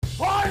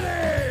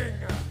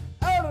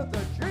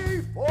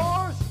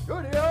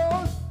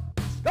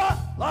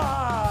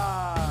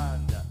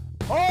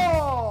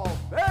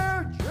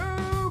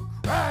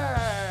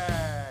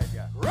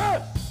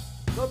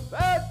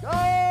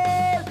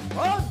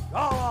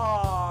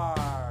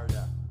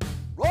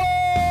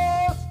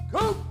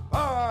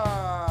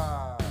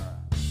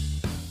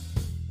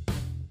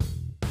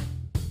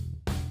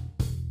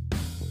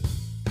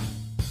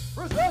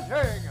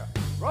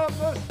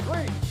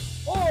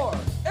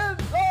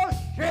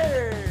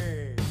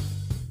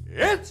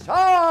It's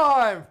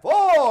time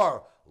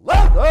for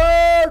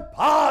Leather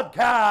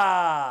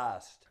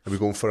Podcast. Are we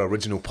going for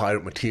original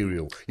pirate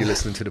material? You're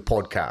listening to the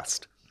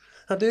podcast.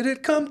 How did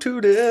it come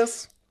to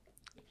this?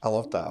 I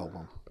loved that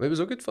album. It was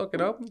a good fucking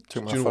album. Took Do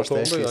you my know what I'm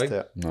first talking taste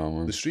about? to it. No,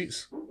 man. The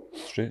Streets.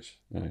 Streets?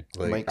 Aye.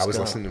 Like Mike's I was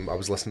got- listening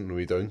on the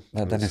way down.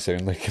 That didn't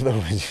sound like it though.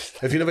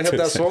 Have you never heard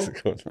that song?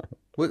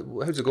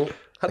 How's it go?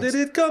 How did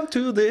it come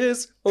to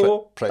this?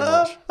 Oh, Pretty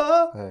much.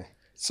 Aye.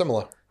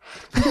 Similar.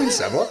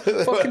 Similar.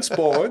 Fucking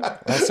spot on.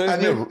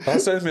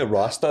 That sounds more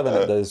Rasta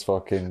than it does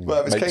fucking Well,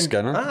 it was Mike kind-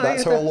 Skinner.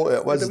 That's how I looked at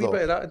it was, a wee though.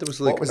 bit of that. There was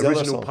What like was the other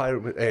original song?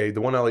 pirate.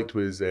 The one I liked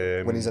was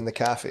When he's in the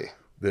cafe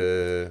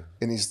the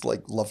and he's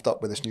like loved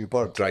up with this new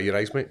bird. Dry Your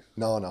Eyes, mate.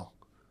 No.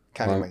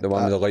 Can't mind The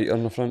one that. with the lighter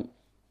on the front.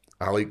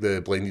 I like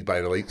the Blinded by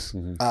the Lights.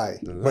 Aye.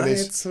 The When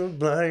he's, lights are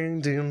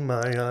blinding my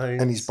eyes.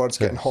 and his bird's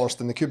getting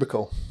horsed in the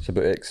cubicle. It's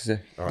about ecstasy.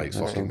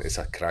 It's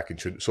a cracking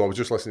tune. So I was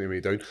just listening to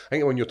it down. I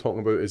think the one you're talking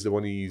about is the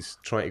one he's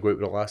trying to go out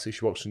with a lassie.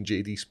 She works in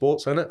JD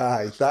Sports, isn't it?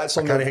 Aye. That's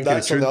on, can't the, think of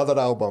that's the on the tune. other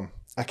album.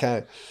 I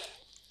can't.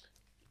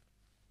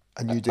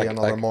 A New Day,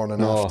 Another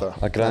Morning After.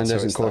 A grand That's how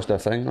doesn't it's cost done. a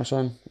thing or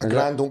something. A is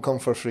grand don't come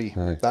for free.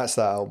 Aye. That's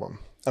that album.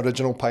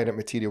 Original Pirate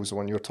Material is the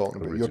one you're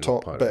talking about.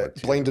 Original Pirate But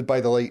Material. Blinded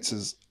by the Lights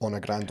is on A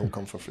Grand Don't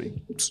Come for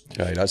Free. it?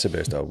 Aye, that's the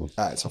best album.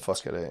 It's a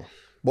fucker, eh?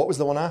 What was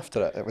the one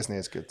after it? It wasn't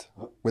as good.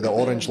 With the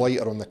orange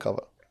lighter on the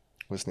cover.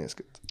 Wasn't as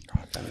good.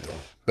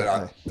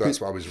 But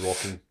that's what I was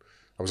rocking.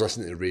 I was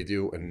listening to the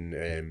radio and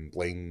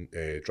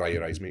Dry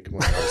Your Eyes, mate, come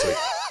on. And I was like,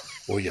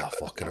 oh yeah,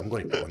 fucking, I'm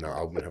going to put on that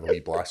album and have a wee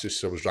blast. Just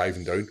so I was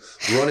driving down,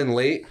 running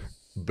late,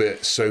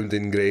 but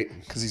sounding great.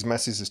 Because his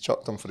missus has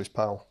chucked him for his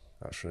pal.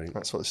 That's right.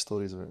 That's what the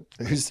story's about.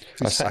 Who's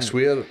I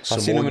swear seen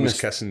him Simone in was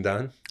this- kissing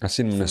Dan. I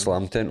seen him in the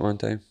slam tent one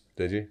time.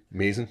 Did you?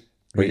 Amazing.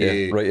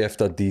 Right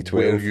after D12.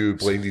 Were you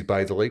blinded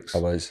by the lights? I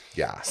was.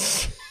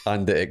 Yes.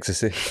 And the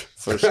ecstasy.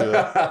 for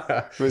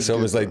sure? So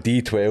it was like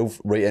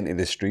D12 right into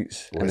the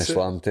streets in the Was it?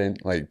 slam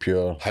tent, like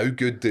pure. How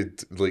good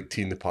did like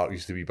Tea in the Park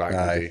used to be back in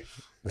the Aye. day?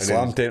 The And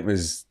slam then tent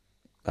was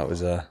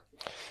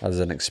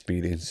an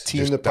experience. Tea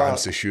in the just Park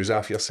dance the shoes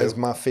off yourself. is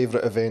my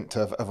favourite event to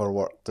have ever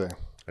worked.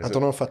 I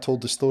don't know if I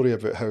told the story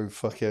about how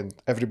fucking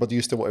everybody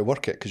used to want to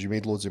work it because you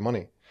made loads of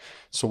money.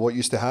 So what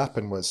used to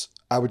happen was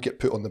I would get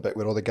put on the bit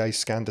where all the guys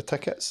scanned the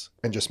tickets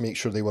and just make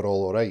sure they were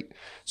all right.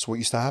 So what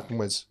used to happen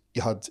was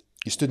you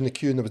stood in the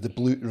queue and there was the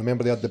blue,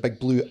 remember they had the big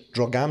blue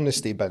drug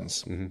amnesty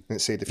bins and it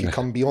said if you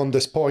come beyond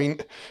this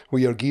point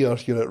with your gear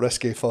you're at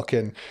risk of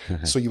fucking,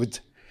 so you would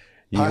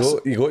pass,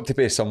 You got to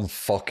be some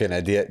fucking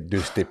idiot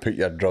just to put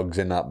your drugs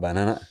in that bin,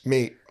 innit?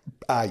 mate,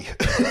 aye.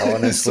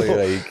 Honestly, So-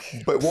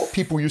 like... But what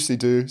people used to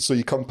do, so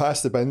you come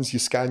past the bins, you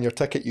scan your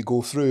ticket, you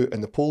go through,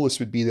 and the police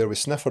would be there with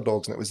sniffer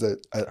dogs, and it was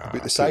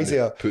about the size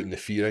of putting the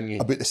fear in you.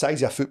 about the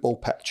size of a football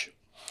pitch.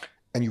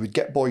 And you would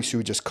get boys who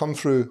would just come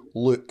through,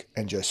 look,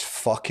 and just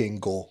fucking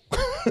go.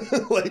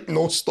 Like,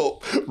 no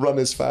stop, run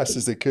as fast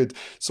as they could.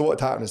 So what would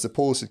happen is the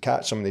police would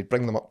catch them and they'd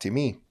bring them up to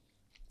me.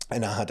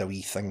 And I had a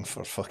wee thing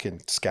for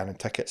fucking scanning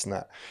tickets and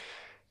that.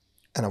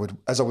 And I would,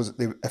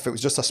 if it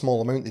was just a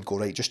small amount, they'd go,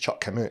 right, just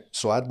chuck him out.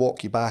 So I'd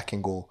walk you back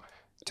and go,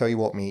 tell you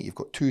what, mate, you've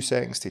got 2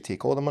 seconds to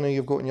take all the money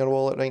you've got in your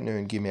wallet right now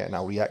and give me it, and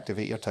I'll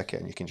reactivate your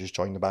ticket and you can just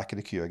join the back of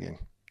the queue again.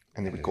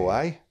 And they would go,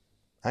 aye,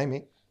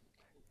 mate.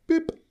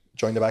 Boop.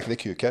 Join the back of the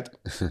queue, kid.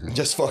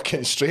 Just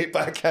fucking straight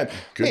back in.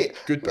 Mate,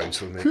 Good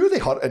bouncer, mate. who are they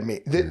hurting,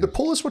 mate? The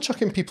police were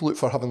chucking people out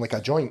for having like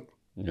a joint.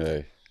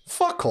 Yeah.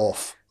 Fuck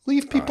off.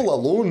 Leave people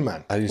alone,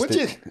 man. I used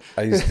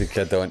to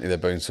kid onto the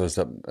bouncers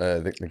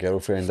that the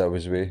girlfriend that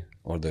was with,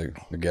 or the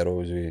girl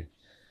was with,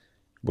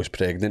 was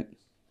pregnant,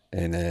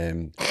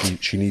 and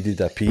she needed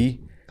a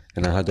pee,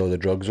 and I had all the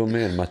drugs on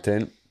me in my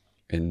tent,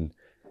 and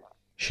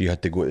she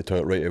had to go to the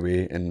toilet right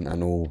away, and I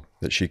know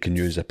that she can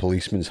use a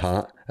policeman's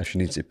hat if she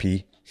needs to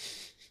pee.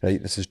 Right,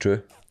 this is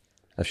true.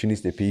 If she needs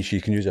to pee, she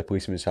can use a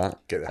policeman's hat,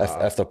 Get the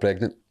hat if they're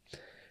pregnant.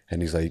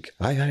 And he's like,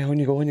 aye, on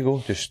you go.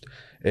 Just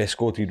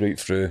escorted right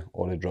through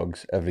all the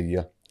drugs every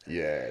year.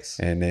 Yes.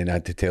 And then I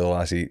had to tell the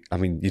lassie, I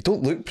mean, you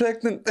don't look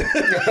pregnant. But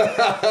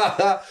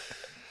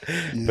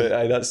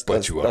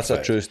that's you are a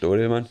fit. true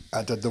story, man.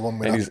 I did the one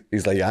with And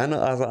he's like, I know.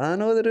 I was like, I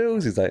know the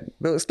rules. He's like,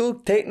 well, it's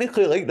not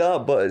technically like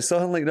that, but it's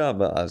something like that.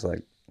 But I was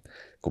like,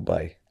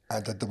 goodbye. I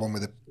did the one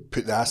with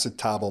put the acid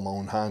tab on my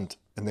own hand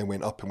and then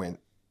went up and went,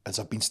 as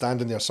I've been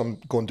standing there,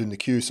 going down the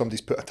queue,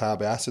 somebody's put a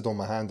tab of acid on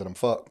my hand and I'm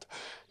fucked.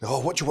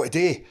 Oh, what do you want to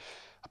do?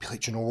 I'd be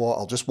like, do you know what?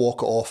 I'll just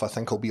walk it off. I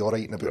think I'll be all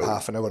right in about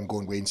half an hour and go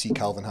away and see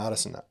Calvin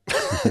Harris and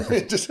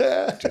that.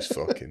 just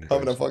fucking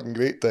having a fucking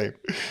great time.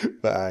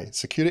 But aye,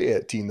 security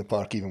at Tea in the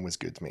Park even was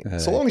good, mate.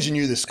 So long as you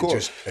knew the score.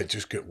 It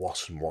just got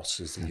worse and worse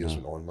as the years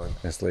went on, man.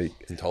 It's like,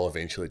 Until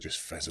eventually it just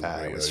fizzled It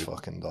right was out.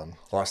 fucking done.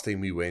 Last time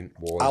we went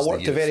was I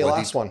worked the the year it very flooded.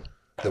 last one.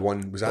 The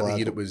one, was that the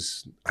year it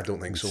was? I don't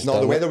think so.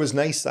 No, the weather was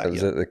nice that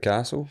was year. it the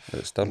castle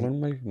at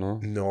Stirling, Mike? No.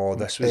 No,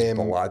 this was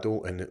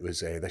Bellado, and it was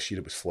this year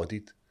it was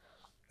flooded.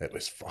 It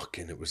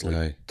was like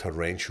Aye.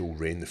 torrential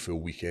rain the full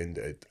weekend.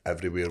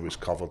 Everywhere was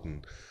covered,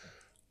 and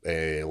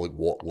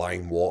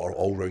lying water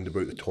all round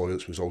about the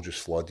toilets was all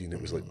just flooding.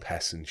 It was like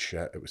piss and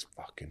shit. It was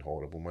fucking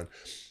horrible, man.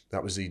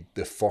 That was the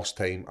first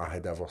time I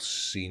had ever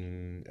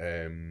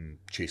seen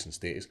Chasing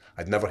Status.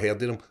 I'd never heard of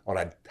them, or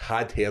I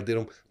had heard of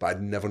them, but I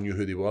never knew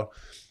who they were.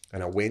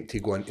 And I went to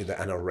go into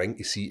the inner ring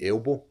to see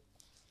Elbow.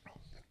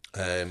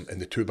 And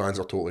the two bands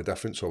are totally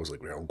different, so I was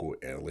like, well, I'll go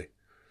early.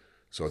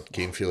 So I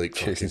came for like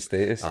Chasing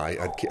Status.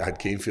 I'd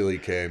came for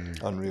like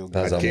Unreal.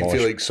 I came for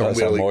like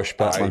somewhere like mosh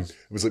pit, man. it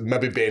was like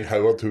maybe Ben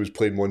Howard who was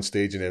playing one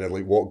stage, and then I'd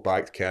like walk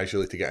back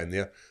casually to get in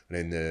there, and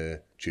then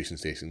the Chasing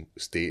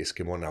Status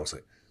came on, and I was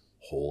like,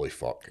 holy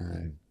fuck,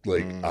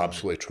 like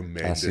absolutely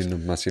tremendous. I seen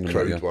them,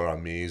 Crowd yeah. were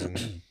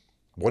amazing.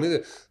 One of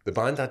the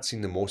band I'd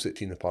seen the most at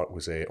Tina Park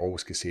was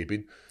Always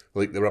Kasabian.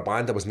 Like, they were a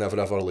band I was never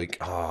ever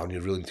like, I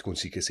really need to go and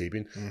see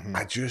Kasabian.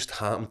 I just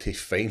happened to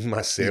find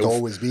myself. You'd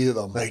always be at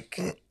them. Like,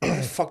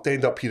 fuck, to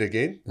end up here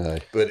again.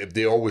 Aye. But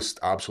they always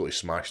absolutely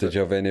smashed Did it.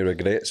 you have any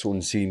regrets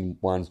on seeing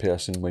one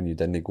person when you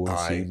didn't go and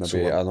see maybe so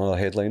another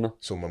headliner?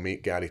 So my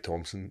mate Gary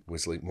Thompson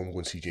was like, Mum, go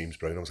and see James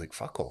Brown. I was like,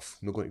 fuck off.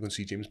 I'm not going to go and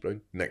see James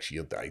Brown. Next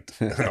year died.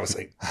 And I was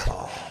like,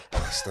 oh,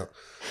 bastard.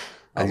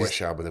 I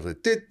wish I would have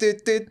like,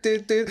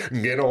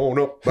 get on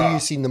up. Who you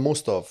seen the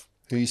most of?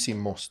 Who you seen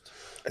most?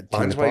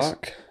 Bands-wise?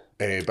 Park?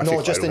 Biffy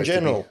No, just Clyro in had to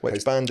general. be.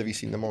 Which band have you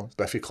seen the most?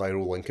 Biffy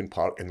Clyro, Linkin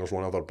Park, and there's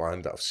one other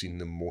band that I've seen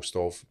the most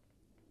of,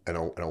 and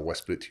I'll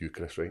whisper it to you,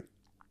 Chris, right?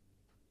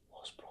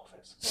 Lost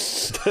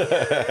Prophets.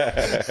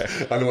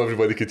 I know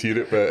everybody could hear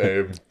it,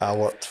 but I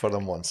worked for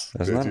them once.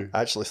 Isn't did it? you?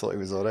 I actually thought he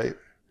was alright.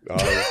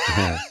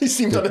 Uh, He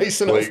seemed a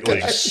nice enough like guy.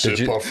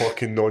 super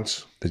fucking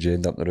nonce. Did you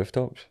end up the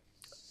rooftops?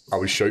 I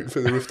was shouting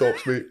for the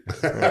rooftops, mate.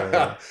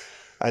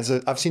 And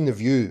so I've seen The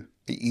View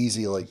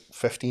easy like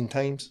 15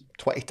 times,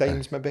 20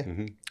 times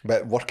maybe,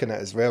 but working it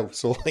as well.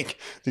 So like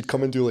they'd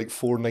come and do like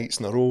 4 nights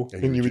in a row,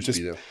 and you would just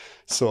be there.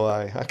 so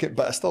I could,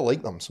 but I still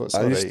like them. So it's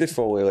I used alright. to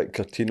follow like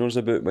cartooners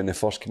about when they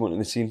first came onto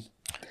the scene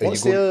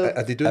What's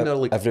Are they doing their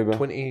like everywhere.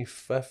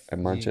 25th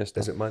In Manchester.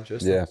 Is it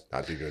Manchester? Yeah.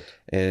 That'd be good.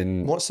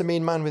 and What's the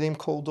main man with him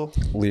called though?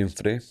 Liam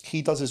Frey.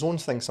 He does his own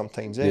thing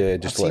sometimes. Eh? Yeah,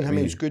 just I've seen like him. He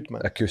wee was good,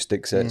 man.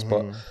 acoustic sets,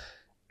 but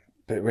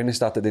when they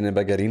started in the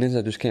big arenas,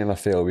 I just kind of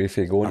fell away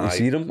from going to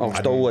see them. I'll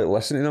still like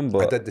listen to them, I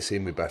but did the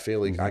same with Biffy.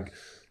 Like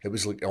it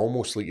was like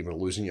almost like you were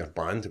losing your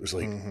band. It was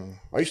like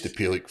I used to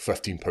pay like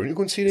 £15 to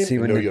go and see them. See,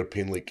 And when now they- you're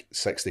paying like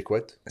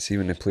 £60. see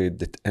when they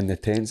played in the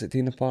tents at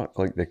Tina Park,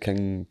 like the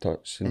King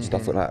Tuts and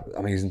stuff like that,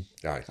 amazing,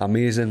 Aye.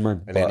 amazing,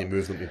 man. And then they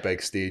moved them to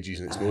big stages,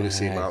 and it's not the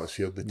same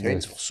atmosphere. The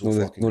tents were so no,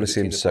 fucking not good the at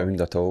same Tina Park.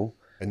 sound at all.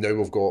 And now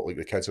we've got like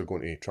the kids are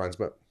going to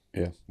Transmit,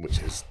 Yeah. which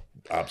is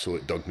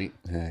absolute dog meat.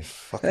 Aye.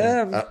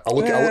 I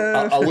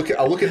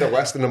look at the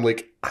list and I'm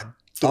like, I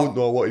don't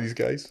know a lot of these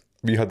guys.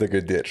 We had a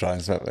good day at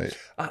Transmit, right?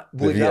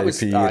 Well, that was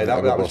VIP aye, and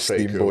that our was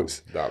pretty cool. steamboats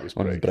That was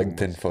on pretty cool.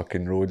 Brigton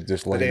fucking Road,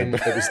 just But then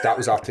lining up. that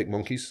was Arctic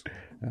Monkeys.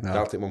 The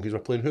Arctic Monkeys were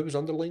playing. Who was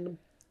underlying them?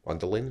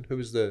 Underlying? Who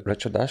was the?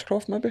 Richard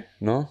Ashcroft, maybe?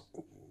 No,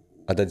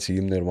 I did see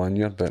him there one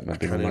year, but maybe I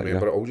can't not that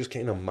remember. year. It all just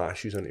kind of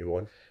mashes into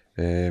one.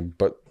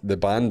 But the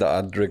band that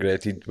I'd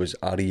regretted was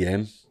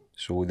REM.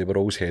 So they were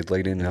always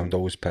headlining, and I'd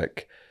always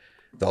pick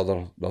the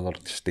other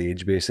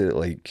stage basically,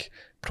 like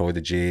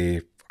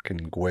Prodigy,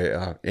 fucking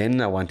Guetta.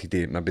 And I wanted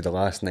to, maybe the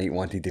last night,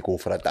 wanted to go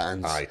for a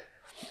dance. Aye.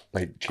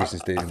 Like Chasing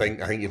Stadium.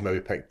 I think you've maybe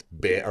picked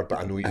better, but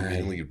I know you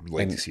mainly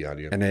like to see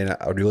REM. And then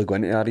I really got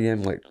into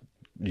REM like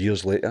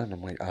years later, and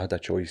I'm like, I had a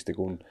choice to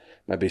go and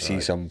maybe see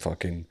some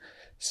fucking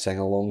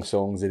sing-along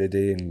songs of the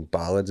day and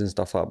ballads and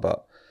stuff like that,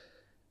 but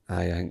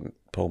I think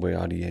probably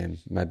REM.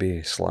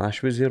 Maybe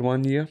Slash was there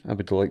one year. I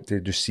would like to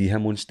just see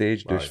him on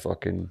stage, just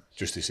fucking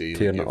Just to say,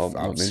 tearing like, it up,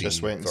 I've not me. seen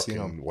Just went and seen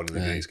fucking him. one of the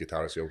greatest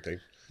guitarists of all time.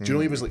 Do you know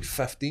he was like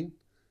 15?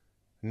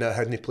 No,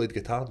 hadn't he played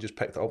guitar? Just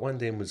picked it up one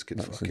day and was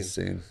That's fucking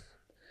insane.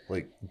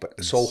 like.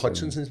 But Saul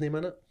Hudson's his name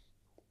in it.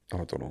 I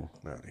don't know.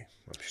 Nah, I'm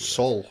sure.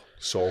 Saul.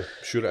 Saul,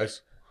 sure it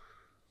is.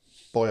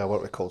 Boy, I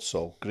worked with called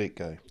Saul. Great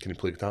guy. Can he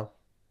play guitar?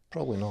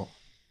 Probably not.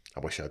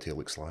 I wish I had hair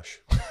like Slash.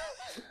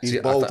 He's See,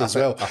 bald I as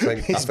well.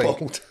 He's think,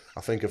 bald.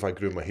 I think if I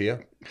grew my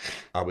hair,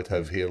 I would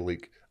have hair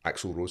like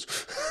Axl Rose,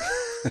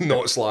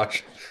 not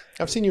Slash.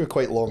 I've seen you with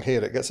quite long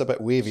hair. It gets a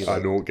bit wavy. I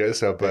Like, know it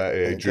gets a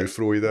bit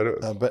Jufro-y,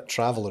 doesn't it? a bit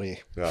travellery.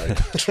 Aye.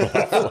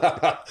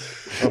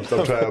 I'm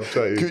trying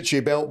to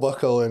Gucci belt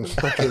buckle and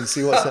fucking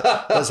see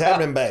what's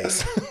happening,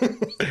 base.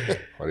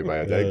 honey by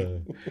a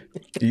dig.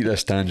 Eat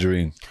this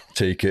tangerine.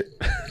 Take it.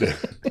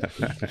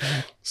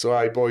 So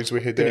aye, boys,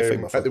 we had Didn't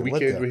think my at the fucking lid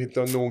weekend there. we had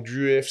done old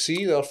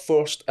UFC, their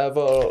first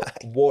ever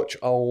watch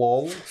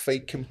along,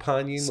 fight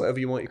companion, whatever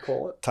you want to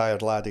call it.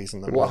 Tired laddies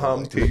and What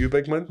happened to you,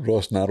 big man?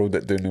 Ross narrowed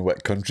it down to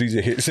what countries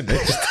he hates the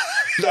best.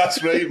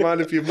 That's right, man.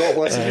 If you've not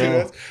listened to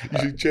this, you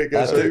should check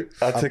I this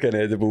out. took an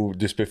edible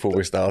just before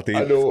we started.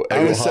 I know.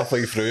 I was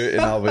halfway through it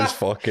and I was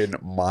fucking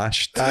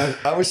mashed.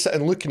 I was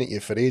sitting looking at you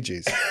for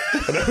ages,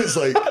 and I was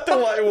like, I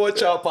don't want to watch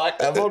that back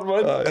ever,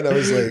 man. and I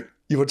was like,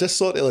 you were just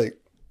sort of like,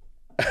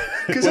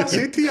 Because I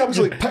said to you, I was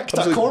like, picked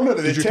I was a corner of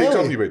the Did you take telly.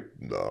 something? You went,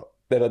 no.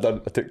 Then I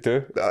took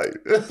two.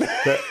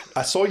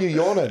 I saw you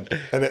yawning,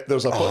 and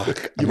there's a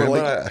you were remember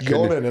like I couldn't-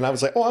 yawning, and I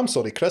was like, "Oh, I'm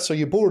sorry, Chris. Are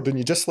you bored?" And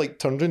you just like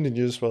turned in, and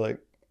you just were like,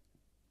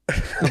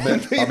 I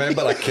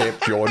remember I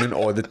kept yawning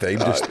all the time.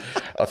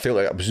 I felt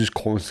like I was just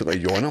constantly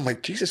yawning. I'm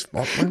like, Jesus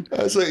fuck, man.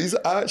 I was like,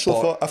 I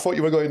thought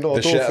you were going, "No,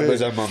 The don't shit that fail."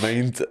 was in my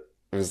mind,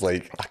 it was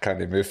like, I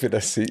can't move for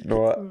this seat.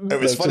 No, It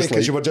was funny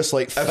because you were just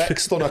like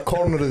fixed on a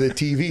corner of the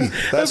TV.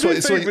 That's what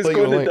it's like. was Like,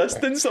 going you the were like,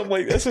 distance. I'm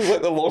like, this is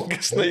like the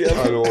longest night ever.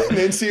 I know. and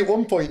then see at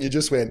one point you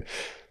just went,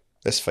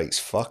 "This fight's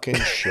fucking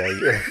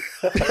shite."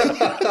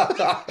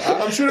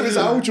 I'm sure it was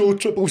Aljo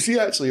Triple C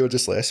actually. You were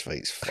just like, "This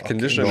fight's fucking." I can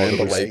just No, remember,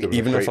 there was- like, there was a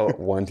even if I fight.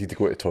 wanted to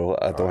go to the toilet,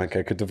 I don't think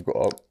I could have got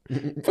up.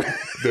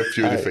 The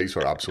few of the fights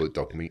were absolute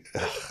dog meat.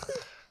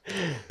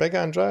 Big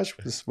Andrade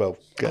was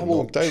getting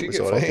well, knocked out she was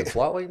get alright. fucking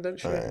flatlined, didn't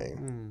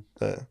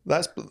she?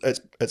 That's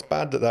it's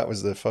bad that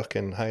was the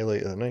fucking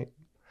highlight of the night.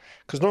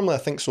 Because normally I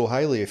think so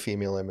highly of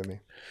female MMA.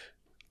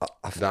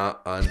 That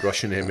and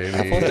Russian MMA.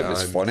 I thought it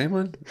was and- funny,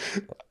 man.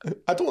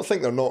 I don't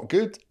think they're not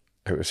good.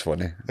 It was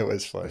funny. It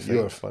was funny. You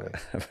were funny.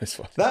 It was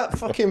funny. That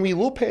fucking wee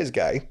Lopez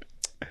guy.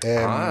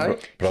 Aye.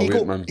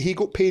 Brilliant, man. He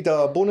got paid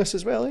a bonus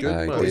as well. Good, He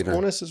man. got his Dana.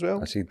 bonus as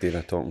well. I see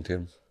Dana talking to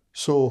him.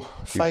 So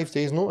 5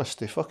 days notice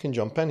to fucking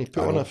jump in. He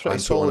put on a pretty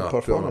And solid put on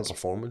a performance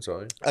performance,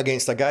 aye.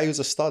 against a guy who's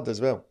a stud as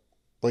well.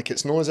 Like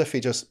it's not as if he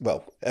just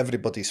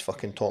everybody's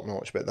fucking top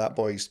notch, but that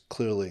boy's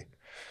clearly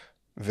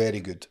very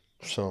good.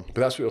 So But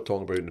that's what we were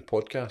talking about in the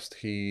podcast.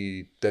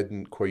 He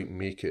didn't quite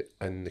make it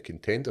in the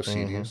contender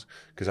series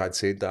because I'd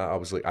said that. I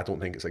was like, I don't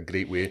think it's a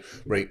great way.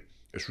 Right,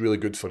 it's really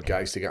good for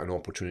guys to get an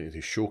opportunity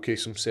to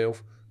showcase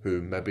himself who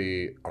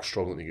maybe are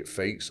struggling to get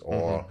fights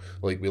or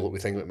like we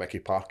think like Mickey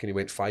Park and he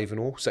went 5-0,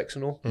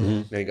 6-0.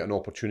 Then he got an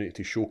opportunity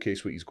to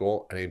showcase what he's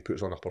got and then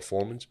puts on a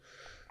performance.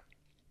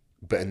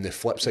 But in the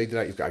flip side of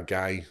that, you've got a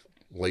guy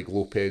like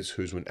Lopez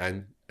who's went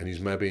in and he's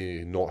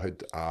maybe not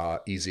had a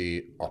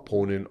easy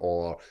opponent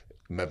or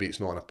maybe it's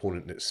not an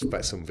opponent that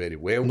fits him very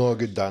well. not a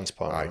good dance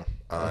partner.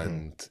 Aye.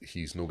 And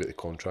he's not got the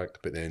contract,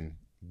 but then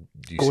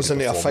you Goes see the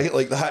into a performance. fight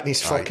like that and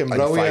he's fucking in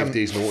brilliant. 5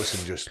 days notice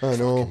and just I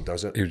know. fucking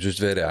does it. He was just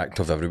very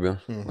active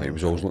everywhere. Like, he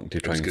was always looking to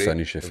try and Great.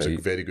 finish a It was a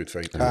fight. very good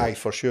fight. Aye,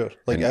 for sure.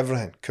 Like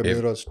everything.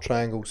 Kimuras,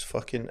 triangles,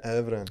 fucking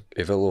everything.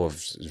 Ivalov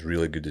is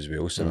really good as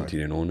well,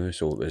 17-0 now,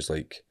 so it was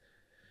like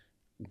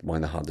one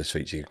of the hardest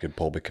fights you could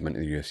probably come into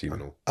the UFC. I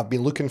know. I've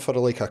been looking for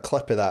like a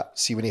clip of that.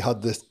 See when he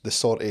had the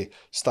sort of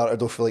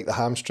started off with like the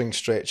hamstring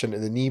stretch into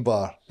the knee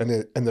bar, and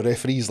the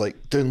referee's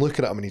like doing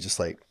looking at him, and he's just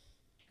like,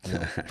 no.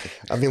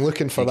 I've been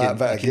looking for that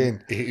bit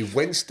again. He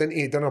winced, didn't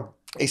he? He done a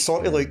He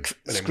sort of like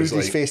then screwed was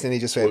his like, face, and he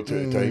just went, looked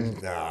at the time.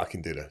 Nah, I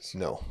can do this.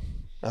 no.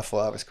 I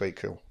thought that was quite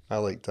cool. I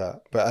liked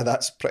that, but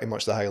that's pretty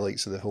much the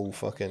highlights of the whole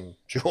fucking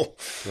show.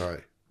 Right.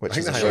 Which I think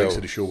is the a highlights show.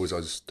 of the show was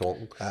us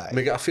talking. Aye.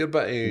 We got a fair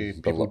bit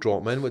of people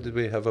drop in. What did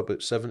we have?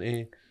 About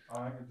 70?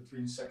 I think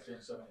between 60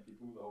 and 70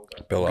 people the whole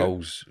time. Bill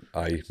Alls,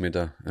 made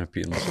an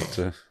appearance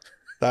too.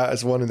 That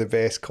is one of the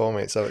best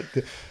comments.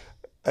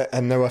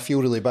 And now I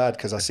feel really bad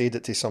because I said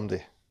it to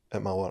somebody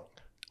at my work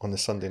on the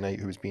Sunday night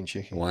who was being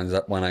cheeky. One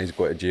eye's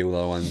got to jail, the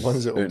other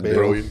One's at out in bail. bail.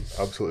 Brilliant.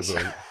 Absolutely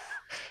brilliant.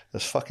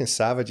 There's fucking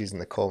savages in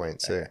the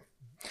comments.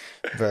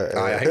 But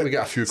Aye, I think we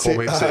got a few see-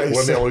 comments that aye,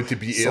 weren't so- allowed to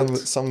be aired.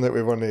 some that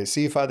we weren't.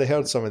 See if I'd have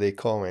heard some of the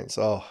comments.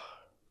 Oh,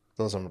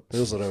 those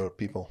are our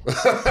people.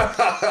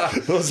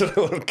 Those are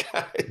our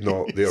guys.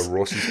 No, they're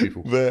Ross's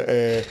people. But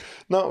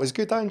no, it was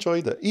good. I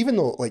enjoyed it. Even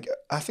though, like,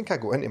 I think I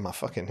got into my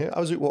fucking hair.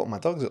 I was out walking my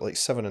dogs at like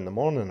 7 a.m.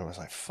 I was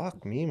like,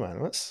 "Fuck me, man.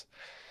 It's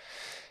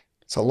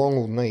a long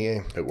old night,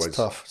 eh? It was. It's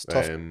tough. It's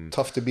tough.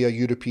 Tough to be a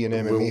European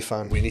MMA We'll-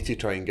 fan. We need to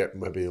try and get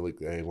maybe like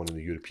one of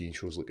the European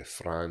shows, like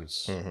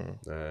France,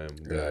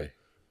 Aye.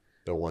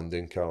 the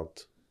London card.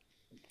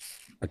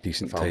 A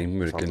decent If I'm- time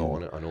where if we I'm can not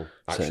on it, I know.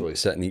 Actually,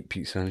 sit and eat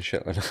pizza and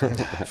shit like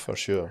that. For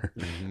sure.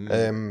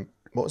 Mm-hmm.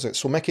 What was it?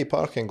 So Mickey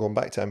Parkin, going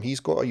back to him, he's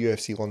got a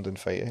UFC London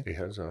fight, eh? he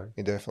has. Aye.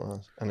 He definitely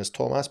has. And is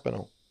Tom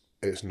Aspinall.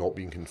 It's not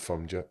been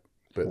confirmed yet,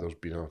 but there's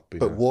been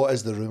But what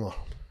is the rumour?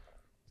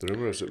 the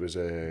rumour is it was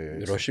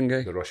The Russian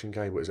guy? The Russian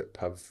guy. What is it?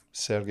 Pav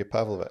Sergey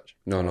Pavlovich.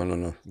 No.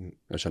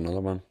 There's another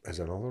one. is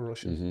another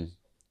Russian.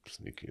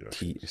 Sneaky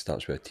Russian. It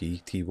starts with a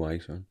T. T-Y,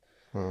 son.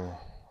 Oh,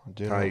 I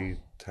do know.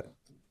 Thai.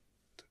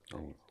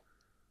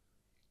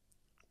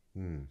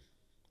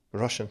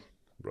 Russian.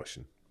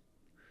 Russian.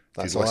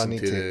 That's If you all I listen need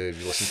to to. the, if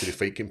you listen to the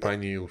Fight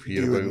Companion, you'll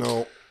hear You would about.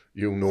 know.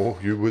 You'll know.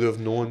 You would have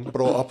known.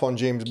 Brought up on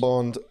James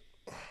Bond.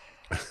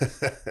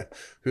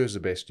 Who is the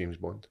best James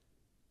Bond?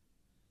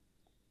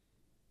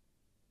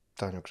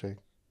 Daniel Craig.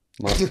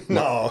 No.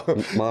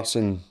 No.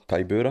 Marcin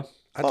Tybura.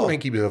 I don't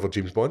think he was ever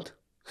James Bond.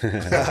 Is it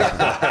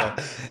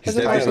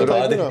definitely Marcin the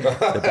baddie.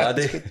 Tybura? The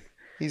baddie.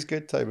 He's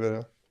good,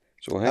 Tybura.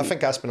 So I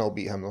think Aspinall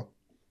beat him though.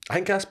 I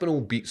think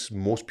Aspinall beats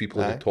most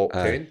people in Aye. the top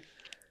Aye. 10.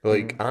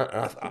 Like,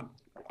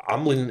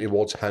 I'm leaning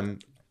towards him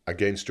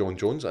against John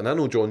Jones. And I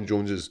know John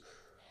Jones is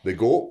the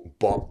GOAT,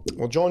 but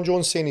Well, John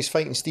Jones saying he's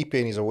fighting Stipe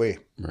and he's away.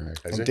 Right.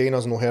 is And he?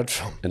 Dana's no heard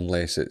from.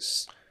 Unless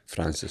it's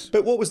Francis.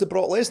 But what was the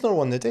Brock Lesnar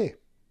one the day?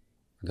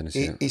 I didn't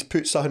see it. He's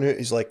put something out.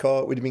 He's like, oh,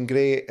 it would have been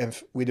great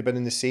if we'd have been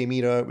in the same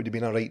era. It would have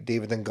been a right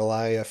David and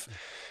Goliath.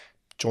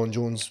 John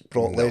Jones,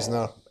 Brock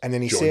Lesnar. And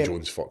then he John said...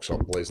 Jones fucks up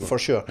Lesnar. For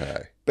sure.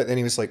 Aye. But then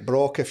he was like,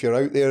 Brock, if you're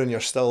out there and you're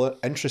still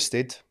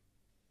interested,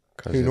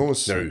 who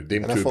knows? Now,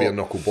 them And I two thought, bare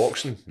knuckle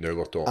boxing, now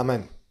we're talking. I'm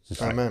in.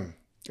 I'm in.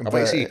 I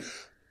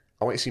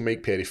want to see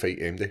Mike Perry fight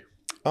MD.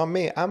 Oh,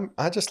 mate,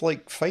 I just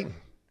like fighting.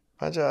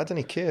 I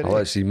didn't care. I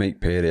want to see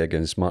Mike Perry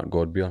against Mark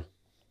Godbeer.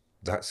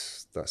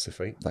 That's the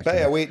fight. That Bit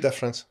can- of weight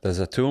difference. There's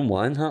a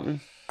 2-on-1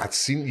 happening. I'd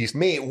seen you.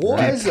 Mate, what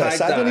You is this?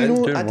 tagged I that didn't in,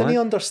 know. doing I didn't what?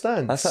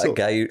 understand. That's So, that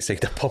guy outside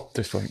the pub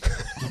just like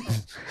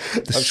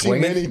I've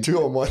seen many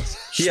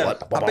 2-on-1s. Yeah,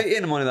 I bet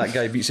any money that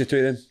guy beats you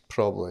to then.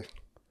 Probably.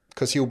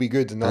 Because he'll be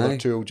good and the other Aye.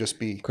 two will just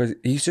be... Because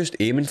he's just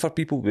aiming for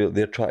people.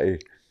 They're trying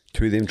to,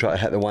 two of them try to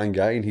hit the one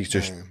guy, and he's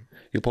just,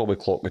 he'll probably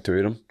clock the two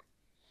of them.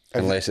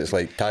 Unless it's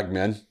like, tag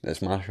me in,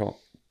 it's my shot.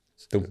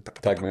 Still,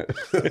 tag me in.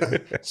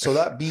 So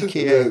that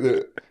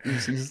BKF...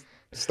 He's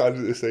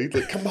standing at the side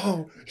like, come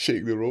on,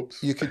 shake the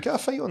ropes. You could get a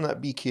fight on that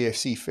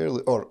BKFC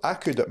fairly... Or I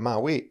could at my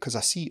weight, because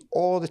I see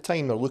all the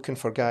time they're looking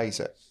for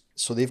guys at...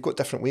 So they've got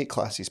different weight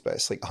classes, but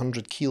it's like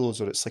 100 kilos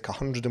or it's like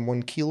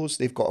 101 kilos.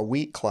 They've got a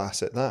weight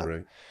class at that. Right.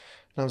 And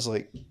I was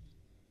like,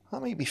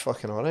 that might be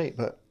fucking all right,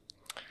 but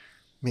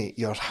mate,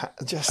 you're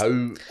just... How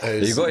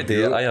is You got to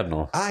do it, I don't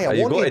know. Aye,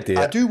 You got to do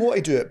I it. do want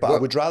to do it, but I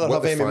would rather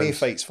have the MMA fans-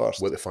 fights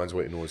first. What the fans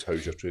want to know is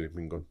how's your training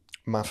been going?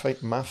 My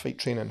fight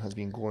training has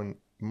been going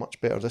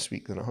much better this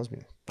week than it has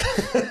been.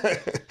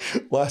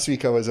 Last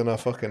week I was in a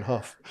fucking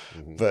huff,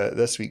 but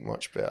this week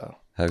much better.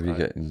 How are you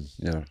getting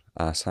your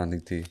ass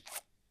handed to you?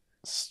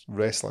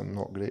 Wrestling,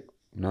 not great.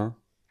 No?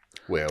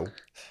 Well,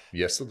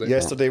 yesterday.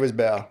 Yesterday was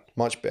better,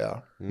 much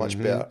better, much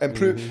better.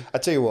 Improve. I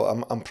tell you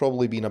what, I'm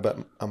probably being a bit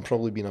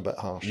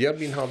harsh. You've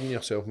been hard on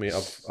yourself, mate.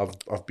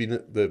 I've been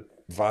at the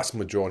vast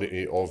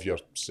majority of your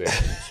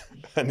sessions.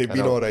 And they've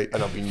been all right.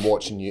 And I've been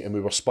watching you. And we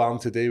were sparring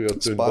today. We were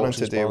doing Sparring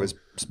boxing today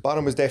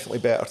sparring was definitely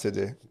better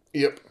today.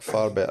 Yep.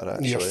 Far better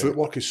actually. Your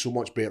footwork is so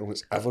much better than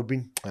it's ever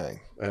been. Aye.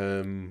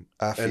 And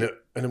feel-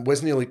 it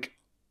wasn't like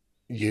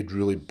you had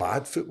really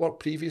bad footwork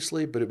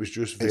previously, but it was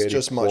just very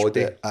just much ploddy.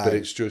 better. But Aye.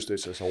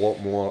 it's a lot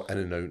more in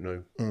and out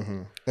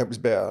now. It was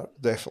better,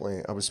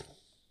 definitely. I was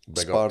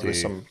Big up sparred to with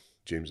some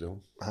James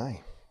Dillon.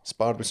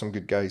 sparred with some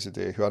good guys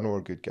today who I know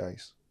are good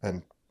guys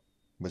and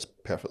was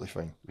perfectly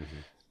fine.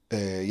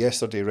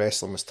 Yesterday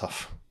wrestling was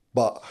tough,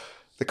 but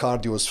the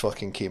cardio's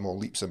fucking came on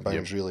leaps and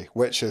bounds really,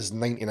 which is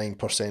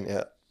 99%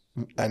 it.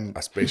 And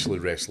Especially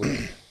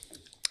wrestling.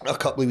 a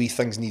couple of wee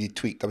things needed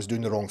tweaked. I was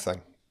doing the wrong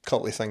thing. A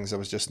couple of things I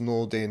was just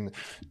not in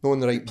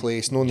the right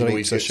place, not in the right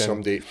He's got position.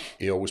 somebody,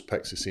 he always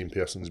picks the same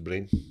person's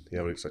brain. He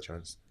ever gets a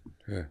chance.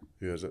 Yeah.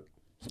 Who is it?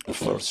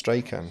 For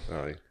striking,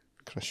 Aye,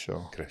 Chris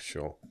Shaw. Chris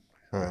Shaw.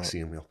 I see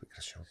him up at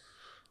Chris Shaw.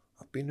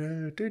 I've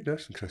been doing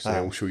this, and Chris,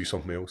 I'll show you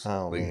something else.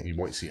 Oh, like mate. you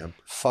want to see him.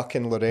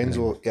 Fucking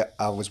Lorenzo. Yeah,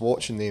 I was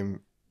watching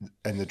them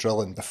in the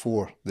drilling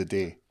before the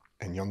day,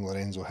 and young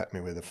Lorenzo hit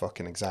me with the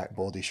fucking exact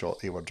body shot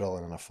they were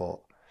drilling, and I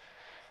thought,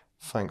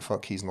 thank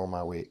fuck he's not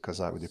my weight, because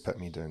that would have put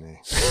me down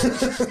there.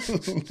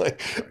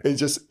 Like, he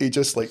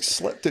just like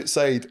slipped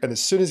outside, and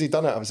as soon as he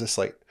done it, I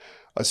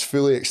was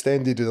fully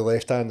extended to the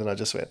left hand, and I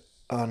just went,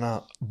 oh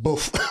no,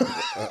 boof.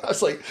 I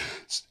was like,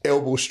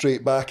 elbow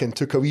straight back and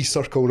took a wee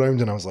circle round,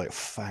 and I was like,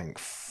 thank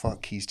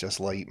fuck he's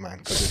just light, man,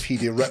 because if he'd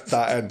have ripped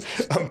that in,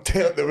 I'm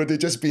telling you, there would have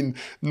just been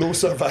no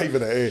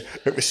surviving it. Eh?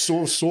 It was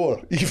so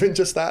sore, even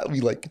just that wee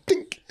like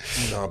dink.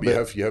 No,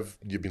 but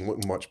you've been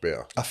looking much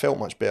better. I felt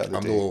much better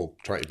I'm today. not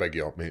trying to big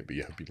you up, mate, but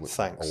you have been looking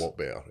Thanks. a lot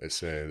better.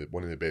 It's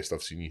one of the best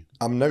I've seen you.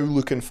 I'm now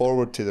looking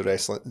forward to the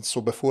wrestling.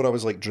 So before I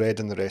was like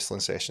dreading the wrestling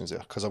sessions there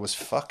because I was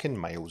fucking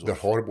miles They're off.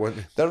 horrible, aren't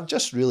they? They're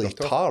just really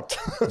hard.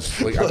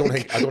 Like I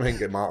don't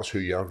think it matters who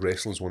you are.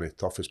 Wrestling's one of the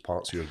toughest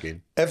parts of your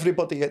game.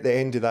 Everybody at the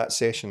end of that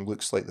session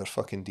looks like they're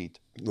fucking dead.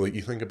 Like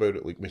you think about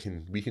it, like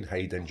we can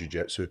hide in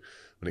jiu-jitsu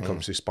when it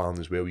comes to sparring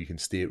as well. You can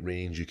stay at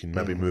range. You can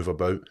maybe move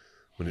about.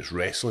 When it's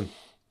wrestling,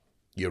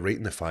 you're right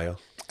in the fire.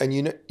 And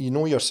you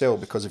know yourself,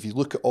 because if you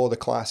look at all the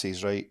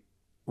classes, right,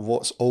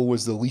 what's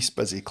always the least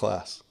busy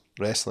class?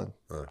 Wrestling.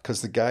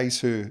 Because the guys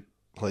who,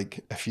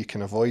 like, if you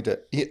can avoid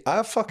it,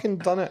 I've fucking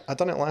done it. I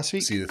done it last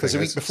week See, the because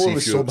thing the is, week before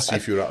was so see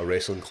if bad. you're at a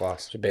wrestling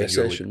class, It's the best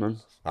and you're session, like,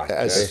 man. ah,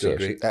 It is. it's It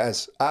great.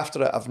 is.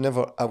 After it, after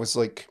it, I was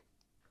like,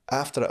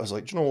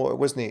 do you know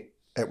what?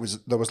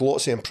 There was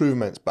lots of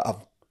improvements, but I'm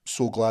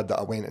so glad that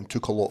I went and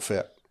took a lot for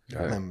it.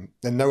 And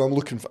now I'm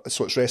looking for,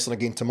 so it's wrestling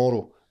again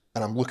tomorrow,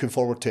 and I'm looking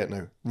forward to it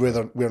now.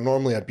 Where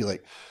normally I'd be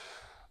like,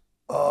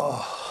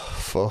 oh,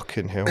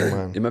 fucking hell,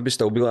 man. You maybe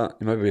still be like,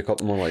 you maybe wake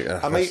up more like,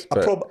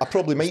 I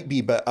probably might be,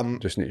 but I'm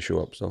just need to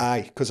show up. So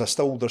because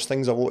there's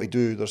things I want to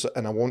do.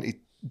 And I want to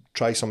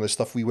try some of the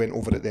stuff we went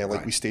over it there.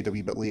 Like we stayed a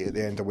wee bit late at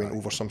the end. I went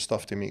over some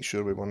stuff to make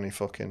sure we weren't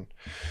fucking.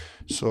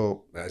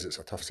 So It's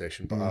a tough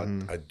session, but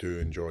I do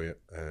enjoy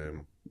it.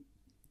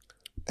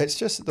 it's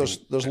just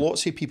there's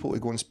lots of people to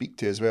go and speak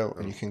to as well,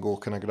 and you can go,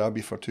 can I grab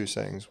you for 2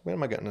 seconds? Where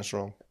am I getting this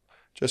wrong?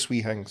 Just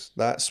wee things.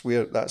 That's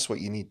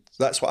what you need.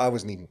 That's what I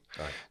was needing.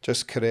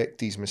 Just correct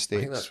these I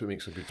mistakes. think that's what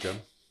makes a good gym.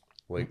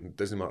 Like, it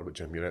doesn't matter what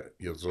gym you're at.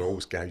 There's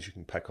always guys you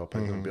can pick up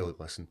and be like,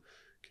 listen,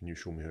 can you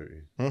show me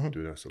how to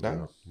do this or do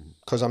that?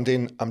 Because I'm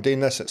doing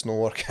this, it's not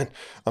working.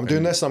 I'm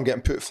doing this, I'm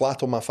getting put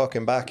flat on my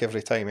fucking back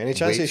every time. Any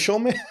chance you show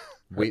me?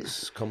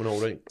 Weight's coming all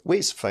right.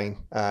 Weight's fine.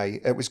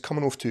 It was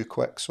coming off too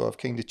quick, so I've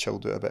kind of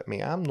chilled out a bit,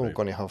 mate. I'm not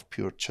going to have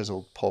pure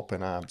chiseled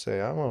popping abs.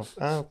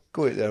 I'll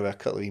go out there with a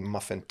couple of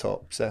muffin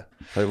tops.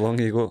 How long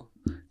you got?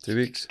 2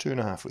 weeks?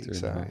 2.5 weeks.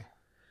 2.5.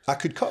 I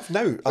could cut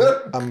now.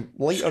 I'm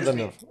lighter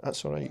than I've.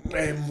 That's all right.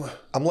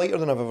 I'm lighter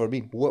than I've ever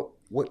been.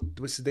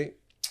 What's the date?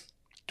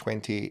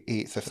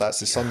 28th, if that's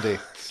the Sunday.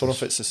 Don't know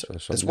if it's the.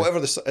 It's Sunday. whatever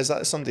the. Is that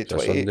the Sunday? It's a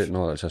 28th. Sunday.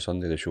 No, it's a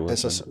Sunday. The show.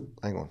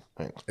 Hang on.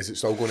 Is it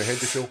still going ahead,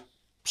 the show?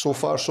 So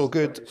far, so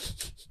good.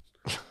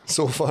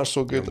 So far,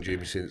 so good. Young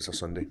Jamie saying it's a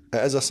Sunday.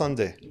 It is a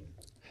Sunday.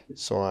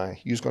 So,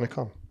 you's going to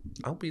come?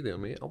 I'll be there,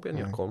 mate. I'll be in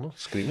your corner,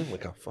 screaming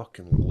like a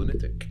fucking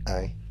lunatic.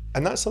 Aye.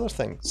 And that's the other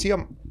thing. See,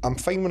 I'm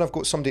fine when I've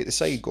got somebody at the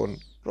side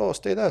going, Ross,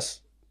 do this.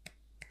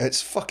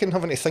 It's fucking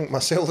having to think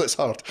myself that's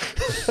hard.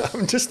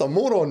 I'm just a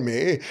moron,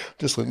 mate.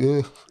 Just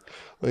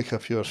like a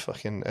pure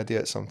fucking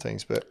idiot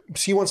sometimes. But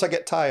see, once I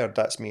get tired,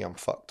 that's me. I'm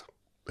fucked.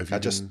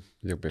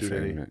 You'll be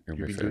fine, mate. You've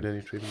been doing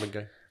any training, big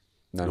guy?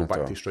 No,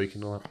 back to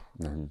striking and all that?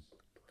 No.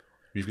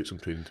 You've got some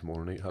training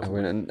tomorrow night,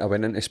 haven't I you?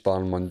 went into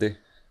sparring Monday,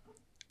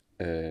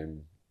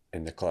 and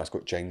the class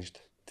got changed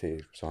to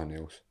something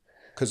else.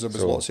 Because there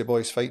was lots of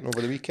boys fighting over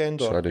the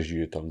weekend? So Or? I just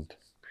U-turned,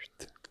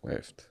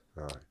 left.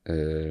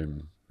 I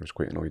was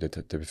quite annoyed at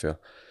it, to be fair.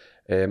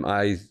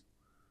 I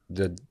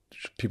did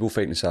people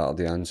fighting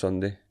Saturday and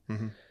Sunday.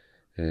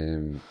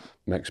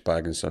 Mixed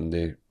bag on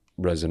Sunday.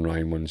 Riz and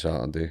Ryan won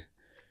Saturday.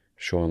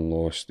 Sean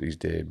lost his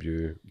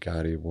debut.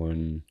 Gary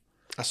won.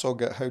 I saw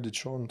how did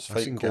Sean's I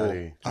fight seen go?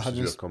 Gary just as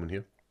you were coming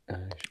here. Oh,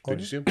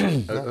 Did you see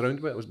him? Out the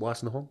roundabout, it was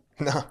blasting the hall.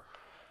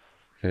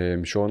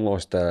 Nah. Sean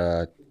lost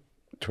a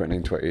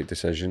 29-28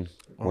 decision.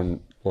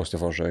 Lost the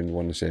first round,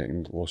 won the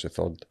second, lost the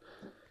third.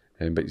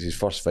 But his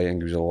first fight, I think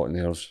he was a lot of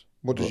nerves.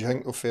 What did you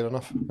think? Oh, fair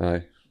enough.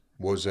 Aye.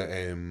 Was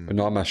it...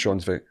 No, I missed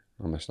Sean's fight.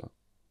 I missed that.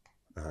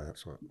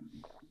 that's what...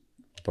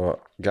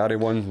 But Gary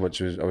won,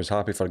 I was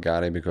happy for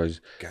Gary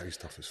because Gary's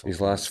tough as fuck. his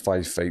last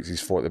 5 fights,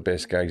 he's fought the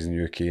best guys in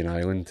the UK and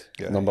Ireland,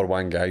 Yeah. number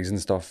 1 guys and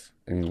stuff,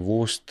 and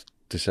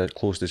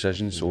close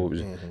decisions. So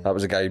that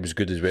was a guy who was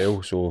good as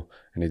well. So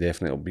and he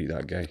definitely will beat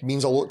that guy. It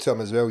means a lot to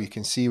him as well. You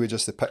can see with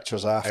just the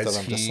pictures after. Is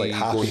I'm just he like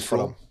happy going for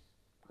pro? him.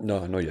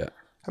 No, not yet.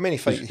 How many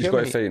fights? He's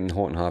got a fight in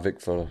Hot and Havoc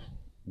for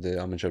the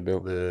amateur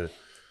belt.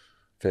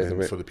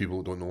 Featherweight. For the people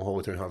who don't know,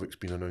 Hollytown Havoc's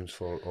been announced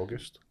for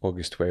August.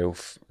 August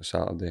 12th,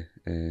 Saturday.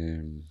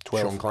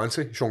 12.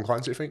 Sean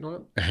Clancy fighting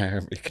on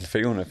it. He can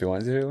fight on it if he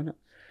wants to fight on it.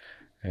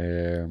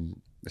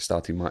 They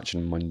started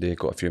matching Monday,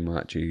 got a few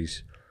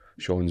matches.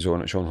 Sean's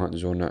on it, Sean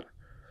Hunting's on it.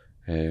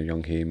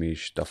 Young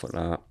Hamish, stuff like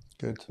that.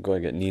 Good. Got to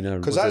get Nina.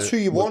 Because that's who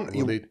you want.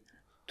 Were they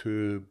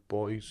 2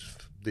 boys?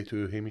 They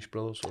 2 Hamish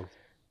brothers? Or?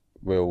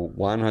 Well,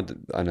 one had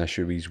an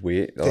issue with his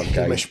weight. The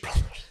Hamish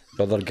brothers.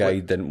 The other guy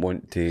didn't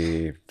want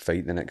to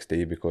fight the next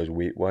day because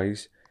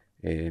weight-wise,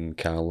 and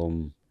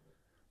Callum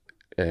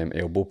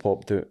elbow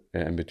popped out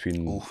in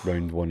between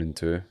round 1 and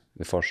 2.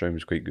 The first round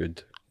was quite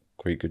good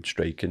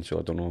striking, so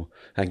I don't know.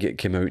 I think it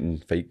came out in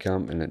fight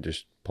camp and it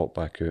just popped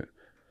back out.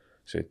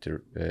 So he had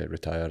to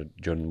retire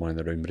during one of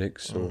the round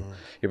breaks. So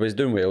he was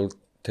doing well,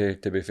 to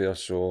be fair,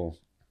 so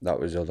that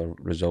was other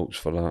results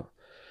for that.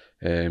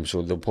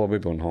 So they'll probably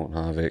be on Hot and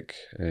Havoc.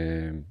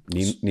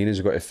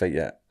 Nina's got to fight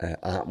at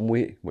atom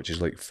weight, which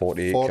is like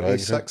 48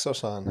 46 or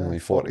something. Only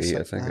 48,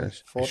 I think it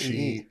is.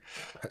 48.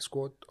 Hit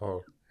squad?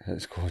 Or?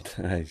 Hit squad.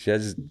 Aye, she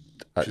has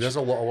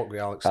a lot of work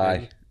with Alex.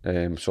 Aye.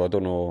 So I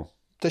don't know.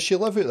 Does she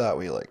live out that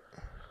way? Like,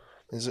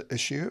 is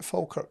she out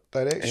Falkirk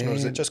direction, or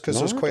is it just because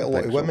there's quite a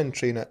lot of women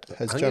train at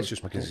his I think gym? it's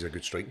just because he's a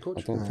good striking coach.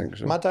 I don't think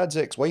so. My dad's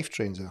ex-wife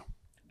trains there.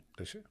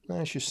 Does she?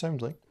 Nah, she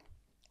sounds like.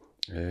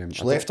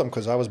 She I left him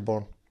because I was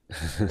born.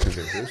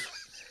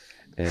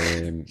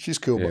 She's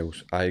cool. who But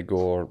else?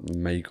 Igor,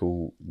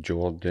 Michael,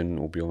 Jordan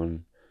will be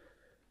on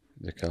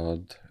the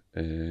card.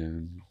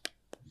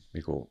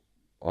 We got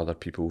other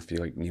people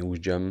feel like Neil's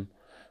gym,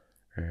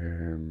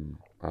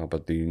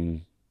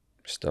 Aberdeen,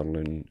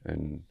 Stirling,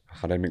 and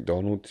Harry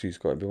McDonald. He's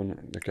got to be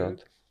on the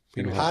card.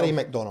 You know, Harry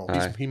McDonald.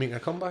 Aye. He making a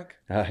comeback?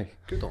 Aye.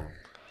 Good on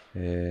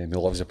him. He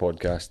loves the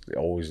podcast. He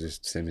always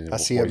just sending me I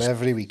see him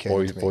every weekend.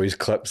 mate. boys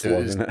clips,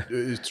 loving it.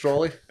 Is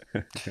Trolley?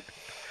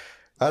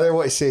 I don't know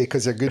what to say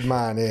because he's a good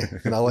man, eh?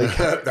 And I like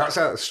That's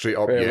a straight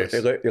up yes.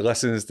 He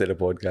listens to the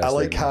podcast. I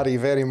like Harry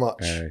very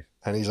much, Aye.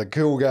 and he's a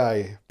cool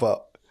guy.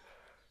 But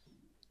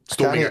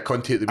Don't make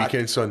can't- a cunty at the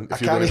weekend, son,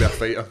 if I you're going to be a can't-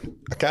 fighter.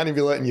 I can't even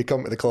be letting you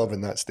come to the club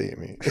in that state,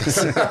 mate.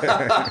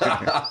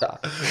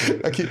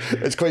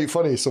 It's quite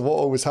funny. So what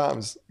always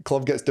happens, the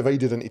club gets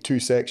divided into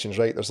 2 sections,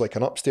 right? There's like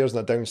an upstairs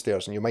and a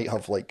downstairs, and you might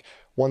have like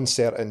one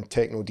certain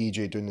techno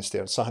DJ down the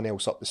stairs, something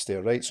else up the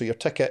stair, right? So your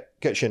ticket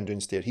gets you in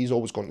downstairs. He's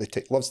always going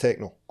to loves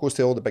techno, goes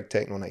to all the big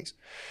techno nights.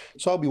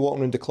 So I'll be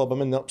walking around the club,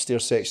 I'm in the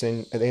upstairs section,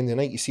 and at the end of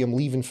the night you see him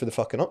leaving for the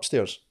fucking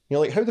upstairs. You're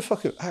like, how the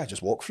fuck? I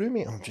just walk through,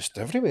 mate. I'm just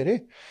everywhere, eh?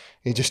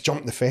 He just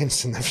jumped the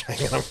fence and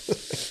everything, and I'm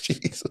like,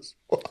 Jesus,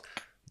 fuck.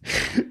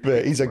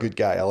 But he's a good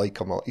guy. I like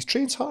him a lot. He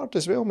trains hard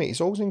as well, mate.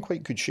 He's always in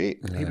quite good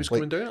shape. He was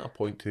coming down at a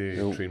point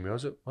to train with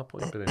us at a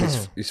point. But then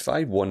He's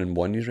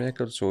 5-1-1 his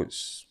record, so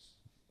it's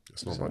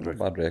not not bad. a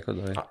bad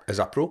record. Aye. Is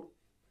that pro?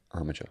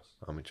 Amateur.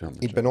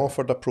 He'd been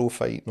offered a pro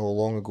fight not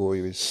long ago.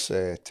 He was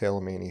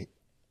telling me, and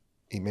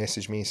he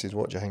messaged me. He says,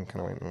 "What do you think?"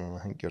 And I went, "I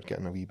think you're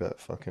getting a wee bit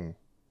fucking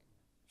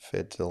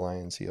fed to the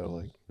lions here.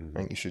 Like, I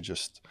think you should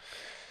just."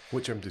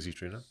 What gym does he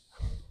train at?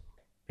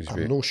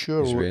 I'm not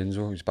sure. He's with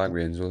Enzo. He's back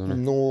with Enzo, isn't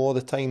he? No, all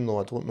the time though.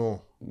 I don't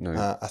know.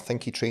 No. I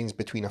think he trains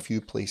between a few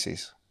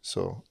places.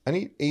 So,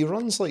 and he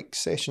runs like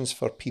sessions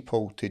for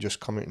people to just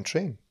come out and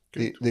train.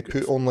 They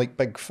put on like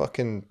big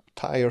fucking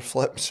tire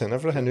flips and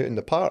everything out in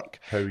the park.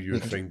 How are you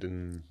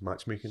finding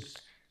matchmaking?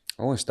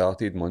 I only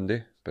started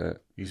Monday,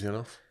 but Easy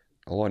enough.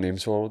 a lot of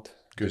names forward.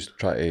 Good. Just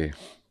try to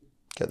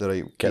Get the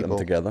right get people.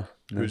 them together.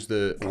 Who's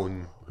the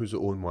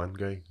own one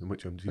guy? And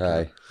which gym does he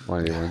Aye, train? one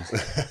of the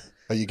ones.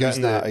 Are you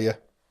getting that? Are you?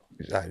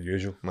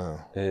 Usual. No.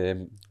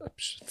 A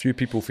few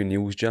people from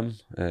Neil's gym,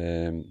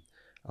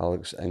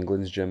 Alex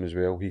England's gym as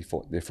well. They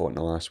fought in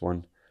the last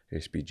one.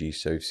 SBG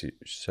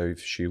South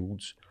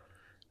Shields,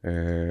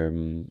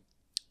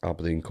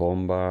 Aberdeen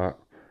Combat.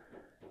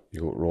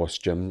 You got Ross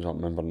Gyms up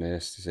in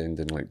Inverness. He's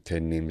sending like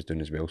 10 names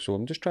down as well. So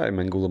I'm just trying to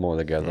mingle them all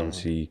together and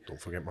see.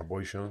 Don't forget my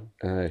boy Sean.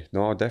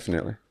 No,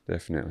 definitely.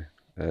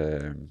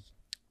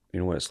 You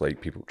know what it's like.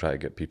 People try to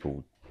get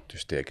people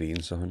just to agree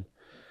on something.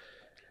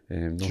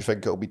 Do you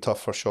think it'll be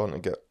tough for Sean to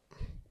get?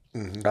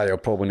 I'll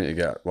probably need to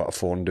get what a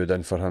foreign dude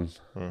in for him.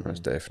 That's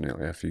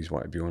definitely if he's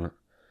want to be on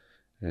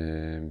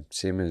it.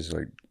 Same as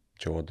like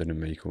Jordan and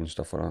Michael and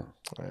stuff like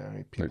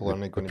that. People Like,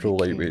 aren't going to pro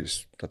be keen.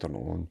 lightweights, I don't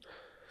know.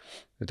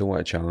 They don't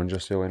want to challenge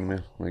yourself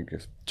anymore. Like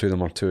if two of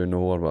them are 2-0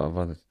 or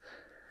whatever,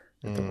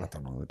 I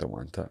don't know. They don't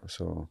want it.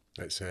 So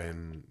It's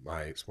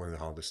it's one of the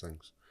hardest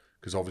things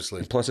because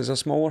obviously. plus it's a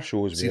smaller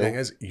show as See, well. the thing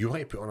is, you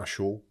want to put on a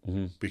show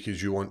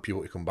because you want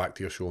people to come back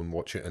to your show and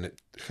watch it,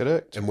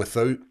 Correct. and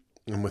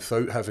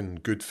without having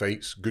good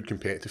fights, good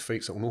competitive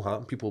fights, it will not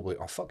happen. People will be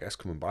like, "Oh fuck, this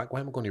coming back. Why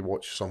am I going to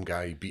watch some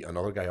guy beat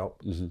another guy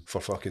up for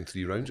fucking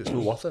 3 rounds? It's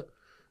not worth it."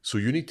 So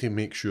you need to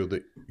make sure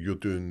that you're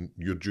doing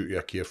your duty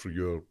of care for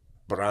your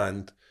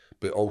brand,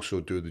 but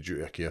also do the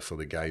duty of care for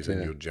the guys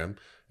in your gym,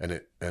 and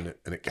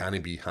it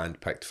can't be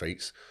hand-picked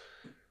fights.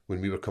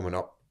 When we were coming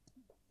up,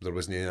 there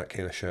wasn't any of that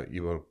kind of shit.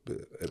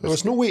 There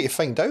was no way to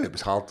find out. It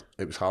was hard.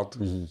 It was hard.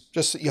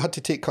 Just you had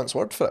to take cunt's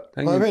word for it.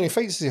 think How you- many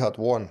fights has he had?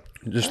 One.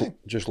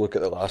 Just look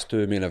at the last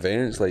 2 main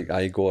events, like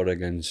Igor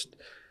against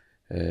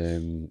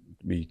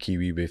the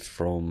Kiwi with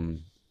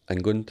from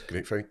England.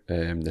 Great fight.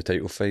 The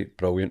title fight,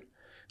 brilliant.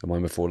 The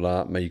one before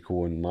that,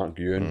 Michael and Mark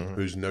Ewan,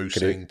 Who's now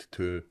signed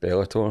to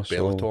Bellator.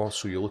 Bellator.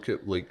 So you look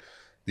at like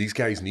these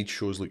guys need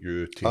shows like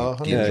you to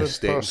 100%. get a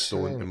stepping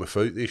stone, and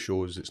without these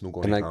shows, it's not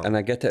going to happen. And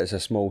I get it, it's a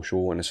small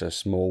show and it's a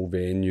small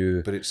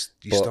venue. But you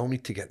still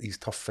need to get these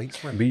tough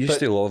fights, man. We used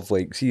to love,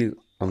 like, see,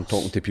 I'm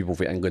talking to people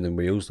from England and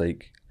Wales,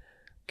 like,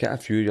 get a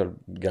few of your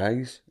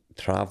guys,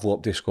 travel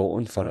up to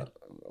Scotland for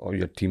all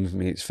your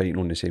teammates fighting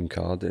on the same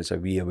card. It's a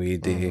wee away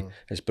day.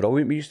 It's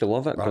brilliant. We used to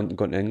love it,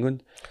 going to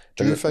England.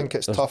 Do you think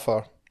it's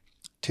tougher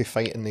to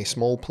fight in the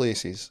small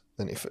places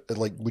than if,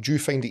 like, would you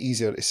find it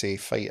easier to say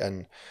fight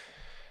in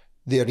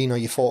the arena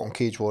you fought on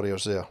Cage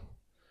Warriors there,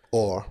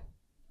 or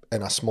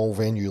in a small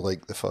venue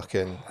like the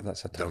fucking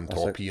That's a Down that's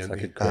a- top that's a and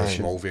good a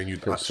question. small venue.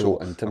 It's So so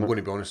I'm intimate. going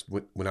to be honest.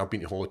 When I've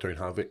been to Hollowtown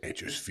Havoc, it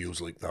just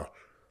feels like they're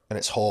and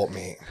it's hot,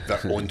 mate.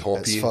 on top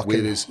of It's you. fucking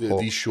Whereas hot.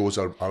 these shows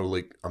are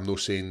like, I'm not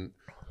saying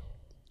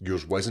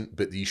yours wasn't,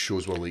 but these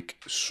shows were like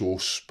so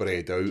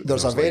spread out.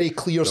 There's a very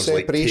clear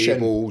separation. Like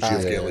tables,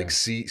 you've Aye. got like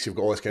seats, you've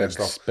got all this kind of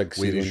Big- stuff. big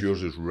Whereas ceiling.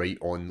 yours is right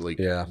on, like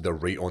they're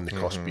right on the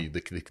cusp.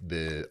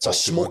 The It's a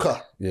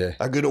smoker. Yeah.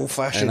 A good old And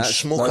fashioned that's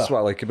smoker. what I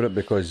like about it,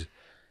 because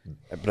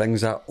it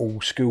brings that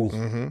old school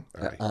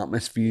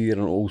atmosphere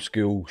and old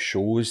school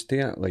shows to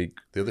it. Like,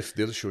 They're the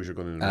shows you're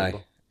going to remember.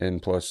 aye. And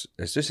plus,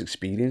 it's just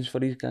experience for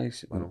these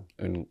guys and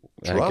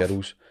rough.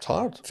 girls. It's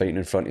hard. Fighting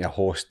in front of a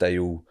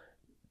hostile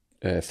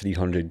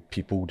 300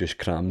 people just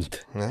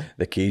crammed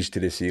the cage to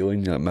the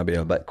ceiling, like maybe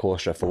a bit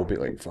claustrophobic,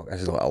 like, fuck,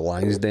 this is like a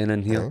lion's den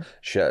in here.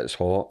 Shit, it's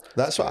hot.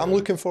 That's what I'm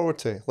looking forward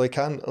to. Like,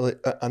 I know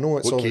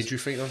it's What always, cage you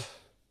fight on?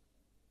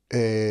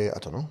 I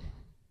don't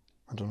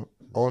know.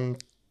 On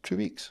 2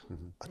 weeks.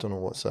 I don't know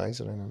what size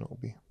or anything it'll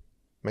be.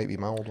 Might be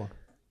my old one.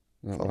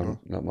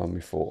 That one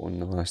we fought on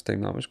the last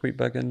time, that was quite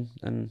big in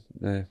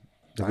the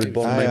Aye.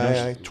 Woodburn Aye, Miners.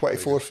 aye, aye.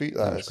 24 feet,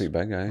 That that was is. quite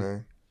big, aye.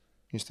 Aye.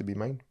 Used to be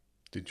mine.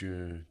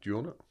 Do you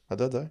own it? I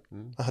did, aye.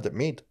 I had it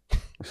made.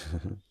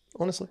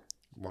 Honestly.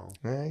 Wow.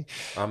 Aye.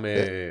 I'm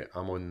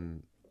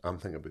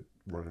thinking about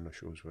running a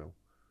show as well.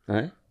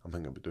 Aye? I'm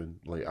thinking about doing,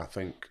 like, I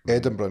think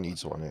Edinburgh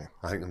needs one, yeah.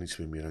 there needs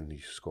to be more in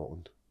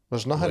Scotland.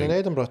 There's nothing in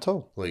Edinburgh at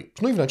all. Like,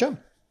 It's not even a gym.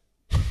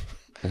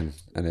 In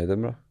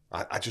Edinburgh.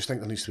 I just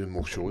think there needs to be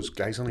more shows.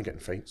 Guys only getting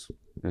fights.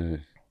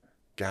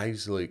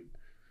 Guys, like,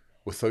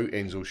 without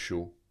Enzo's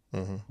show,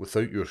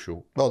 without your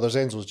show. Well, there's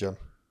Enzo's gym.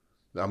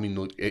 I mean,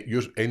 like,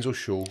 your Enzo's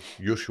show,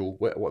 your show.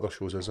 What other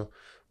shows is there?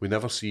 We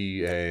never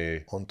see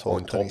On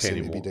top, didn't seem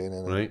to be anymore, doing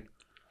anything. right?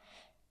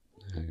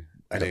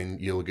 And then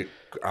you look at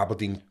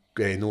Aberdeen,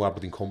 no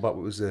Aberdeen Combat,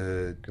 what was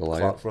the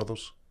Clark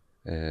Brothers?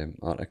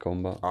 Art of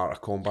Combat. Art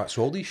of Combat.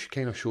 So all these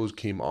kind of shows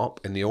came up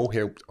and they all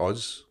helped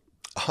us.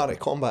 Art of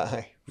Combat,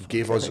 aye.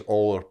 Gave us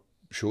all our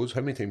shows.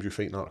 How many times you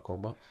fight in Art of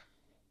Combat?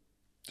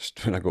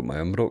 Just when I got my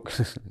arm broke.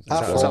 Is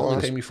that the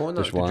only time you fought on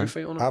that? Just Did you one.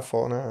 fight on it? I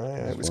fought on it,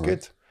 aye. It was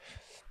good.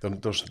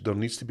 There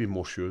needs to be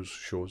more shows.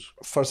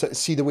 First,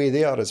 see the way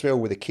they are as well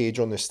with the cage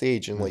on the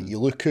stage, and like you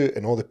look out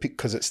and all the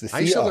because it's the I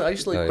used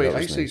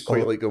theatre. to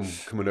quite like them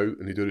coming out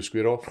and they do the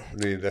square off and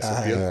they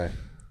disappear.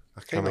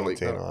 I kind of like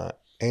that.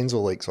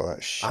 Enzo likes all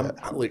that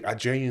shit. I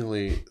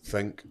genuinely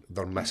think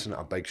they're missing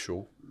a big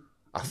show.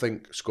 I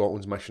think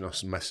Scotland's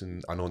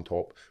missing an On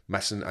Top,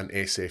 missing an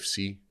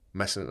SFC,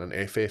 missing an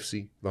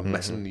FFC. They're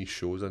missing these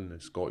shows in the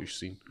Scottish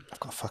scene. I've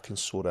got a fucking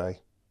sore eye.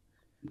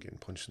 Getting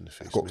punched in the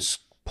face. I got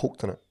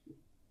poked in it.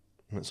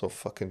 And it's all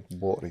fucking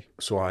watery.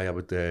 So I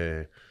would,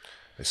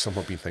 it's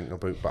something I've been thinking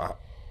about, but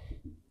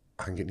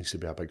I think it needs to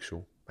be a big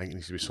show. I think it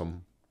needs to be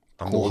some.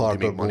 I'm not looking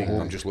to make money.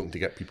 I'm just looking to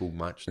get people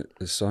matched.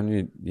 It's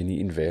something you need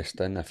to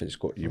invest in if it's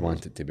got. You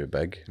want it to be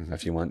big.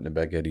 If you want the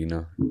big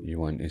arena, you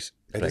want to. It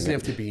doesn't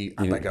have to be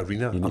a big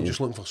arena. I'm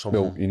just looking for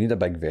something. Well, you need a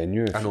big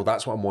venue. I know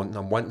that's what I'm wanting.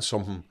 I'm wanting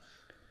something.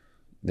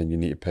 Then you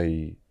need to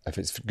pay. If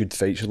it's good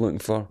fights you're looking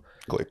for,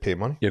 Got to pay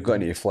money. you're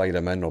going to need to fly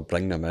them in or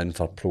bring them in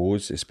for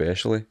pros,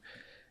 especially.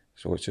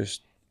 So it's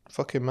just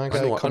Fucking my I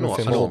guy know coming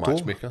from a Moldova.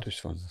 matchmaker.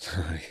 just fun.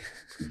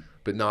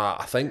 But nah,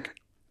 I think.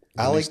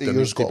 I like that there yours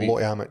needs to got a be- lot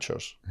of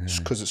amateurs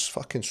because it's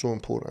fucking so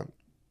important.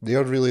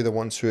 They're really the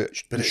ones who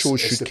the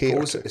shows should the cater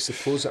pros, to. it's the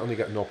pros that only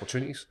getting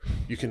opportunities.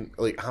 You can,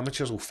 like,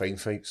 amateurs will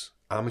find fights.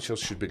 Amateurs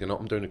should be going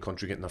up and down the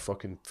country getting their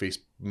fucking face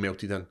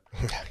melted in.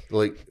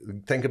 Like,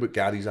 think about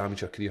Gary's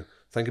amateur career.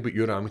 Think about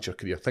your amateur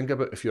career. Think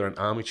about if you're an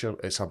amateur,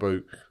 it's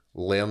about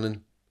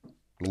learning,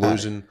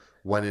 losing,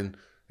 winning.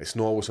 It's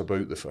not always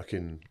about the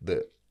fucking,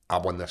 I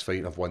won this fight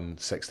and I've won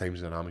 6 times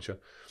as an amateur.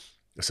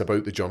 It's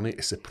about the journey.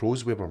 It's the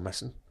pros we were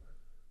missing.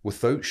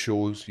 Without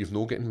shows, you've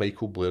not getting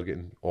Michael Blair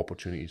getting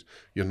opportunities.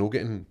 You're not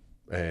getting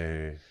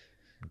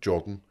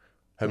Jordan.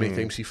 How many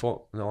times he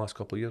fought in the last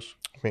couple of years?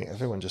 Mate,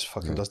 everyone just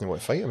fucking doesn't want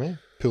to fight him, eh?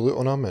 Pull out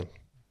on him, man.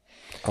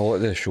 A lot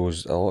of the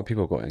shows, a lot of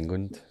people got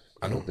England.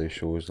 I know. The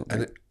shows,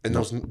 And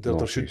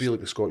there should be like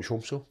the Scottish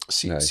Home Show.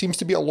 Seems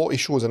to be a lot of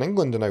shows in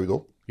England now,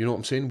 though. You know what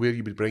I'm saying? Where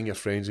you would bring your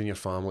friends and your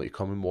family to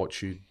come and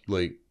watch you.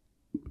 Like,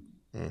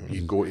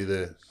 you go to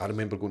the... I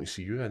remember going to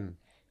see you in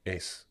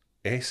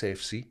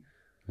SFC.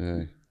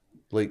 Yeah.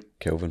 Like,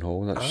 Kelvin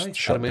Hall, that's I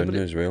shut remember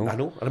down as well. I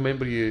know. I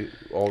remember you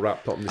all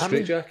wrapped up in the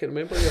straitjacket.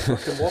 Remember your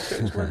fucking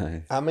walkouts,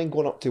 man? I mean,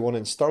 going up to one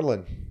in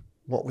Stirling.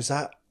 What was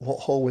that?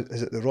 What hall was?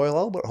 Is it the Royal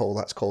Albert Hall?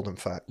 That's called, in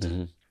fact.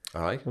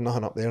 Aye. There's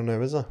nothing up there now,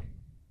 is there?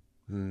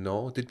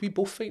 No. Did we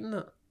both fight in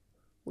that?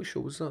 What show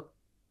was that?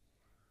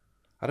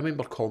 I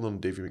remember calling him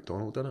Davy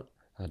McDonald, didn't it?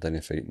 I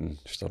didn't fight in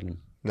Stirling.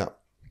 No.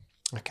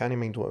 I can't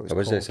mind what it was It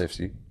was called.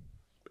 SFC.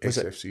 Was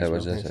it? SFC. It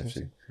was well.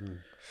 SFC.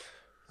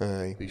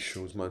 Aye. These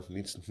shows, man,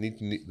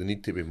 they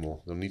need to be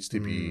more. There needs to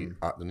be.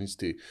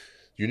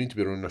 You need to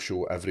be running a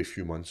show every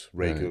few months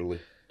regularly.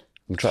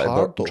 I'm trying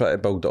hard, to try to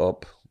build it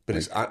up. But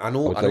Like, it's, I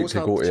know. I'd I know like it's to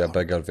hard. go to a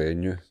bigger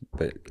venue,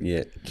 but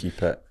yeah,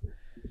 keep it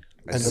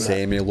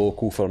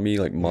semi-local for me,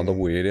 like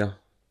Motherwell area.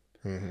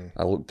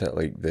 I looked at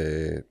like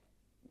the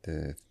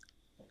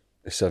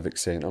civic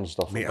centre and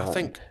stuff Mate, like I that,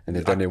 think and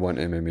they didn't want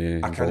MMA.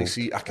 I can't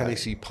involved.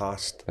 see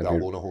past that Maybe-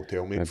 Lona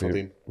Hotel, mate, for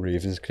Maybe them.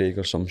 Ravenscraig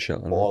or some shit.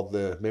 Or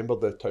remember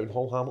the Town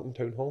Hall, Hamilton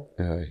Town Hall?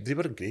 Aye, They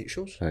were great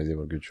shows. aye, they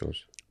were good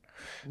shows.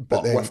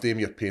 But then- with them,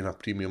 you're paying a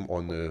premium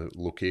on the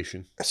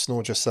location. It's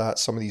not just that.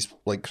 Some of these,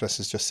 like Chris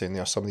is just saying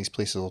there, some of these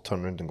places will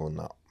turn around and go,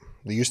 nah.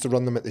 They used to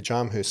run them at the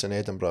Jam House in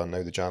Edinburgh, and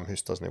now the Jam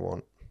House doesn't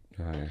want.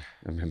 Aye,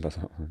 I remember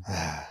that one.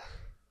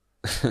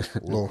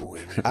 No,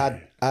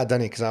 I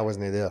didn't because I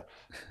wasn't there,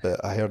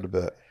 but I heard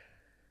about it.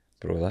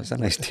 Bro, that's a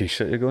nice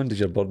t-shirt you're going. Does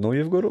your bird know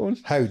you've got it on?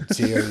 How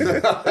dare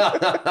you?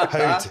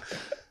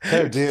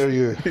 How dare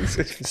you? You're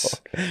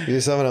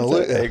just having a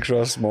look there.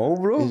 Extra small,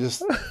 bro. You're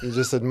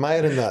just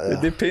admiring that Did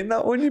there. they paint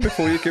that on you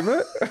before you came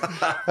out?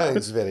 I think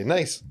it's very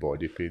nice.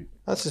 Body paint.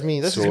 This is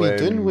me So,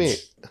 doing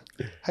weight.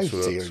 How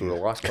So, dare so you? the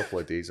last couple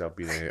of days I've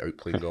been out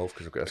playing golf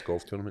because I've got this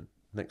golf tournament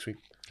next week.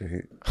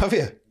 Have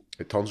you?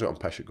 It turns out I'm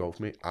pish at golf,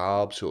 mate.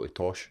 Absolutely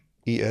tosh.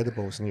 Eat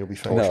edibles and you'll be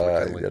fine. Tosh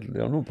No, McKinley.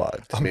 you're not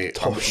bad. Mate,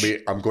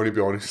 I'm going to be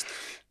honest.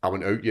 I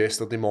went out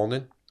yesterday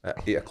morning at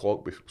 8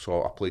 o'clock,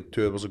 so I played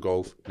 2 hours of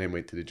golf, and then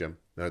went to the gym.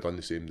 And I've done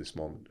the same this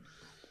morning.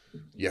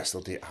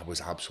 Yesterday, I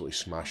was absolutely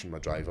smashing my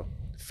driver.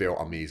 Felt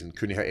amazing.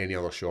 Couldn't hit any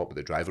other shot, but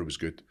the driver was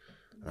good.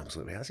 And I was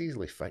like, that's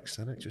easily fixed,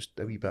 isn't it? Just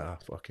a wee bit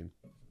of fucking...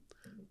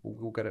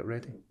 We'll get it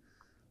ready.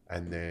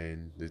 And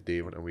then the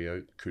day went away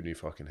out, couldn't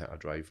fucking hit a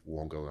drive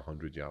longer than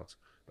 100 yards.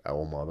 But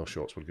all my other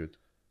shots were good.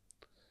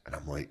 And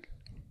I'm like,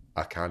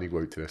 I can't go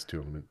out to this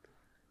tournament.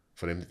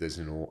 For him that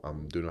doesn't know,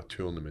 I'm doing a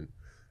tournament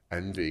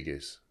in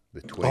Vegas,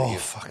 the 20th. Oh,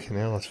 fucking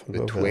hell. The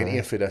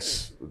 20th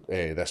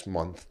of this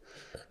month,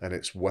 and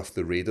it's with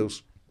the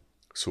Raiders.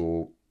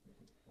 So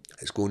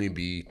it's going to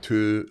be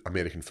 2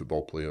 American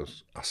football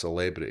players, a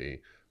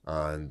celebrity,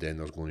 and then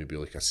there's going to be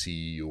like a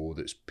CEO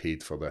that's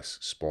paid for this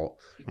spot.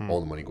 All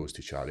the money goes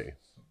to charity.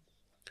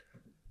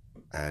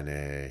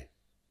 And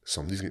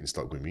somebody's getting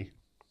stuck with me.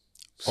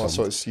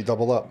 So it's you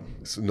double up.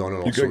 No.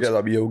 You gotta get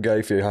that wee old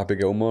guy for Happy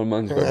Gilmore,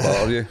 man. He's gonna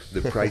batter you.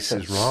 The price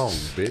is wrong,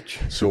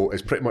 bitch. So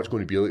it's pretty much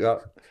going to be like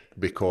that,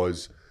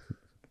 because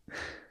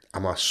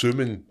I'm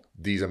assuming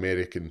these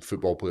American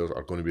football players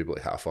are going to be able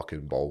to hit a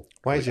fucking ball.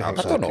 Why do you think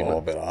I so? don't know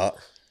about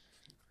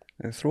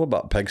that. Throw a bit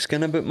of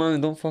pigskin about,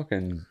 man. Don't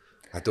fucking...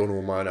 I don't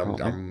know, man.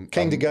 I'm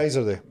Kind of guys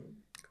are they?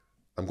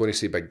 I'm going to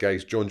say big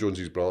guys. John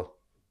Jones' brother.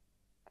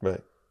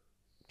 Right.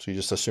 So you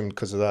just assumed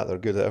because of that they're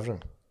good at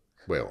everything?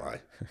 Well,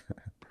 aye.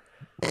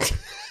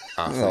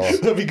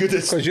 That'd be good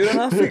at... Because you're an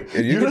athlete.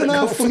 You're an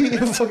athlete,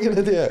 you fucking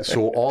idiot.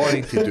 So all I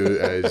need to do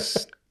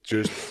is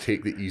just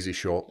take the easy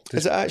shot.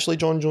 Is it actually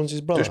John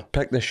Jones's brother? Just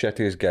pick the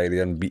shittiest guy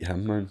there and beat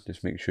him, man.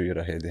 Just make sure you're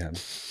ahead of him.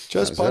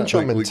 Just punch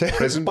him and Like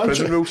prison punch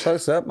rules.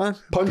 That's it, man.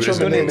 him and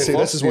then say, first.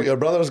 this is what your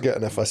brother's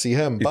getting if I see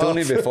him. You don't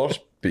need to be first,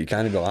 but you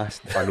can't be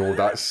last. I know,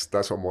 that's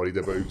what I'm worried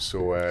about.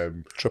 So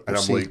Triple and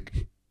I'm C. like,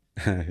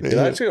 You're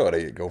actually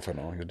alright at golf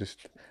now. You're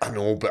just... I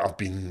know, but I've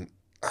been...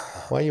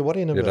 Why are you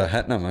worrying about You're a it?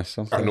 hit and a miss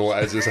sometimes. I know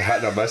it is. It's a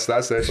hit and a miss.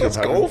 That's the issue. That's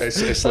golf.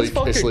 It's That's like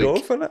fucking it's like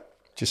golf, innit?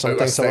 Do you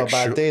sometimes have a stick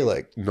bad shoot. day?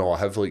 Like, no, I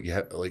have like you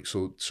hit like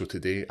so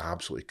today I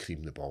absolutely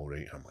creamed the ball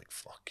right. I'm like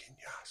fucking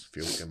yes,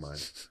 feel like a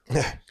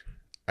man.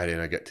 And then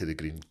I get to the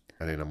green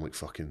and then I'm like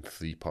fucking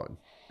 3-putting,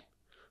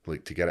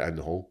 like to get it in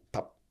the hole.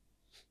 Pop.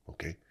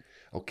 Okay,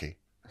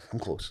 I'm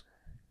close.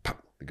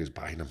 Pop. It goes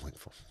by and I'm like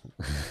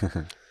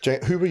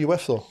fuck. who were you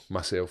with though?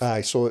 Myself.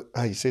 Aye, so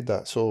you said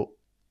that. So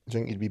do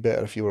you think you'd be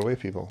better if you were with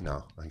people?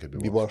 No, I think it'd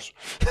Be be worse.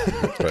 worse.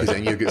 Because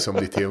then you get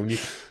somebody telling you.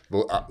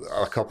 Well,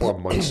 a couple of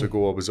months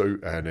ago, I was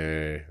out and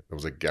there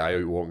was a guy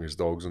out walking his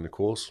dogs on the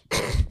course,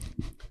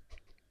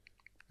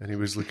 and he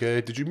was like,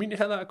 "Did you mean to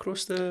hit that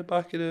across the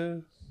back of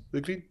the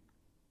green?"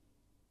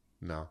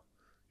 No.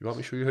 You want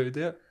me to show you how to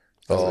do it?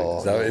 Oh,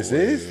 Is that what it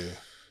says?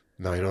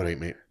 No, you're all right,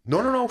 mate. No,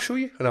 I'll show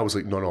you. And I was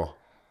like, no,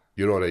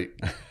 you're all right.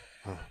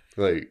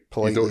 Like,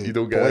 Politely- you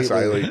don't get this.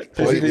 I like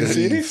politely politely-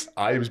 serious?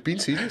 I was being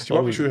serious. Do you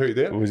want me to show you how to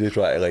do it? Was he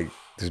trying to like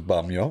just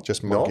bum you up?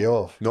 Just mug you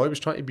off. No, he was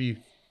trying to be.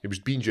 He was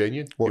being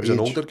genuine. What he was age? an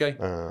older guy.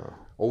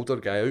 Older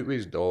guy out with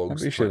his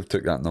dogs. You should have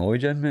took that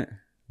knowledge in, mate.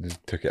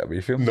 Just took it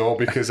away from him. No,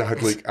 because I had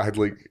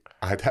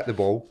hit the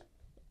ball,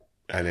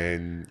 and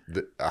then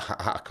I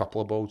hit a couple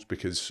of balls.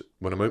 Because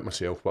when I'm out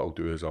myself, what I'll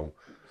do is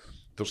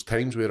there's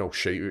times where I'll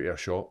shite out of a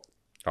shot.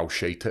 I'll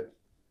shite it.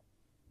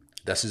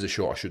 This is a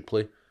shot I should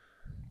play,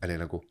 and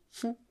then I go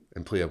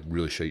and play a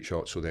really shite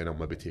shot. So then I'll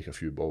maybe take a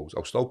few balls.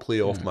 I'll still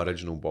play off my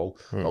original ball.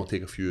 But I'll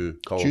take a few.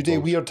 Do you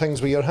do weird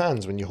things with your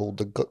hands when you hold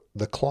the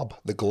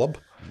glove?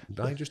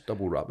 I just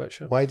double wrap that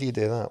shit. Why do you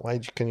do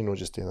that? Can you not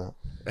just do that?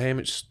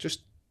 It's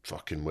just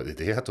fucking what they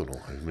do. I don't know,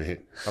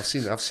 mate. I've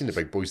seen the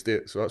big boys do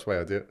it, so that's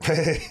why I do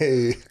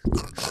it.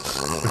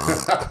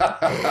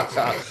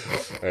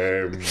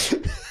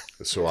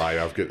 So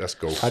I've got this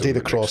golf. I do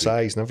the tournament cross next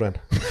eyes and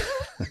everything.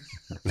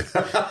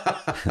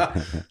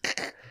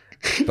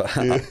 But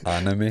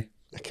anime.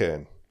 I can.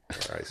 week.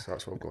 Aye, so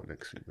that's what I've got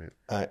next week, mate.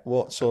 Aye,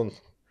 what's on?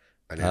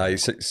 And then, Aye,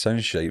 it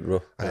sounds shite,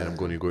 bro. and then I'm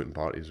going to go out and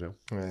party as well.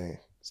 Aye.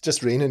 It's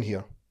just raining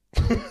here.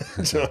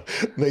 So,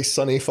 nice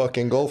sunny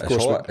fucking golf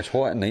course. It's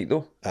hot at night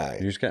though. Aye.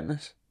 You just getting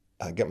this?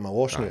 I get my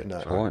washing out and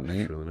that. It's hot at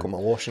night. Really Got nice. my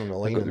washing on the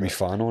line. Got the and wee that.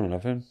 fan on and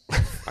everything.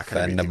 I can't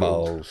Bend wait the to go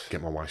balls.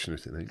 get my washing out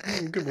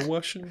tonight. Get my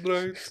washing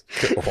dry.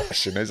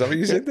 Washing, is that what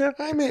you said there?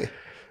 Aye, mate.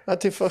 I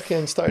had to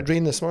fucking started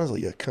raining this morning. I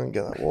was like, you can't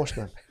get that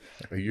washing in.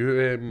 Are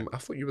you? I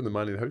thought you were the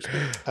man in the house,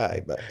 mate.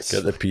 Aye, but it's-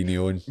 Get the peony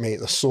on. mate,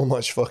 there's so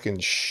much fucking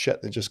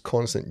shit. There's just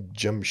constant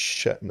gym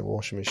shit in the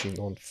washing machine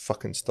on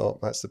fucking stop.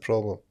 That's the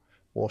problem.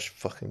 Wash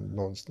fucking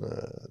non-stop.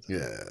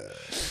 Yeah.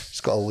 It's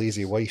got a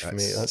lazy wife,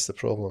 mate. That's the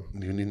problem.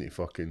 You need to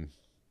fucking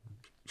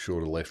show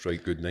the left,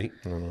 right, good night.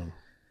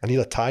 I need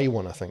a Thai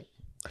one, I think.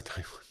 I tell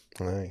you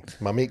what. Aye.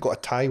 My mate got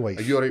a Thai wife.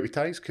 Are you alright with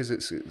ties? Because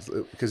it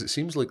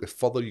seems like the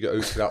further you get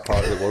out to that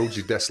part of the world,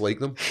 you dislike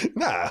them.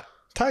 Nah,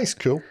 Thai's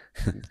cool.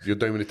 You're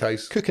down with the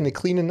ties. Cooking and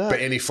cleaning that. But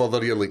any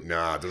further, you're like,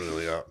 nah, I don't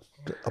really that.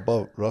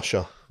 Above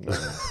Russia. No.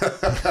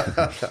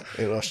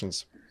 Hey,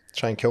 Russians,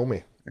 try and kill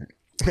me.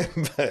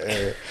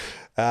 But,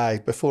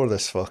 aye, before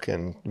this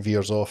fucking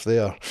veers off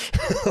there,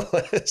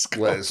 let's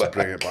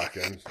bring it back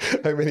in.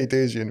 How many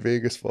days are you in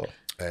Vegas for?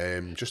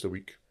 Just a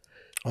week.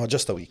 Oh,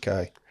 just a week,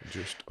 aye.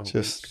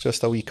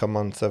 Just a week a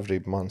month every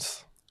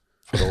month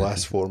for the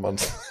last 4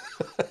 months.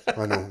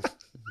 I know.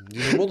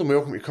 You're more than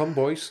welcome to come,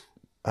 boys.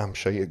 I'm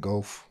shy at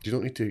golf. You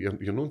don't need to.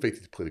 You're not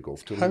invited to play the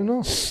golf How tournament.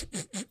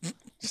 no?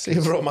 See, I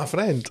brought my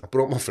friend. I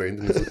brought my friend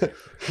and he's like,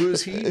 who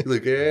is he?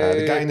 Like,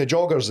 The guy in the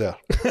joggers there.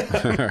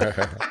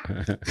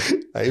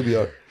 Aye, we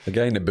are. The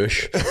guy in the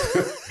bush.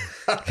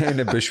 Guy in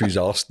the bush with his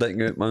arse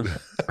sticking out, man.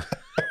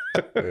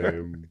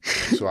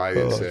 So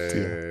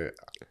dear.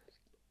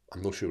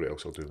 I'm not sure what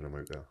else I'll do when I'm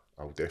out there.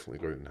 I'll definitely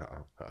go out and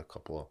hit a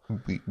couple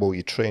Will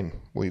you train?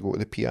 Will you go to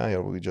the PI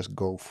or will you just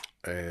golf?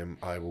 of.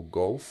 I will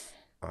golf.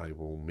 I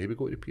will maybe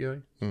go to the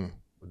PI.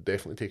 I'd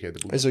definitely take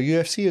edibles. Is there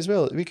UFC as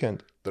well at the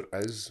weekend? There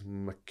is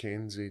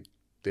Mackenzie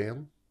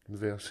Dern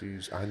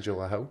versus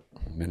Angela Hill.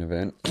 Main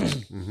event.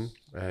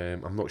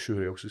 I'm not sure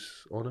who else is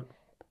on it.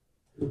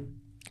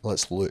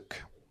 Let's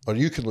look. Or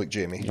you can look,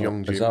 Jamie.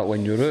 Young Is Jamie. that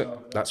when you're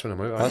out? That's when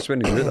I'm out. That's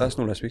when you're out. That's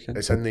not this weekend.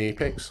 It's in the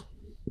Apex.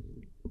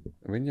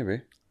 When you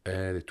be?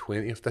 The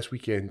 20th this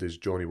weekend is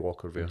Johnny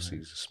Walker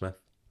versus Smith.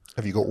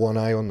 Have you got one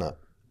eye on that?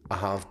 I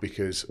have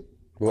because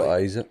What eye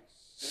is it?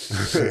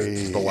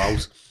 the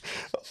Lows.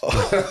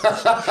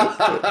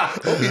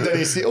 Hope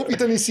you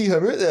didn't see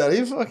him out there.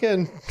 He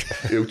fucking...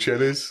 Il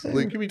Chinese.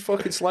 Like, you mean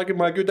fucking slagging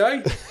my good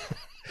eye?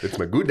 It's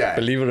my good eye.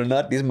 Believe it or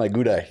not, this is my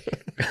good eye.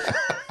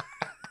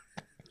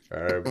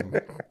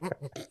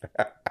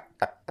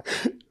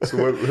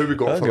 So who we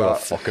got I don't for give a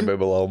that? fuck about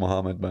Bilal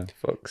Muhammad, man.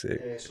 Fuck's sake.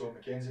 So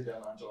Mackenzie Dern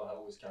and Angela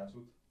Hill was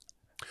cancelled.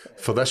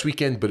 For this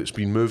weekend, but it's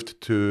been moved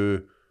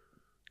to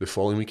the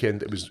following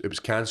weekend. It was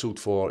cancelled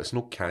for. It's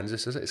not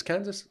Kansas, is it? It's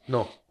Kansas?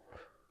 No.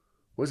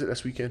 What is it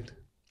this weekend?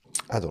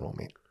 I don't know,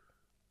 mate.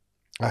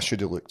 I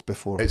should have looked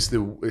before. It's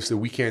the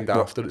weekend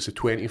after. It's the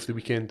 20th the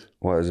weekend.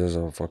 What is this,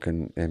 a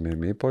fucking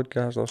MMA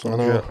podcast or I something?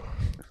 know.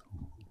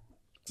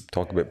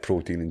 Talk about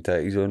protein and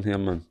titties on here,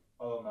 man.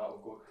 Other than that,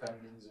 we've got Tim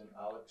Means and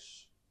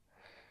Alex.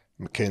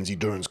 Mackenzie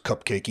Dern's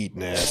cupcake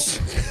eating ass.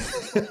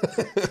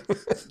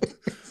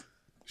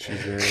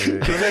 She's,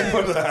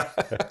 Remember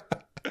that?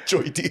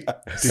 Joy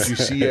Diaz. did you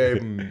see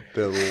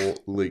the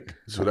like?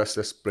 So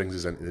this brings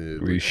us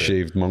into We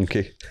shaved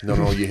monkey.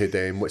 No, you had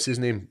what's his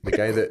name? The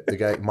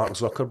guy Mark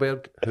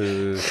Zuckerberg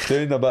who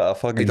Doing a bit of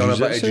fucking he done a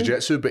bit of jiu-jitsu.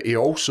 jiu-jitsu, but he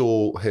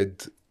also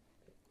had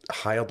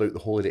hired out the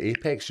whole of the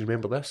Apex. Do you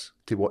remember this?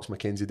 To watch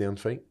Mackenzie Dern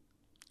fight.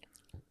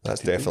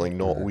 That's definitely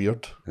not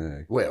weird.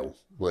 Aye. Well,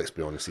 let's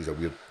be honest. He's a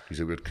weird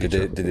Did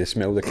creature. they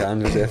smell the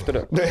candles after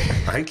it?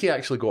 I think he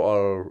actually got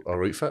our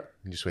outfit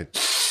and just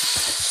went.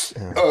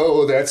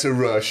 Oh, that's a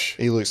rush.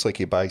 He looks like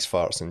he buys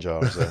farts in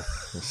jars.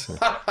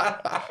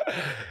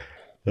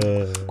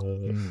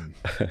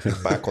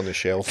 Back on the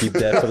shelf. Keep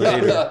that for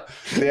later.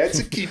 That's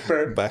a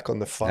keeper. Back on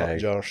the fart Aye.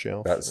 jar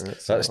shelf.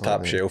 That's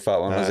top shelf. That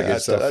one was a good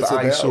That's stuff. a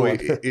Aye, better so one.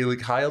 he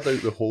like hired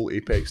out the whole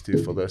Apex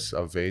team for this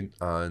event,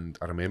 and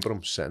I remember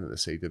him sitting at the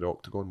side of the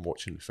octagon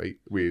watching the fight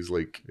with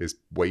his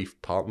wife,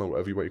 partner,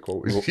 whatever you want to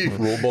call it.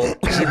 Robot.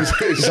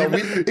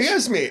 He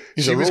is, mate.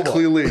 He's a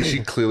robot. She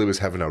clearly was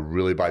having a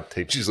really bad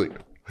time. She's like,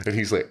 and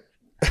he's like,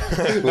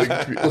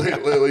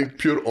 like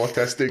pure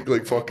autistic,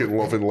 like fucking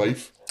loving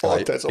life.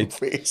 Autism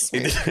face.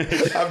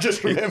 I've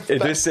just remembered It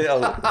that. just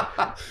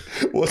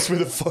said What's with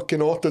the fucking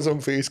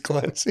autism face,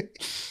 Clancy?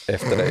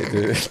 after I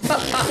do it.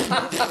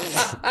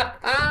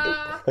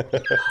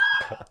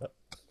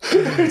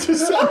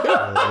 Just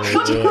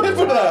do you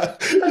remember that?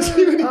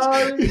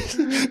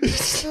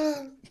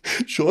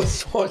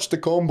 Sean's watched the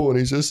combo and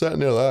he's just sitting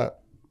there like that.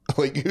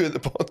 Like you at the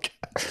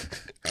podcast.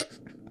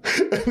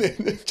 And then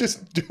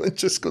Dylan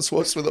just goes,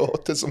 what's with the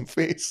autism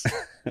face?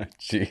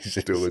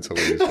 Jesus. Dylan's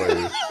hilarious, by the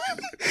way.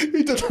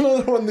 He did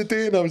another one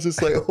today and I was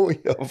just like, oh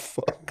yeah,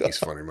 fuck. He's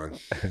funny, man.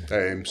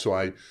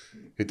 So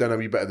he done a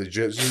wee bit of the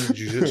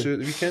jiu-jitsu at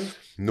the weekend.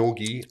 No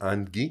gi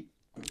and gi.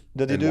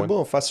 Did he In do one.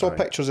 both? I saw Aye.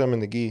 pictures of him in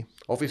the gi.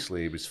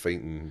 Obviously, he was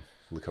fighting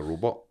like a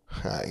robot.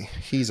 Aye,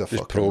 he's a Just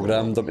fucking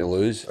programmed them to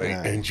lose. Right,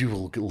 and you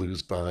will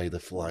lose by the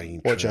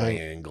flying What do you think?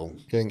 triangle.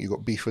 You think you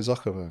got beef with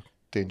Zuckerberg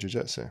doing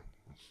jiu-jitsu?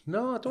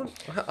 No, I don't.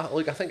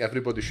 I think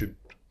everybody should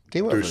Do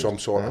do whatever. some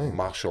sort of Aye.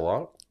 martial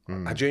art.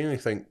 I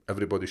genuinely think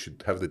everybody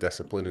should have the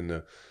discipline and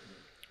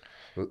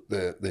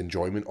the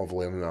enjoyment of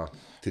learning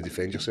to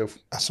defend yourself.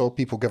 I saw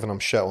people giving him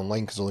shit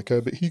online because they're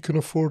like, but he can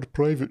afford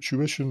private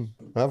tuition.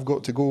 I've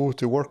got to go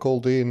to work all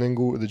day and then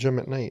go to the gym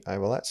at night. Aye,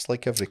 well, that's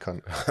like every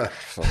cunt.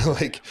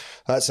 Like,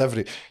 that's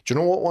every... Do you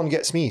know what one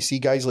gets me? See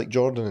guys like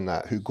Jordan and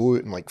that who go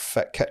out and like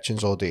fit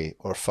kitchens all day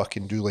or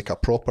fucking do like a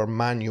proper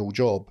manual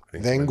job,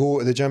 then go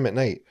to the gym at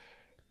night.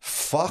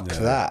 Fuck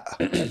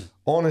that.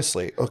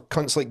 Honestly. Or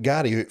cunts like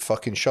Gary out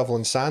fucking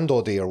shoveling sand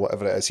all day or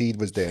whatever it is he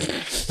was doing.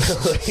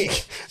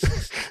 Like...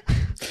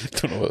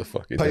 Don't know what the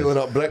fuck he did. piling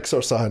up bricks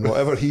or something,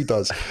 whatever he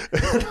does.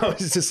 And I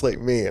was just like,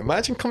 mate,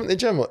 imagine coming to the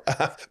gym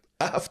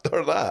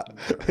after that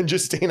and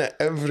just staying it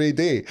every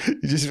day.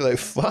 You just be like,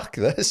 fuck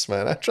this,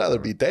 man. I'd rather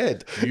be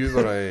dead. You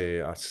were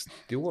a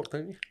steel work,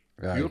 didn't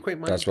you? Aye, You were quite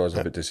mad. that's what I was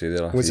about to say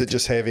there. I Was it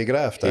just heavy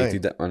graft?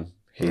 hated Aye? it, man.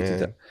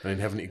 Hated it. And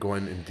having to go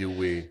in and deal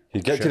with.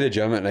 You'd get to the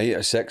gym at night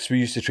at 6. We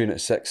used to train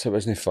at 6. It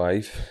wasn't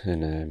 5.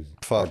 And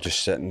Fuck. I'd just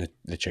sit in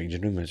the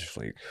changing room and just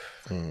like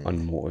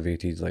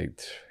unmotivated, like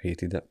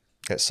hated it.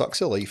 It sucks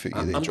the life out of you.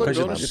 I'm the gonna job. be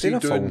You're honest, doing a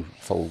doing-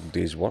 full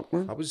day's work,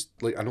 man. I was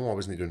like, I know I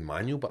wasn't doing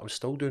manual, but I was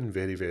still doing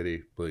very,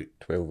 very like.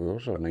 12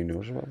 hours or 9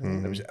 hours or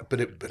whatever. It was, but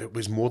it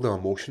was more the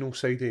emotional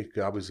side.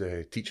 I was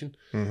teaching,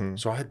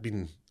 so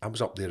I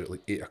was up there at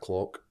like 8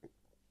 o'clock.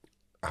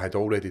 I had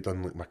already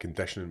done like my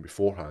conditioning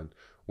beforehand.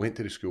 Went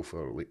to the school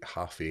for like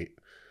 8:30,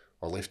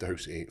 or left the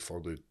house at 8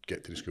 for the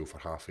get to the school for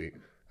 8:30,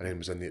 and then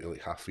was in there till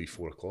like 3:30,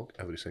 4 o'clock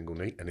every single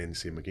night, and then the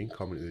same again,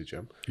 coming to the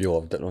gym. You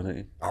loved it, wasn't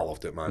you? I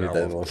loved it, man. You I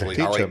did loved love it.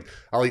 it.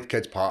 I like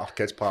kids party.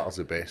 Kids party's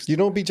the best. You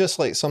know, be just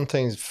like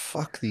sometimes,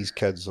 fuck these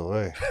kids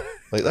away.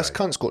 Like this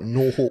cunt's got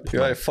no hope. You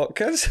Man. like fuck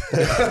kids?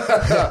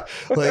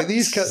 Like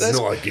these kids.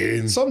 Not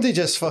again. Somebody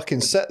just fucking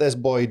sit this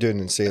boy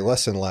down and say,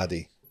 "Listen,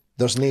 laddie,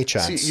 there's no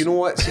chance." See, you know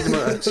what? See the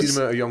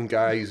amount of young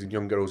guys and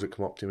young girls that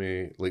come up to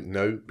me like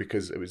now,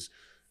 because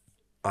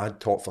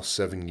I'd taught for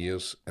 7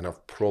 years, and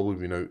I've probably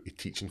been out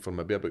teaching for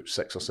maybe about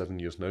 6 or 7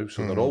 years now.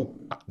 So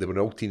they were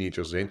all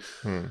teenagers then.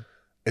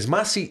 Is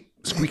my seat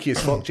squeaky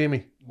as fuck,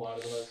 Jamie?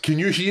 Can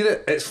you hear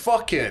it? It's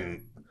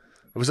fucking.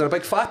 Was there a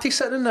big fatty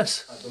sitting in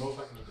this? I don't know if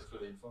I can get it through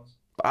the headphones.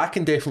 But I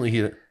can definitely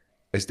hear it.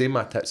 Is they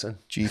my tits in?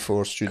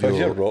 G4 Studio. Because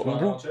you're rocking,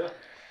 bro.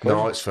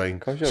 No, it's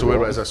fine. you're So where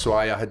wrong. was I? So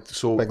I had Big these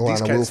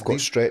Lana kids. Wolf got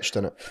stretched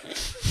in it.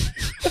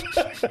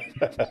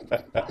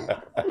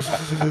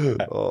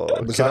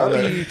 Was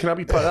Can I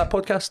be part of that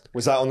podcast?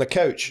 Was that on the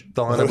couch?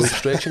 The Lana Wolf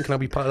stretching. Can I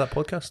be part of that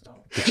podcast?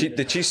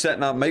 Did she sit in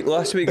that mic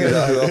last week? Is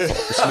that how I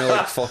smell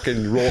like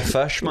fucking raw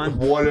fish, man?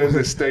 One in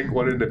the stink,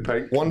 one in the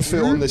pink. One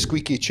foot on the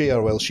squeaky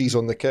chair while she's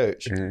on the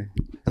couch. And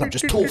I'm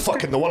just toe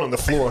fucking the one on the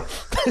floor.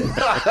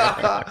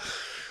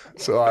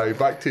 So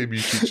back to me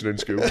teaching in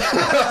school.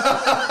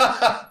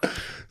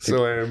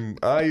 So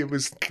it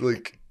was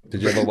like.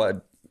 Did you ever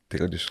want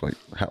to just like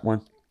hit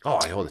one? Oh,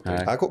 all the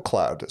time. I got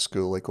clattered at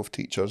school, like, of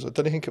teachers. I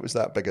didn't think it was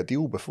that big a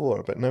deal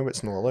before, but now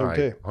it's not allowed,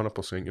 Aye,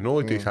 100%. You're not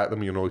allowed to hit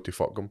them, you're not allowed to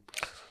fuck them.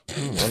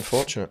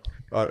 Unfortunate.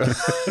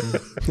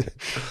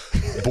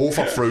 Both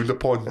are frowned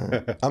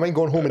upon. I mean,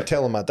 going home and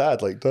telling my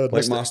dad, like, Dad,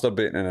 Like Mr.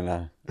 masturbating in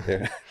an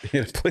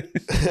airplane.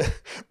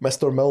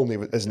 Mr.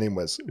 Milne, his name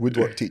was,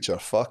 woodwork teacher,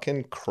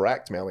 fucking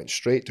cracked me. I went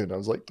straight to him. I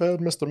was like,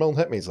 Dad, Mr. Milne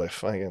hit me. He's like,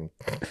 fucking,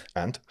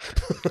 and?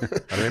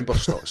 I remember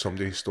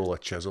somebody stole a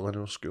chisel in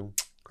our school.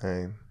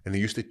 Aye. And they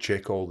used to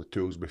check all the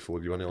tools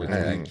before you went in.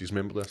 Do you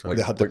remember this?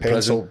 They had the Like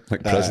prison, pencil.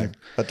 like prison.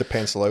 Had the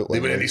pencil out. They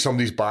went into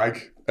somebody's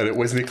bag, and it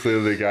wasn't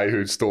clearly the guy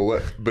who'd stole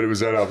it, but it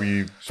was in a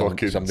wee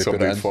fucking somebody put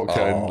somebody it in. fucked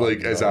Oh, in,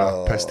 like as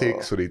a piss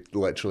take. So they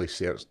literally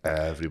searched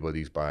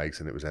everybody's bags,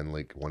 and it was in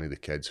like one of the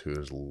kids who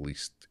was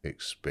least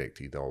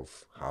expected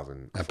of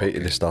having. I bet you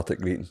they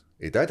started greeting.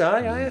 He did,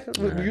 aye.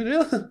 Were you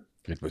there?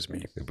 It was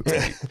me.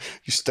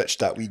 You stitched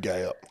that wee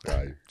guy up.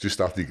 Aye.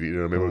 Just after greeting,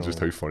 I remember just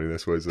how funny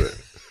this was. That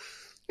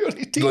You're a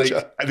teacher.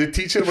 like, and the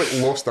teacher like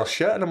lost her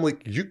shit, and I'm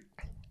like, you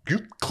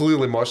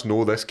clearly must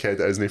know this kid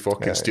isn't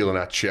fucking stealing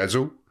a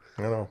chisel.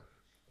 I know.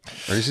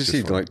 I used to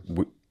see like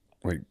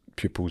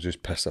pupils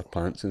just piss their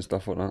pants and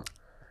stuff like that.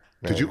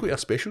 Did you go to a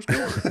special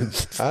school?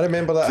 I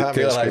remember that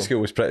happening. Taylor at High school.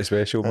 School was pretty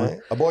special, man. Aye.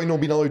 A boy not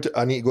being allowed.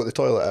 I need to go to the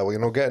toilet. Well,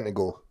 you're not getting to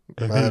go.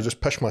 I just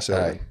pish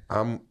myself.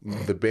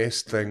 The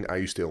best thing I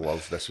used to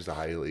love, this was the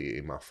highlight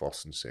in my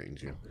first and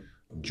second year,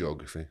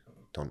 geography.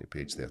 Turn to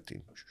page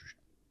 13.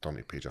 Turn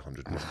to page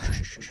 100.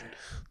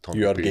 Turn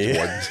You to are page gay.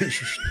 1.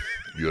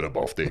 You're a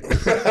birthday.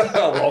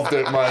 I loved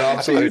it, man.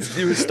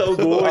 Absolutely. You would still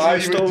go.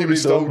 You would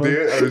still do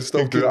it. I would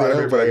still do it. I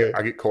remember it.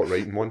 I get caught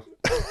writing one.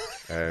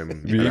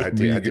 And I had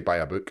to buy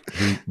a book.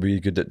 Were you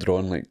good at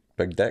drawing like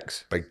big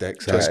dicks? Big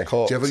dicks. Just aye.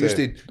 caught, Do you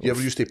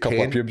ever used to Couple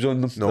pen? of pubes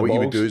on them. No, the what you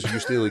would balls? do is you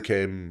used to like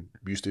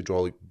we used to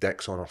draw like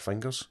dicks on our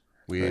fingers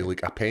with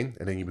like a pen,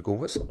 and then you would go,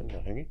 "What's something you're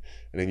hanging?"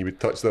 And then you would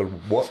touch their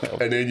work,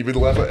 and then you would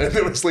lift it, and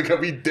there was like a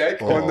wee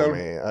dick on Oh, their.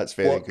 mate, that's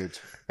very work. good.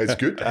 It's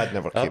good. I'd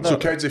never keep So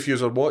that. kids, if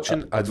you are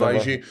watching, I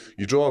advise you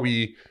draw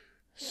the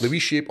wee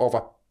shape of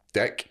a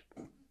dick.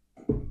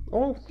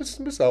 Oh, what's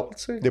that?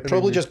 Let's see. They're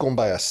probably just going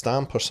by a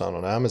stamp or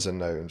something on Amazon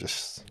now and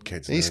just.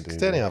 Kids These nowadays,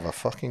 didn't have a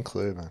fucking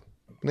clue, man.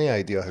 No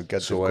idea how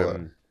good So they've got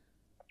it.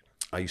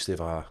 I used to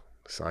have a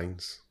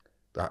science,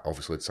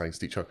 obviously the science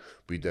teacher.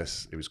 We did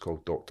this. It was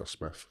called Dr.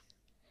 Smith,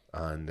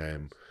 and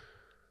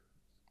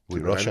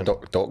we were Russian. in.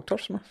 Dr.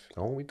 Smith?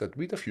 Oh, we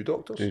did a few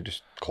doctors. Do you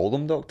just call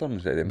them doctor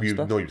instead of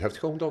Mr.? No, you'd have to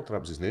call him doctor. That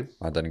was his name.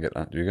 I didn't get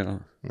that. Do you get that?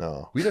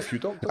 No. We had a few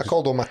doctors. I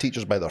called all my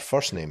teachers by their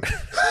first name.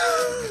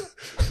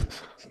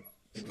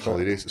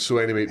 Holidays. So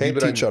anyway, Head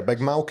we were teacher, Big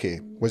Malky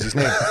was his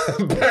name.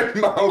 in Big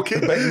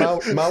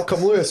Malky.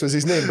 Malcolm Lewis was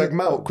his name. Big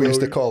Malk, we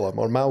used to call him,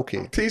 or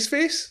Malky. To his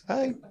face.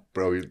 Aye.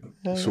 Brilliant.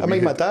 So I we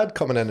mean, my had- dad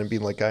coming in and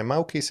being like, "Guy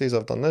Malky says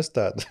I've done this,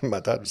 Dad." My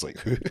dad was like,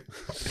 "Who?"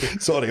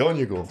 Sorry, on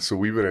you go. So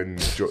we were in.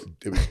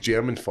 It was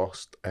German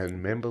first, and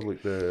remember,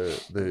 like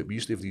the we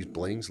used to have these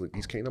blinds, like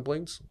these kind of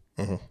blinds,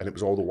 and it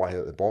was all the wire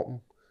at the bottom.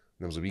 And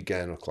there was a wee guy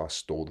in our class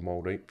stole them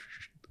all, right?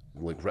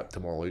 Like ripped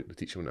them all out. The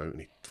teacher went out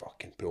and he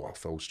fucking pulled a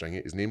full string.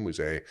 His name was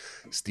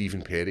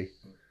Stephen Perry.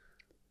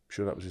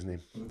 Sure that was his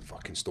name.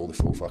 Fucking stole the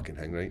full fucking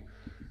thing, right?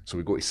 So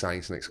we go to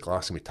science next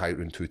class and we tie it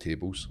around 2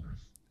 tables.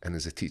 And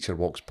as the teacher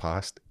walks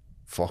past,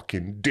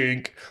 fucking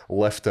dink,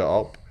 lift it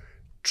up,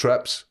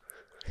 trips.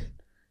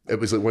 It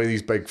was like one of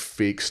these big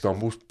fake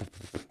stumbles.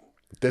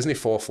 Doesn't he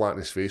fall flat in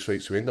his face,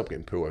 right? So we end up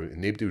getting pulled out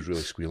and nobody was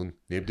really squealing.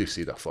 Nobody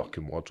said a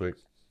fucking word, right?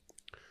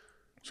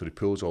 So they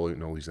pull us all out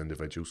and all these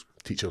individuals.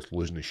 Teacher's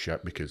losing his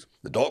shit because...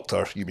 The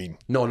doctor, you mean?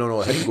 No,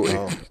 I had to go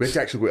to... We had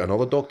to actually go to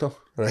another doctor.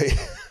 Right.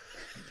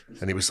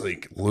 And he was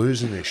like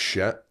losing his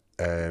shit.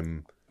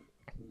 And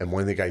And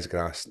one of the guys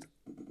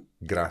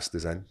grassed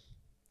us in,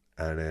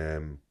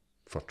 and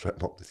for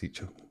tripping up the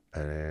teacher,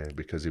 and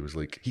because he was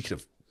like, he could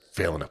have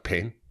fell in a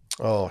pen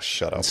Oh,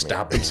 shut up, and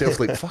stabbed himself.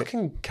 Like,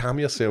 fucking calm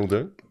yourself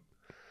down.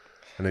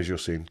 And as you're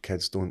saying,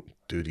 kids don't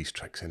do these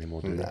tricks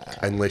anymore, do they?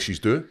 Unless you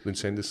do, then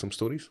send us some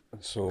stories.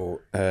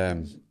 So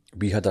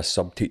we had a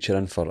sub teacher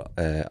in for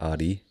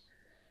RE,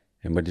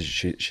 and what did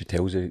she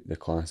tells the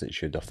class that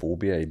she had a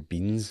phobia of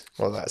beans,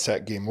 Well, that's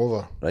it. Game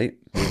over. right?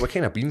 What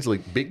kind of beans?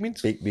 Like baked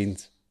beans? Baked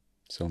beans.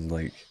 So I'm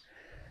like,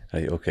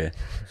 right, okay,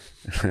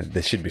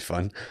 this should be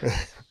fun.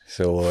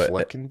 So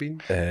Flicking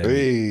beans?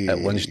 Hey. at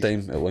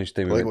lunchtime we Like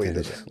went what to you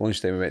the, did.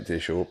 lunchtime we went to the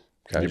shop. You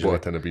Casually. bought a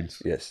tin of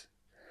beans. Yes.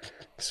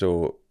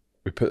 So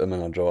we put them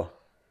in a drawer,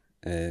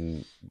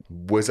 and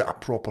Was it a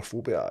proper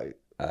phobia?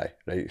 aye,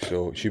 right.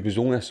 So she was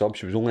only a sub.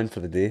 She was only in for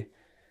the day.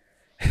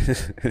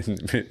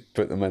 We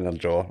put them in a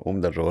drawer,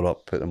 opened the drawer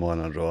up, put them all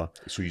in a drawer.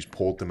 So you just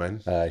poured them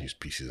in? Aye. You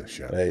pieces of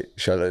shit. Right,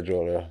 shut the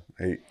drawer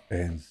there.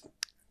 Right,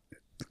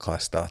 the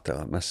class started.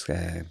 Like, Miss,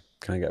 can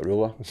I get a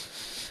ruler?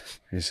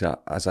 He said,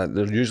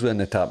 they're usually in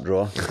the top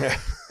drawer.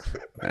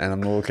 And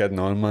I'm not kidding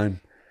on, man.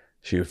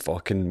 She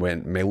fucking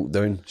went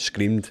meltdown,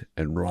 screamed,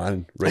 and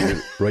ran right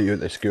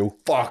out of school.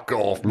 Fuck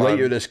off, man.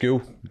 Right out of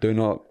school. Do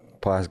not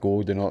pass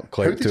go. Do not How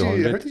collect did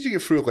 200. you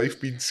get through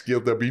life being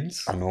scared of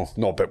beans? I know,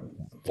 no, but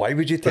why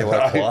would you tell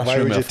that Why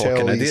classroom would they're you tell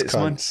fucking these idiots,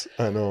 man? cunts?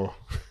 I know.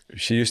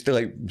 She used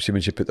to see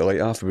when she put the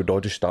light off, we would all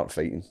just start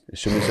fighting. As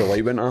soon as the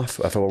light went off,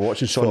 if I were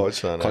watching something,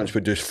 Thoughts on it. cunts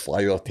would just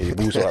fly off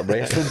tables like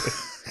wrestling.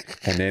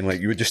 And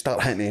then you would just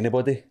start hitting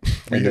anybody.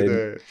 And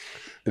then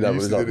We that used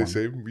was to do that the one.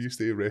 same. We used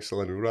to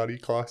wrestle in our RE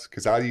class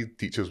because RE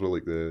teachers were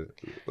like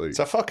It's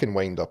a fucking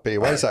wind up, eh?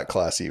 Why is that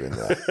class even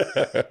there?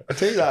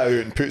 Take that out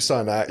and put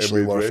something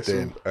actually we'd worth wrestle,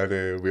 doing.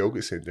 and we all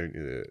got sent down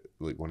to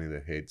one of the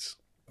heads,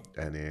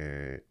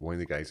 and one of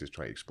the guys is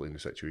trying to explain the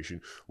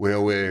situation.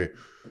 Well,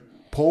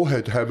 Paul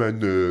had him in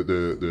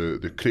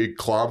the Craig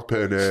Clamp,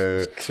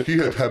 and he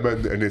had him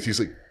in, and then he's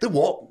like, the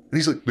what? And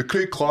he's like, the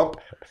Craig Clamp.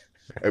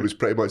 It was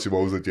pretty much the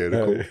Walls of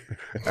Jericho.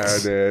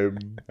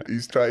 And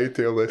he's trying to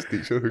tell this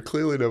teacher, who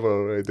clearly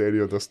never had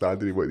any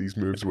understanding of what these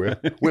moves were.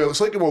 Well,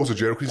 it's like the Walls of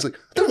Jericho. He's like,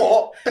 the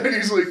what? And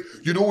he's like,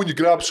 you know when you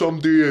grab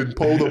somebody and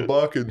pull them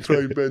back and try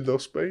and bend their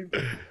spine?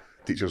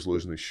 Teacher's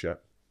losing his shit.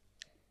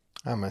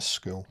 I miss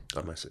school.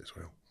 I miss it as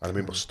well. I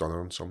remember stunning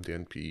on somebody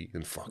in PE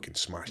and fucking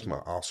smashed my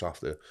arse off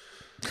the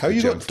How you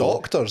gym got floor.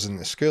 doctors in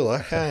the school?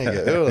 I can't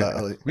get out of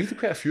that. Like, We had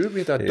quite a few.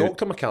 We had a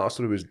Dr. McAllister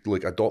who was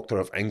like a doctor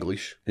of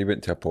English. He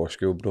went to a posh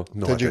school, bro.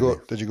 No, did you didn't.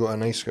 go? Did you go to a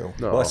nice school?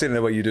 No, Well, I seen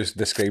the way you just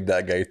described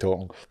that guy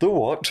talking. The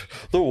what?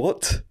 The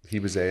what? he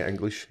was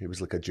English. He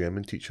was like a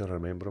German teacher. I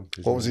remember him.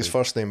 What was his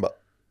first name? But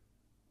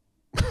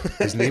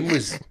His name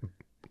was.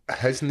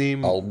 His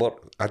name. Albert.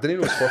 I didn't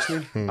know his first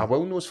name. I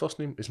will know his first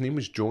name. His name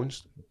was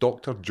Jones.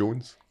 Dr.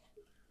 Jones.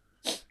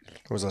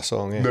 was a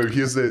song, eh? No,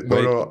 here's the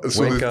no.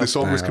 So wake the up.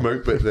 song was come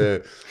out,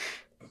 but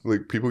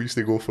people used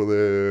to go for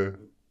the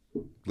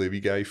wee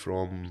guy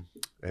from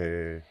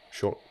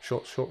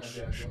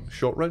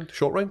short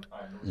round.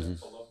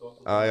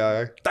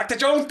 Aye. Dr.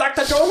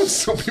 Jones.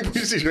 So people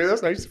used to say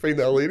that's nice to find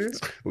that hilarious.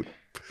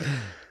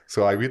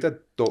 So we had a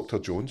Dr.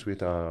 Jones, we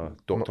had a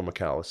Dr.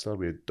 McAllister,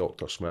 we had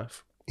Dr.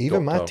 Smith.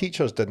 Even my Doctor-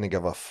 teachers didn't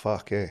give a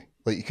fuck, eh?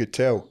 Like you could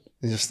tell.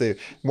 They just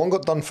one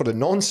got done for the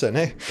nonsense,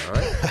 eh?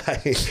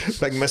 Aye.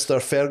 Like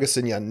Mr.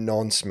 Ferguson, you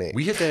nonce, mate.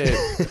 We had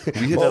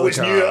What was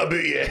new about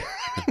you?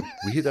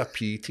 we had a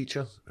PE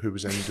teacher who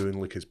was in doing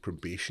like his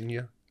probation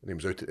year, and he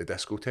was out at the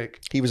discotheque.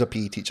 He was a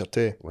PE teacher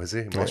too. Was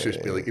he? Must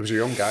just be like, he was a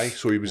young guy,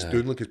 so he was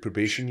doing like his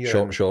probation year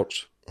Short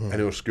shorts. in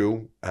our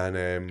school,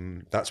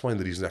 and that's one of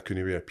the reasons I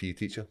couldn't be a PE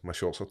teacher. My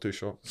shorts are too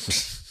short.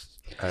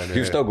 And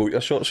You still got your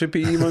shorts for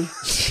PE, man?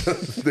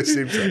 the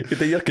same thing. You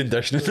do your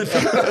conditioning.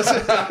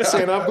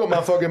 Saying I've got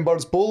my fucking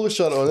Birds polo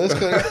shirt on. This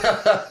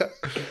guy.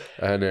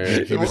 And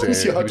he was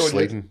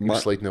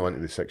sliding now into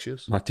the 6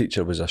 years. My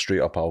teacher was a straight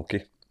up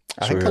alky.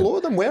 I think a lot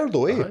of them were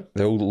though, eh?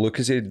 The old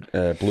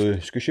Lucasade blue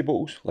squishy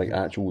bottles, like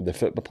actual the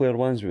football player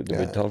ones that they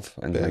would have,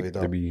 and very like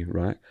the dumb. wee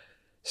rack,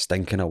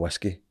 stinking of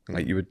whiskey.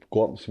 Like you would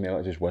go up and smell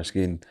it just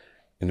whiskey, and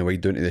on the way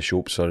down to the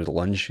shops or the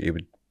lunch, he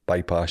would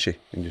bypass you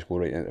and just go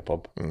right into the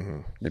pub.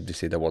 Nobody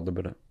said a word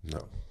about it.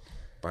 No.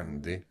 Back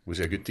in the day. Was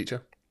he a good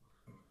teacher?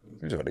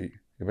 He was alright.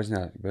 He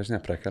wasn't a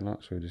prick or that,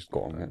 so he just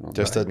got on with it.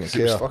 Just didn't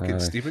He was care. fucking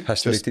Stephen.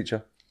 History Just-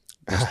 teacher.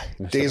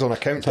 Days on a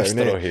countdown,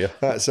 Mr. eh? O'Hare.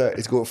 That's it.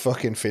 He's got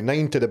fucking from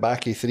 9 to the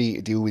back of 3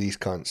 to deal with these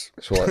cunts.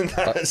 So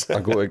I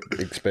got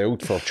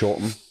expelled for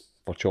chopping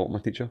my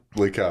teacher,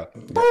 Like a.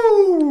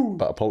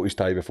 but I pulled his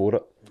tie before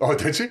it. Oh,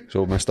 did you?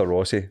 So Mr.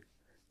 Rossi,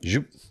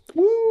 zoop,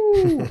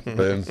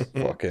 boom,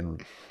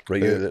 fucking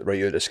right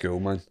out of school,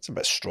 man. It's a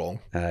bit strong.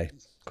 Aye,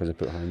 because I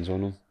put hands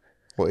on him.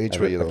 What age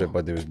were you though?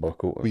 Everybody was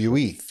buckled. Were you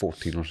wee?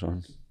 14 or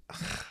something.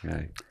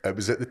 Aye. It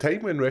was at the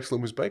time when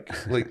wrestling was big.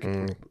 Like,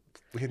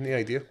 we had no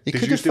idea. Did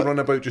could you used have to run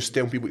about just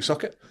telling people to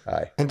suck it?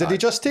 Aye. And did he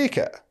just take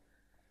it?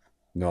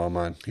 No,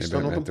 man. He still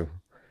went not mental.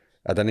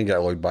 I didn't get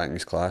allowed back in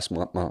his class.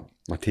 My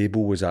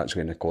table was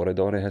actually in the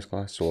corridor of his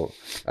class, so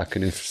I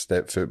couldn't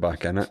step foot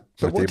back in it.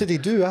 But what did he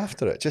do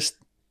after it? Just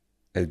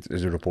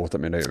He's reported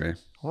me right away.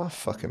 What a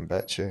fucking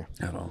bitch, eh?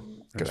 I know.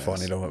 It was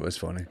funny though, it was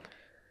funny.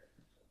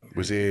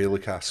 Was he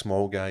like a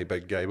small guy,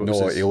 big guy? What No,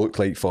 was he looked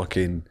like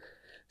fucking,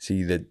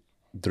 see the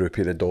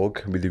Droopy the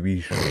dog with the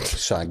wee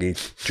saggy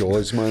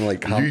jaws, man.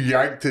 Like You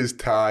yanked his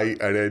tie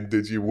and then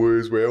did you woo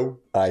as well?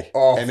 Aye.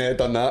 Oh. And then I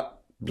done that.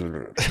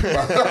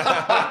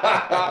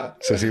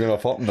 So see when I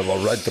fucking they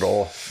were red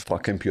raw,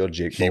 fucking pure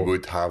Jake He Paul.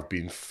 would have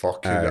been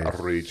fucking Aye.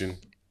 raging.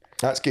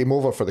 That's game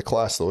over for the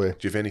class, though, eh?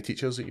 Do you have any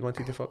teachers that you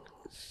wanted to fuck?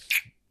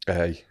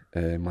 Aye.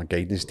 My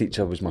guidance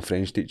teacher was my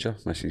French teacher.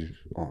 Mrs.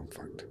 Oh, I'm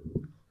fucked.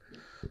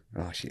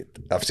 Oh shit.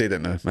 I've said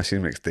it now.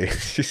 Mrs. McStay.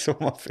 She's on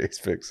my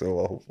Facebook, so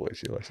hopefully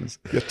she listens.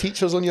 Your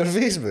teacher's on your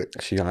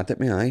Facebook. She added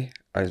me, aye.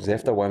 I was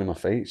after one of my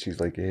fights. She's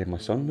like, my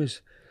son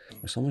was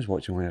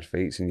watching one of your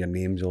fights and your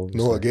name's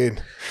obviously. No, again.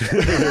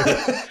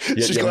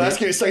 She's going to ask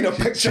you to sign a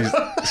picture.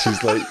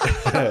 She's like,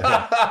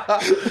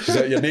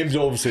 your name's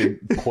obviously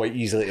quite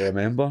easily to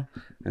remember.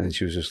 And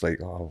she was just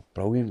like, oh,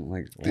 brilliant.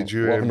 Like, Did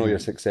you, want to know your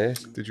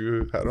success? Did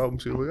you hit her up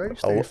and say, look, I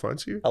used to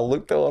fancy you? I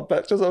looked at her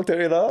pictures, I'll tell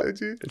you that.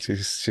 Did you?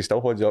 She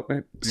still holds up,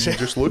 mate. Did you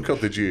just look or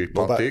did you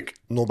partake?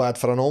 No bad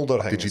for an older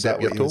thing. Did you is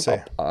that dip your what you would toe?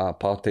 say? I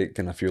partaked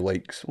in a few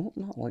likes. Oh,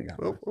 not like that.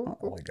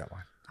 Not like that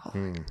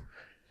one.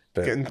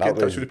 But Get in that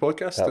touch with the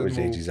podcast. That and was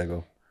we'll- ages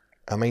ago.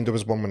 I mind there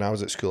was one when I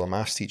was at school, a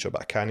maths teacher,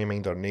 but I can't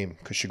mind her name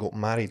because she got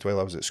married while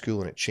I was at school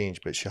and it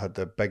changed. But she had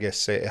the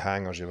biggest set of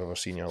hangers you've ever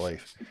seen in your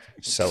life.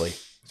 Silly.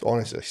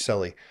 Honestly,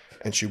 silly.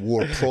 And she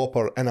wore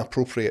proper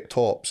inappropriate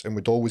tops and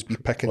would always be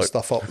picking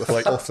stuff up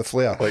off the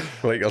flare.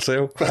 Like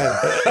yourself.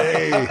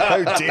 Hey,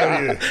 how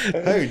dare you?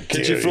 How dare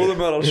Could you throw them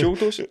on our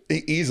shoulders?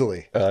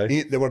 Easily.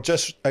 Aye. They were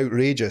just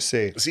outrageous,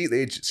 eh? See at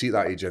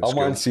that age in I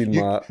school. once seen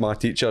my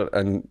teacher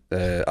in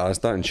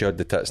Asda and she had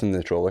the tits in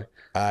the trolley.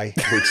 Aye.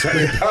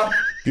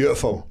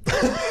 Beautiful.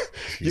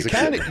 you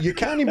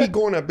can't be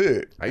going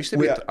about I used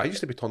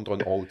to be turned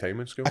on all the time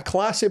in school. a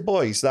class of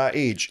boys that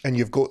age and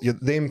you've got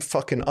them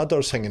fucking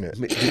udders hanging out.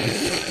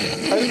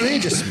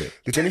 Outrageous, mate.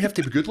 Did any have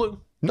to be good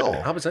looking? No.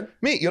 I was in.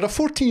 Mate, you're a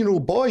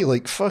 14-year-old boy,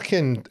 like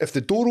fucking, if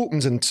the door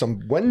opens and some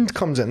wind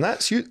comes in,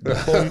 that's you.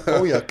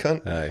 Oh, you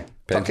cunt. Aye.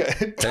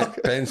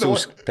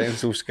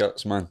 Pencil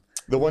skirts, man.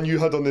 The one you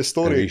had on the Wee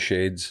story,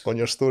 shades. on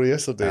your story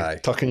yesterday, Aye.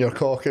 tucking your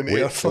cock into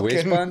your The fucking,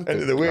 waistband?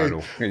 into the I way.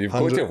 know. And you've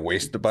got to have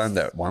waistband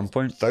at one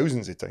point.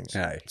 Thousands of times.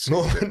 Aye.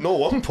 No,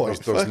 one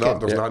point. There's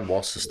Fucking- nothing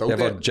worse. It's still You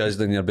ever dead.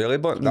 jizzed in your belly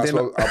button? That's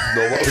Damon? what,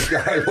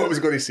 what I was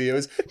going to say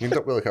was you end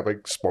up with like a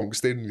big spunk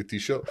stain in your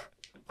t-shirt.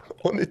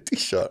 on the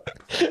t-shirt.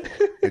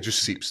 It just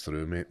seeps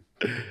through, mate.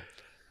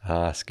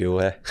 Ah,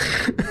 school, eh?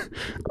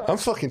 I'm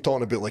fucking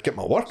talking about like at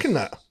my work and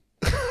that.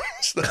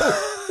 Still.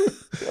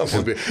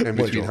 In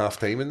between half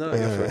time and that,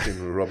 you're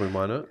fucking rubbing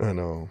man out. I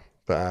know,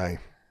 but aye.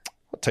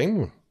 What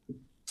time?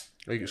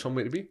 Are you got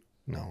somewhere to be?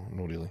 No,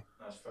 not really.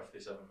 That's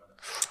 57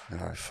 minutes.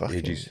 Ah, fucking-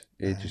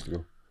 ages to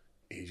go.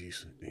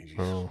 Ages.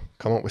 Oh,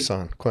 come up with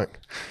something, quick.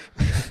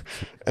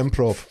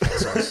 Improv.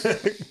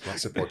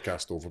 That's the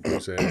podcast over,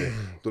 boys.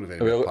 Don't have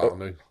any Well, pattern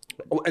now.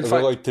 Oh, in Are we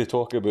fact, allowed to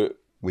talk about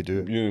We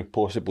do. you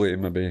possibly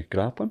maybe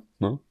grappling?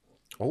 No?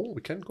 oh,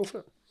 we can go for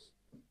it.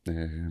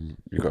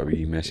 You got a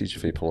wee message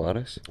for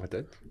Polaris. I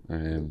did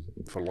Um,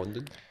 for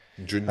London,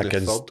 June the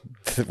against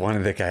 3rd. one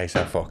of the guys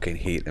I fucking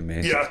hate the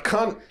message. Yeah,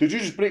 cunt. Did you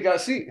just break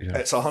that seat?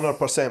 It's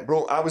 100%,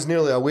 bro. I was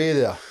nearly away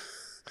there.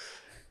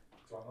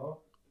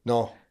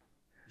 No.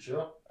 You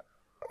sure?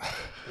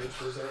 Page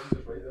 2 seconds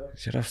is right there.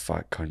 You're a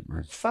fat cunt,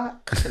 man.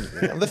 Fat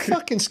cunt, mate. I'm the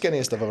fucking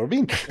skinniest I've ever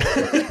been.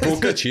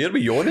 Broke a chair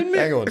with yawning,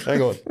 mate.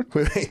 Hang on.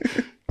 Wait.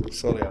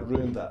 Sorry, I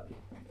ruined that.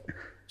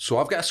 So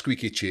I've got a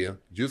squeaky chair.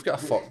 You've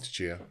got a fucked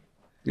chair.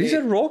 These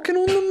are rocking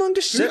on them, man.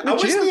 Just sit in I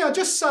the chair. wasn't. I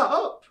just sat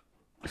up.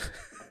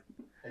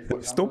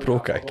 It's not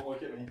broke, eh? Don't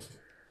look at me.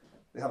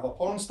 They have a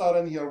porn star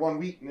in here 1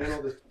 week, and then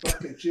all the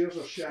fucking chairs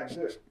are shagged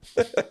out.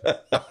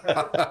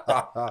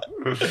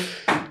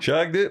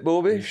 Shagged it,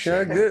 Bobby.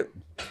 Shagged it.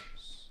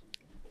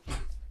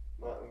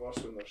 Nothing worse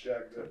when they're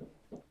shagged out.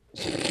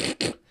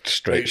 Right,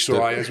 Stretched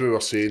so it. as we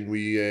were saying,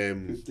 we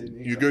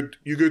you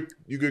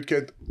good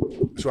kid.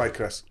 So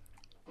Chris.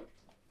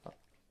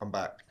 I'm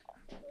back.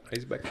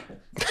 He's big.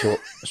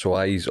 So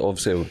he's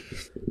obviously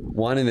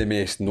one of the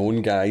most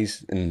known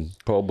guys in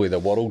probably the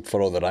world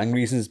for all the wrong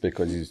reasons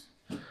because he's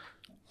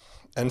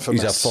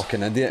Infamous. a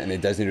fucking idiot and he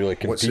doesn't really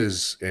compete. What's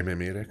his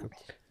MMA record?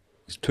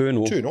 He's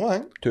 2-0. 2-0, I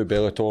think. 2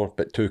 Bellator,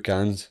 but 2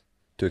 cans.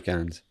 2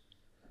 cans.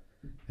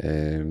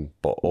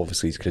 But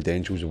obviously his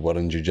credentials were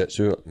in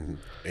jiu-jitsu.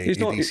 He's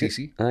not,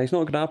 ADCC? he's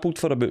not grappled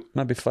for about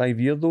maybe 5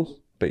 years though,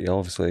 but he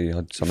obviously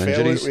had some Fell out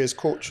injuries. with his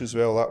coach as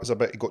well. That was a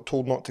bit. He got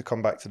told not to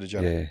come back to the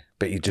gym. Yeah,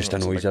 but he just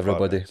That's a annoys big part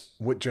of everybody.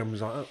 What gym was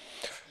that at?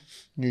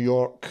 New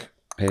York.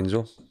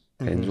 Henzo.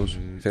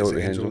 Henzo's. Fell out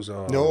with Angels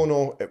Henzo. or,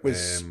 No, it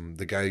was.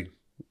 the guy.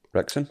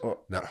 Rickson.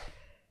 Nah.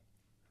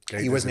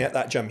 Guy He wasn't at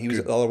that gym. He was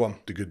at the other one.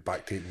 the good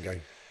back taking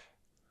guy.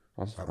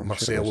 I'm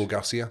Marcelo sure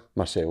Garcia.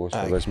 Marcelo's.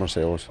 It was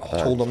Marcelo's.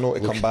 Told him not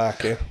to come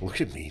back. Eh? Look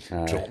at me,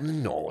 dropping the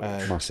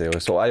knowledge. Marcelo.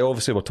 So I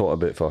obviously were talking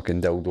about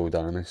fucking dildo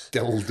Dennis.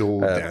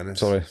 Dildo Dennis.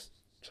 Sorry.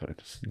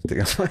 Take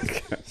it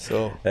back.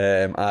 So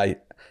I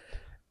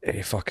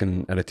it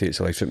fucking irritates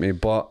the life out of me.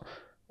 But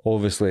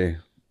obviously,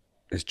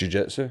 it's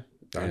jiu-jitsu.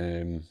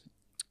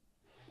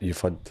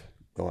 You've had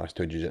the last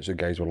two jiu-jitsu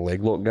guys were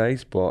leg lock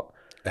guys, but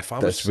If I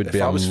this was, would if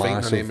be I a was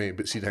massive. fighting an MMA,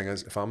 but see the thing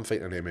is, if I'm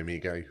fighting an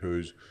MMA guy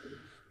who's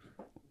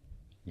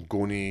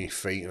going to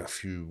fight in a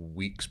few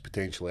weeks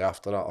potentially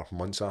after that or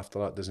months after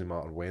that, doesn't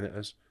matter when it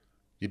is,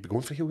 you'd be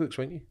going for heel hooks,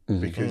 wouldn't you?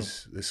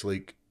 Because it's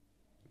like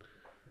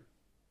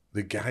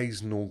the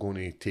guy's not going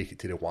to take it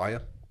to the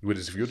wire.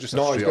 Whereas if you're just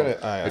No, a he's straight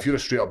gonna- up, if you're a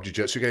straight up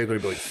jiu-jitsu guy, you're going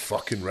to be like,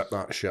 fucking rip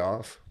that shit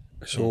off.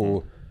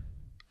 So,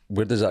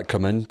 where does that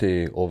come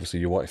into? Obviously,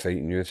 you want to fight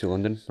in UFC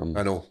London.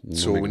 I know. I'm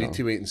So not we need making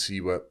to wait and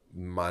see what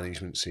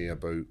management say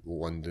about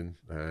London.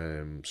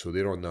 So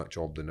they're on that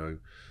job now.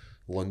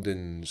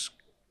 London's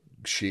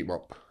shaping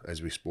up,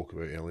 as we spoke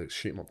about earlier, it's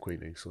shaping up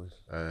quite nicely.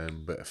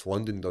 But if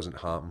London doesn't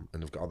happen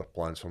and they've got other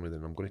plans for me,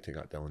 then I'm going to take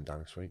that Dylan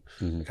Dennis fight.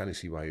 I can't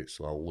see why it's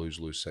a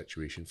lose-lose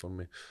situation for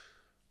me.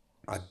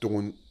 I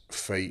don't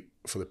fight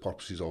for the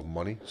purposes of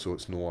money, so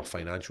it's not a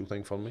financial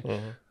thing for me.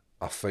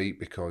 I fight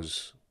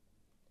because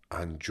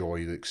I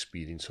enjoy the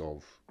experience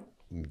of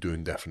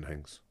doing different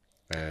things.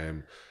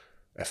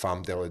 If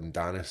I'm Dylan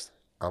Dennis,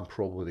 I'm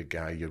probably the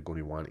guy you're going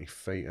to want to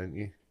fight, aren't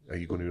you? Are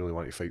you going to really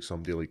want to fight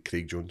somebody like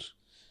Craig Jones?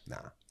 Nah,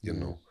 you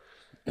know.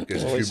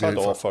 Because Well, he's had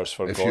offers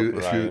for Gordon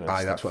Ryan and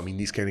that's stuff. what I mean.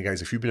 These kind of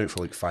guys, if you've been out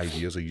for like 5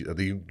 years, you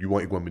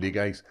want to go in with these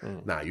guys?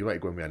 Nah, you want to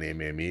go in with an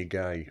MMA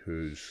guy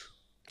who's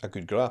A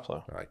good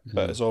grappler. Right.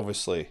 But it's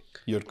obviously,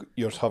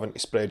 you're having to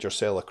spread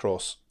yourself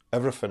across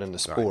everything in the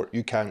sport.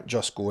 You can't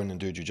just go in and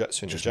do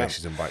jiu-jitsu in the just gym.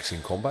 messes him back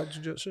saying combat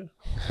jiu-jitsu.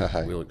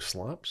 We like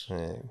slaps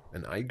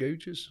and eye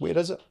gouges. Where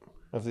is it?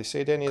 Have they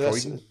said any of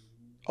this? Croydon.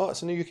 Oh,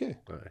 it's in the UK.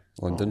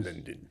 London.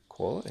 London.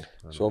 Quality.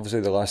 So obviously,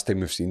 the last time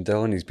we've seen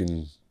Dylan,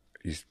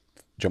 he's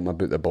jumping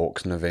about the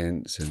boxing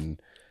events and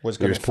Was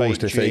he going was to fight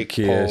supposed to Jake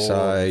fight Paul,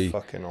 KSI.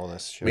 fucking all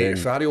this shit. Mate,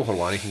 if Ariel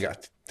Helwani can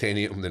get a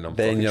 10-8 of them, then I'm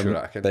fucking sure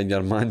I can. Then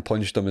your man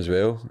punched him as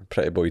well.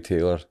 Pretty boy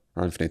Taylor,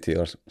 Anthony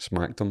Taylor,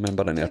 smacked him.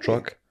 Remember in their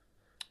truck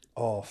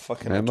Oh,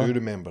 fucking, Remember? I do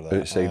remember that.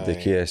 outside the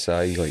Aye.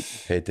 KSI, like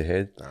head to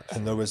head.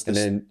 And there was And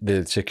this then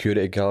the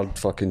security guard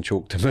fucking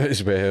choked him out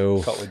as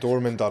well. couple of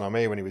doormen done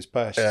him when he was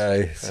pissed.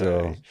 Aye,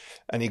 so Aye.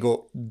 And he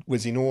got,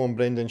 was he no on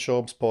Brendan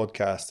Schaub's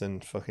podcast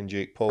and fucking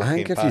Jake Paul I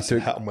think came if you past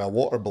and took- hit him with a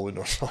water balloon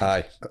or something.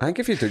 aye. I think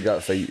if he took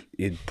that fight,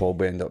 he'd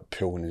probably end up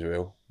pulling as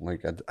well.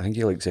 Like I think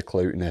he likes the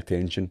clout and the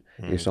attention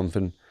or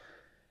something.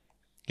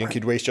 You think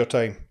he'd waste your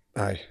time?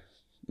 Aye,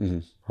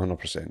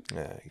 100%.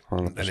 Aye.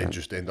 100%. And then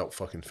just end up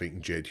fucking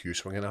fighting Jed Hughes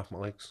swinging off my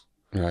legs.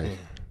 Aye.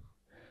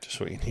 Just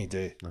what you need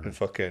to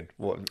fucking,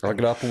 what? I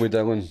grappled with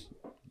Dylan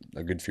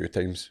a good few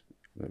times.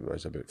 It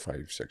was about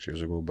 5-6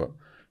 years ago, but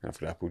I've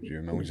grappled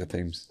you millions of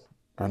times.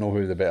 I know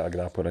who the better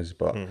grappler is,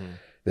 but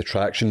the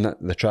traction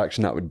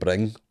that would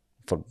bring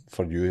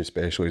for you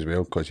especially as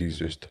well, because he's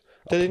just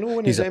Did he know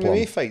when he's his a MMA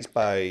plum. fights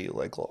by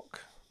leg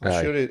lock?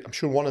 Aye. I'm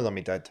sure one of them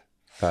he did.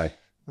 Aye.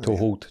 Toe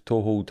hold,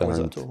 Was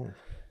and it at all?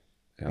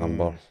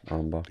 amber.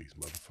 These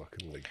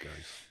motherfucking leg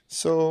guys.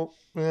 So,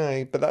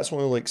 aye, but that's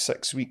only like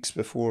 6 weeks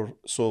before.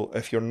 So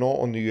if you're not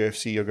on the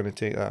UFC, you're going to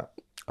take that.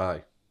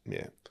 Aye.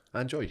 Yeah.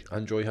 I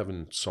enjoy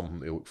having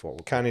something to look forward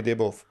to. Can he do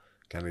both?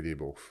 Can he do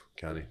both?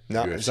 Can he?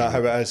 No, is that how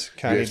it is?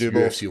 Can he do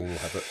both? UFC will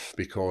have it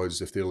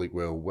because if they're like,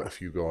 well, what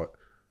if you got,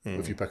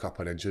 if you pick up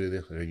an injury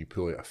there and then you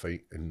pull out a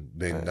fight and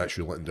then that's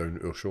you letting down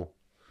our show.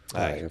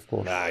 Aye, of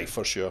course. Aye,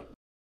 for sure.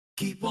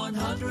 Keep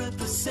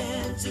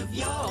 100% of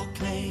your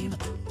claim.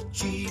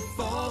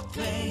 G4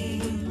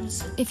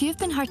 Claims. If you've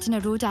been hurt in a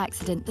road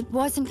accident that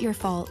wasn't your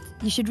fault,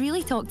 you should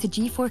really talk to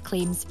G4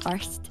 Claims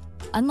first.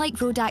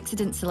 Unlike road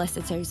accident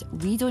solicitors,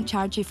 we don't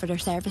charge you for our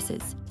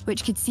services,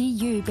 which could see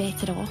you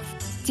better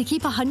off. To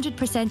keep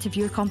 100% of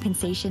your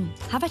compensation,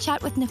 have a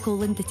chat with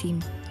Nicole and the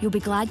team. You'll be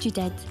glad you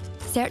did.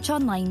 Search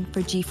online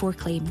for G4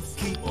 Claims.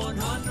 Keep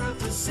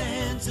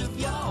 100% of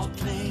your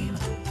claim.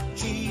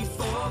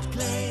 G4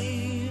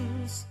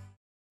 Claims.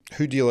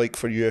 Who do you like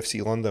for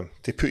UFC London?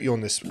 They put you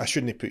on this. I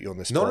shouldn't have put you on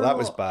this spot. That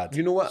was bad.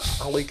 You know what?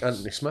 I like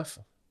Anthony Smith.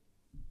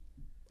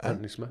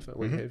 Anthony Smith at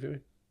light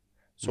heavyweight.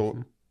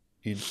 So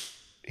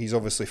he's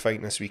obviously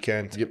fighting this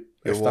weekend. Yep.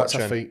 You're If that's a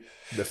watching. fight,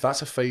 if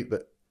that's a fight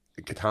that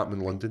it could happen in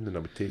London, then I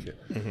would take it.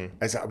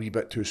 Is that a wee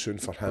bit too soon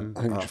for him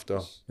after?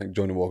 I think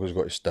Johnny Walker's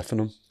got to stiffen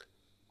him.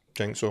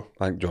 Think so.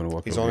 I think Johnny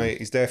Walker. He's on it.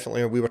 He's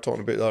definitely. We were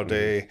talking about the other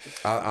day.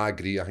 I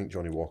agree. I think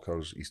Johnny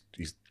Walker's he's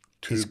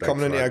too He's big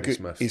coming for into a Anthony good.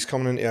 Smith. He's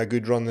coming into a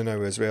good run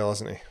now as well,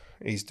 isn't he?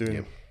 He's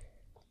doing.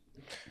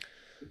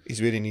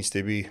 He's where he needs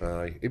to be.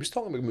 Aye. He was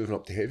talking about moving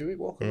up to heavyweight,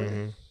 Walker.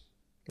 wasn't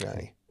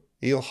Aye.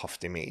 He'll have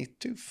to, mate. He's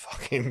too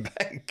fucking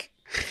big.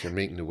 he? You're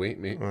making the weight,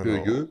 mate. I Who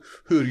know. are you?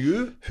 Who are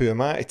you? Who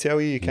am I to tell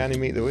you can't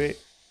make the weight?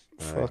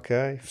 Fuck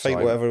aye. Fight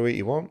So whatever weight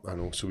you want. I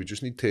know. So we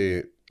just need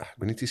to.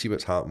 We need to see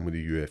what's happening with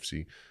the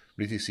UFC.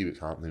 We need to see what's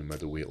happening in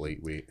middleweight,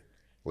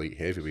 light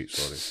heavyweight.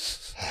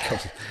 Sorry.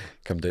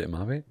 Come down to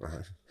my weight.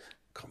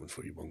 Coming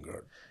for you,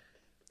 Bungard.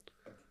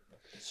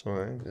 So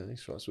aye. Yeah,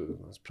 so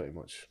that's pretty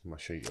much my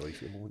shitey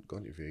life at the moment.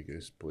 Going to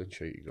Vegas, playing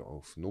shitey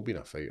golf, no being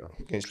a fighter.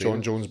 Against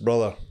training. John Jones'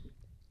 brother.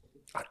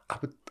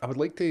 I would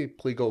like to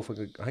play golf. I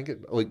think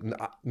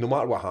no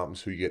matter what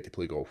happens, who you get to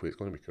play golf with, it's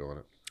going to be cool, isn't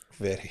it?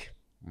 Very.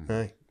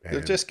 Aye.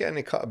 You're just getting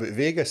a cut about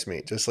Vegas,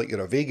 mate. Just like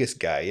you're a Vegas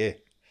guy, eh?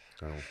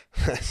 So,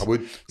 I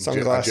would.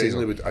 Sunglasses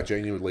I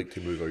genuinely would like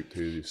to move out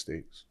to the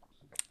States.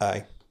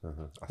 Aye. I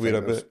Where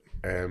think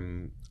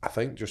about? I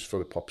think just for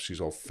the purposes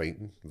of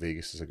fighting,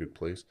 Vegas is a good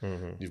place.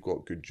 You've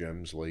got good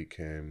gyms like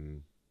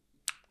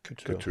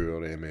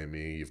Couture,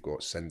 MMA. You've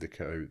got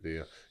Syndicate out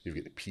there. You've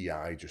got the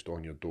PI just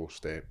on your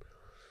doorstep.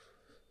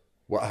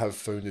 What I have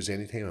found is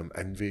anytime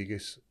I'm in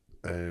Vegas,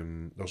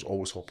 there's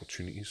always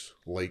opportunities.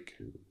 Like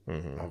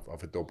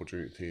I've had the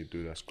opportunity to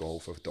do this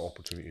golf. I've had the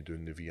opportunity of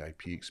doing the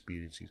VIP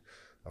experiences.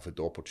 I've had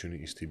the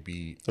opportunities to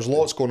be. There's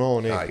lots going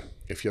on, eh? Aye,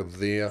 if you're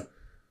there,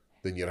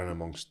 then you're in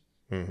amongst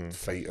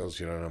fighters.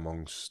 You're in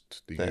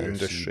amongst the UFC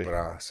industry.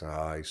 brass.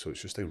 Aye, so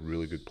it's just a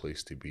really good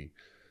place to be.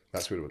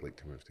 That's where I would like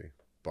to move to.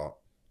 But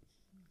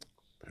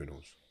who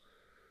knows?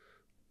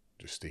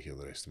 Just stay here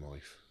the rest of my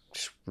life.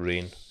 Just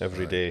rain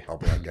every day. I'll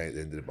be that guy at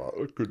the end of the bar.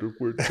 I could have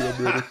went to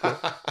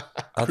America.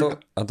 I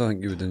don't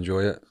think you would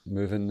enjoy it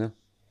moving there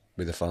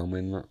with the family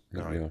and that.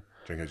 No, I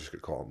think I just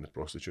got caught up in the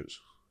prostitutes.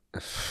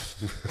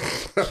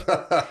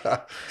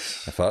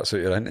 If that's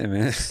what you're into,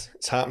 mate.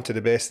 It's happened to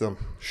the best of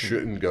them.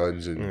 Shooting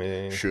guns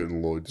and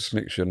shooting loads. Just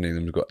make sure none of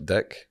them's got a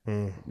dick.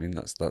 I mean,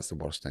 that's the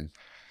worst thing.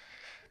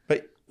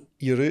 But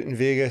you're out in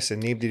Vegas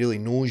and nobody really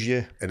knows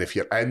you. And if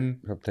you're in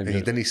Sometimes and you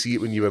you're- didn't see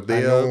it when you were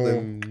there, know.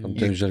 then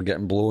Sometimes you're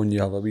getting blown,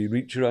 you have a wee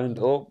reach around,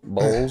 oh,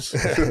 balls.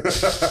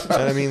 And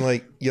I mean,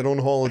 like, you're on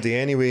holiday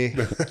anyway.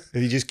 If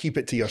you just keep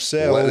it to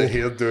yourself, let the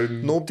hair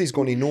down. nobody's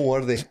going to know,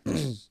 are they?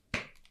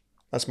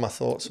 That's my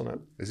thoughts on it.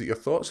 Is it your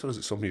thoughts or is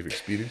it something you've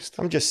experienced?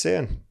 I'm just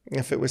saying,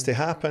 if it was to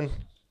happen,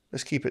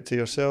 just keep it to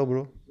yourself,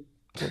 bro.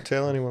 Don't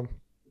tell anyone.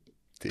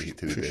 Take it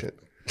to the Push death. it.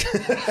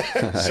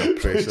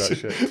 Suppress that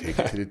shit. Take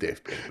it to the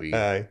death, baby.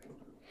 Aye.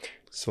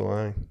 So,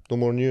 aye. No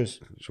more news.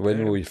 So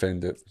when will you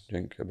find out,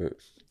 think, about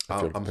if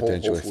you're I'm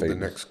potentially hopeful the fighting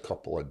next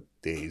couple of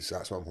days.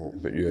 That's what I'm hoping.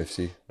 about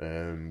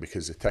UFC?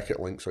 Because the ticket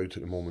links out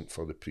at the moment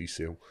for the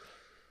pre-sale.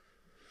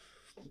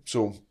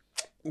 So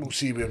we'll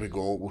see where we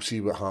go. We'll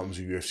see what happens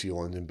with UFC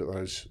London, but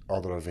there's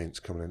other events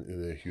coming into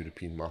the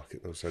European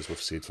market. There's, as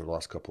we've said for the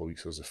last couple of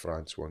weeks, there's the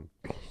France one,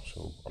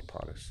 so or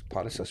Paris.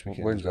 Paris this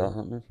weekend. When's as well. that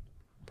happening?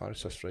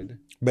 Paris this Friday.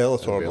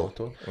 Bellator, And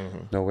bro.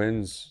 Bellator. No,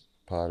 when's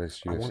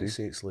Paris I want to UFC?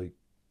 say it's like.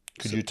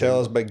 Could you tell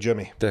us, Big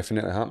Jimmy?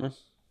 Definitely happening.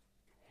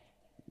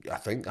 I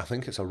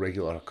think it's a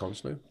regular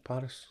occurrence now.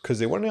 Paris. Because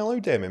they weren't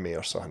allowed MMA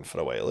or something for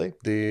a while, eh?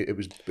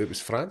 It was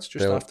France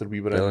just Bell- after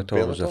we were in Bellator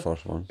Bellator. was the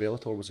first one.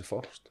 Bellator was the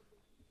first.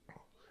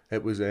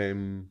 It was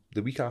the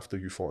week after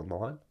you fought in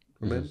Milan,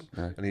 remember?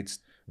 Aye. And it's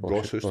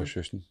Ross Houston,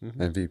 Houston,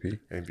 MVP.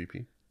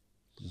 MVP.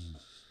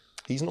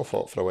 He's not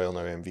fought for a while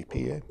now,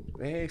 MVP,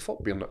 eh? He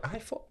fought Bernard. I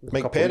fought a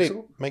Mike couple of Perry. weeks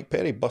ago. Mike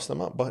Perry bust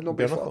him up, but No,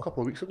 but he fought a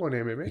couple of weeks ago in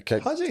MMA. He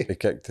kicked, Has he? He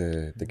kicked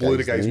the Blew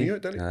the guy's guy's knee. knee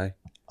out, didn't he? Aye.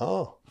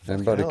 Oh.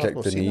 Remember he hell, I've kicked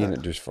not the seen knee and that.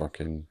 it just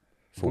fucking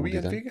Were we folded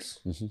in in. Vegas?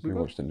 We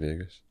watched it in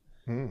Vegas.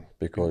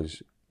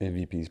 Because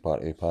MVP's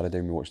part of the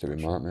Paradigm, we watched it with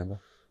Matt, remember?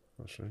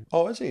 That's right.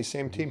 Oh, is he?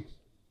 Same team.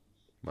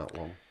 Matt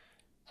Long. It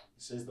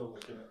says they're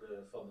looking at the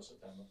 3rd of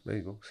September. There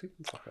you go. See,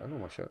 fuck it, I know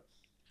my shit.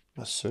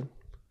 That's soon.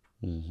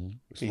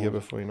 It's Be here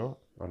before you know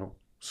it. I know.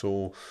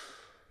 So,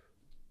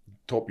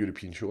 top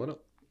European show, innit?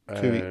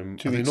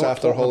 Two Are they weeks not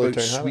after talking Hollowtown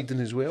about Havoc. Sweden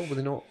as well? Were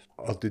they not?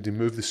 Or did they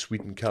move the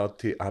Sweden card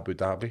to Abu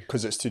Dhabi?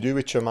 Because it's to do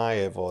with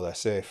Chimaev, all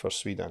this, eh, for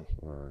Sweden.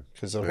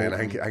 Because they're But then I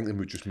hoping- think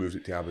they just moved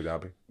it to Abu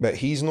Dhabi. But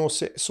he's no...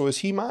 So is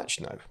he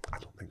matched now? I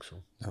don't think so.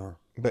 No.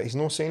 But he's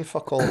not saying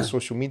fuck all on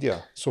social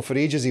media. So for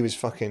ages he was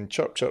fucking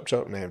chirp, chirp,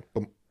 chirp now.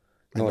 Boom.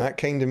 And that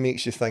kind of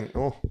makes you think,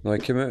 oh, No, he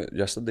came out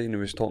yesterday and he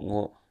was talking a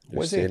lot. He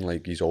was Was he? saying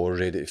like he's all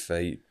ready to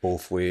fight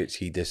both weights.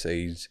 He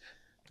decides.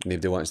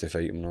 Nobody wants to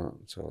fight him. That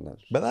so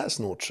that's. but that's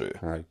not true.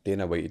 Aye.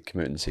 Dana White had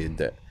come out and said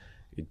that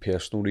he'd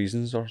personal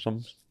reasons or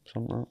something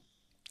like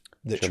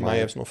That Chimaev.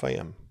 Chimaev's not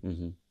fighting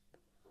him.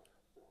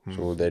 that.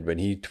 So then when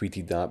he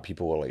tweeted that,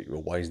 people were like,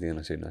 "Well, why is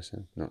Dana saying this?"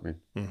 Then? You know what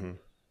I mean?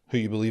 Who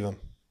you believe him?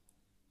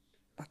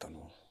 I don't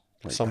know.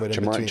 Like, Somewhere in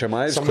Chima- between.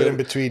 Chimaev's Somewhere in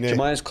clear- between, eh?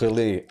 Chimaev's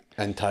clearly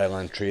in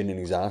Thailand training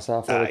his ass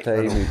off all the Aye,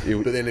 time. He-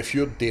 But then if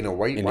you're Dana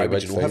White, And why he would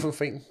would you not have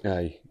fight. him fighting?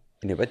 Aye,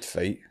 and he would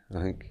fight.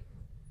 I think.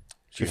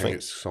 Do you think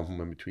it's something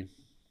in between?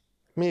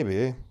 Maybe,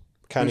 eh?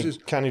 Can Who's he, his-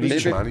 can he who's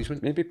reach his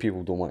management? Maybe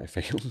people don't want to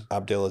fight him.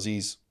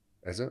 Abdelaziz?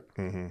 Is it?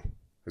 Mm-hmm.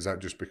 Is that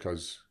just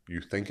because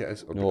you think it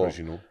is, or No. because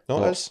you know?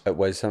 No, it is. It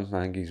was him.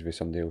 I think he's with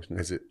somebody else now.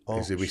 Is it?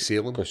 Is it with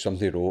Salem? Because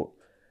somebody wrote,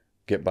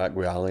 "Get back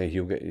with Ali,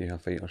 he'll get you a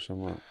fight or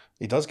something." Like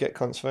He does get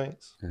cunts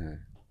fights. that.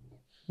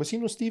 Was he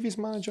no Stevie's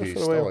manager He for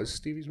a still while? is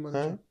Stevie's Aye.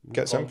 manager.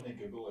 Gets him. According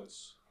to Google,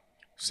 it's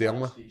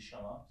Selma. Steve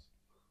Shamas.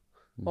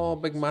 Oh,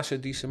 big Masha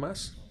decent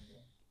mass.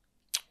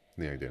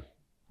 No idea.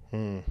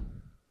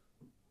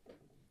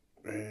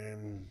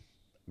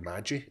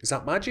 Maggi? Is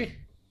that Maggi?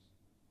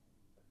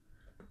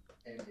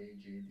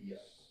 MAJDI.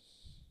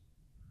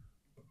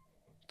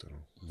 Don't know.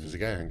 If there's a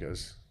guy, I think it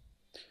is.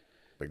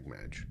 Big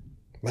Madge.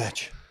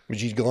 Match.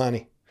 Majid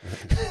Galani.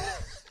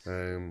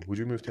 Would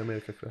you move to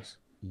America, Chris?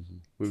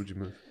 Where would you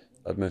move?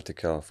 I've moved to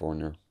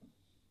California.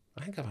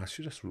 I think I've asked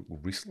you this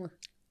recently.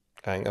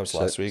 I think that was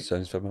last week.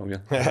 Sounds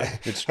familiar. I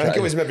think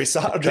it was maybe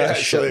Saturday,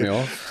 Shut actually. me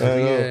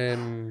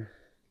off.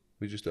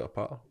 We just did a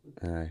patter.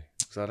 Aye.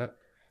 Is that it?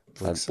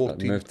 I've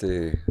 14. moved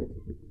to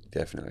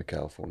definitely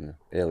California.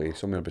 LA,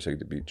 somewhere beside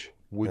the beach.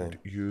 Would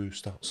you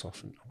start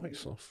surfing? I might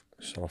surf.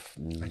 Surf.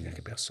 I think I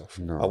could be a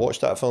surfer. No. I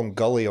watched that film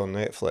Gully on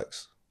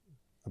Netflix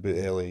about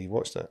LA. You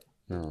watched it?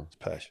 No. It's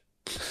pish.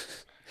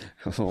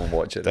 I'll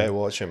watch it. Don't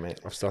watch it, mate.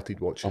 I've started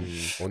watching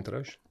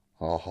Entourage.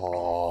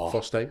 Oh,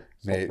 First time.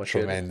 mate, Off my shed.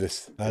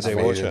 tremendous. As I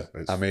watch it.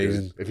 It's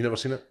Amazing. good. Have you never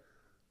seen it?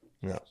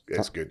 No.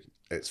 It's good.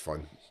 It's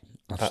fun.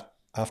 I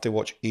have to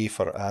watch A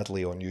for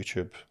Adley on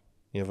YouTube.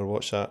 You ever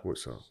watch that?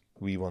 What's that?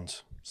 Wee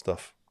ones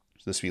stuff.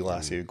 It's this wee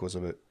lassie who goes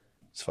about.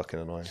 It's fucking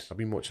annoying. I've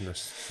been watching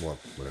this. Well,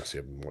 when I say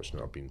I've been watching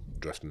it, I've been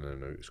drifting in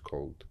and out. It's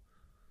called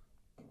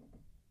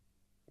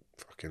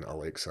fucking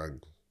Alexa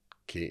and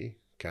Katie.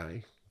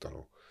 Don't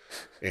know.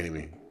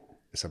 Anyway,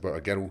 it's about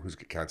a girl who's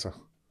got cancer.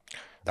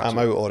 I'm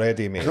out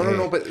already, mate.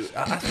 No, but you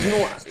know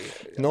what?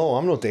 No,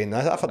 I'm not doing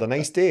that. I've had a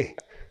nice day.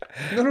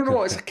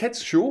 No, it's a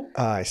kids' show.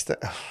 Aye, But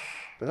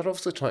they're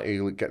obviously trying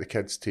to like, get the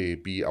kids to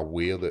be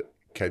aware that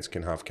kids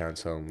can have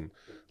cancer, and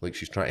like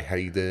she's trying to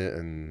hide it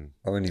and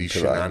I wouldn't these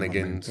even put that in my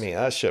shenanigans. mate,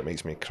 that shit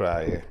makes me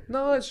cry. Eh?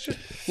 No, it's just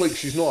like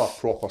she's not a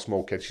proper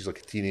small kid. She's like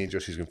a teenager.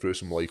 She's going through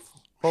some life.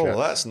 Oh, shit.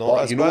 that's not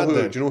But as you know bad who?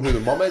 then. Do you know who the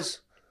mum is?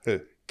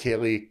 Who?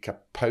 Kelly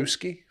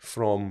Kapowski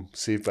from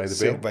Saved by the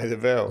Saved Bell. by the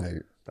Bell.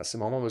 Right. That's the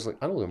mum. I was like,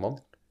 I know the mum.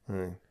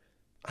 Aye.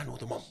 I know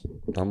the mum.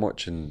 I'm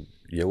watching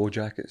Yellow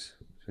Jackets.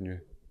 It's a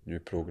new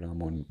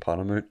programme on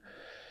Paramount.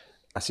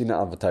 I seen it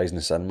advertised in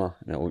the cinema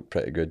and it looked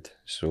pretty good.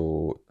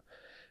 So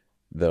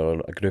they're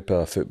a group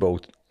of football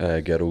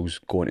girls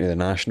going to the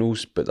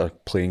Nationals, but their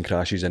plane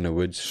crashes in the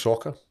woods.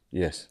 Soccer.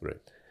 Yes.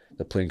 Right.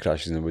 The plane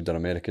crashes in the woods. They're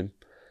American.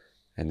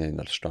 And then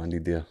they're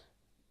stranded there.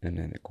 And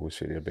then it goes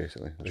through there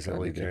basically. They're Is it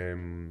stranded like there.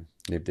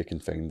 Nobody can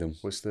find them.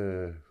 what's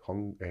the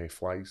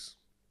flies?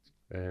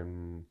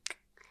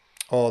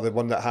 Oh, the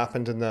one that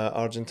happened in the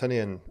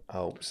Argentinian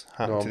Alps.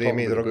 Happened I'm to them, talking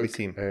mate, the about rugby book,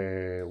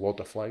 team. Lord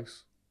of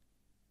Flies.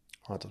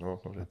 I don't know.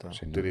 I've not read that.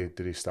 Seen Did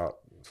that. he start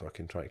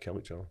fucking trying to kill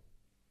each other?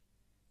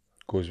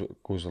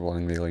 Goes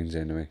along the lines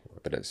anyway.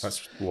 But it's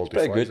That's Lord of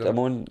pretty Flies. good. I'm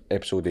on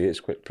episode 8. It's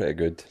quite pretty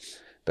good,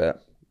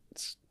 but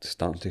it's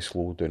starting to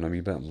slow down a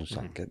wee bit. I'm just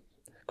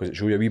because it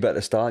shows you a wee bit at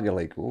the start. You're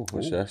like, oh,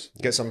 what's this?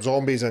 Get some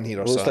zombies in here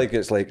or Looks something. like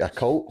it's like a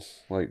cult.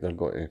 Like they've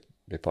got to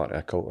be part of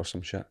a cult or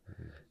some shit.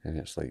 And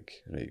it's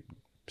like, right,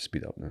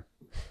 speed up now.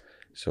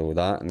 So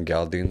that and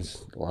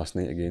Guardians last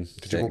night again.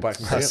 Did you go back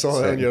and I see it?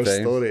 saw it on your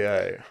Second time. story,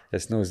 aye.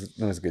 It's not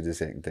as good as the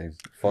second time.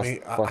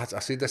 Mate, I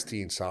said this to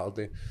you on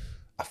Saturday.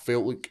 I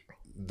felt like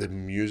the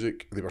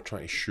music they were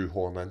trying to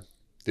shoehorn in.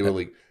 They were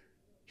like,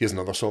 here's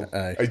another song.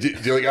 Aye. Do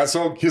you like that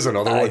song? Here's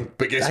another one.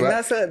 But guess I think what?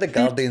 that's like the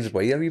Guardians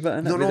way a wee bit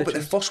in No, it. no, with but the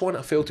the first one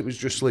I felt it was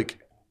just like,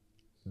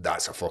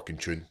 that's a fucking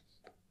tune.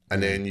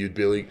 And then you'd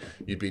be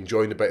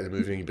enjoying the bit of the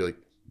movie and you'd be like,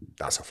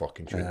 that's a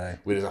fucking tune. Aye.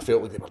 Whereas I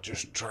felt like they were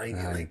just trying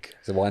to like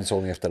It's the one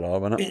song after the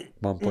other, innit? At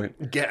one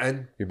point. get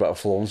in. You bit of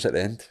Florence at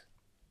the end.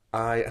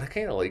 And I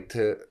kind of liked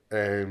it.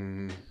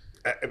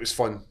 It was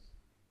fun.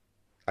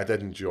 I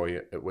did enjoy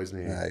it. It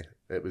wasn't. Aye.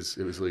 It was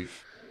like.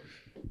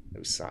 It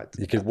was sad.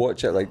 You could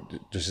watch it like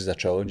just as a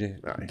trilogy.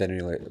 Aye. Didn't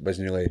really, it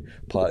wasn't really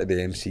part of the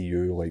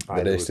MCU like Aye,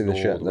 the there rest of was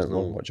the no- shit there was that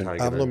we're no watching.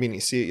 tie- I've not been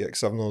to see it yet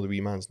because I've known the wee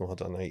man's not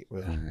had a night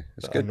with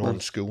It's a good, man.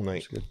 non-school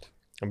night.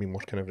 I've been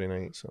working every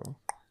night, so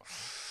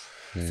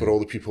For all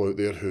the people out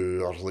there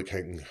who are like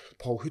thinking,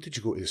 Paul, who did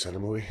you go to the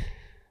cinema with?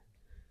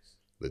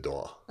 The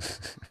daughter.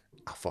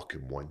 I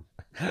fucking won.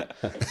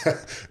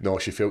 No,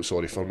 she felt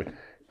sorry for me.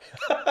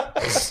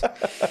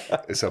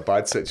 It's a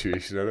bad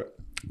situation, isn't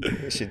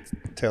it? I should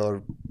tell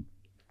her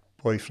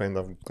boyfriend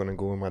I'm gonna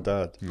go with my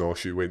dad. No,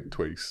 she went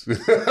twice.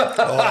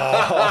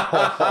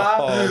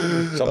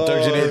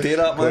 Sometimes you need to do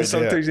that, man. Good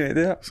Sometimes you need to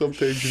do that.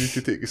 Sometimes you need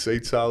to take a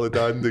side salad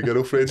and the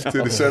girlfriend to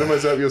the cinema.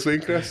 Is that what you're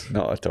saying, Chris?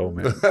 Not at all,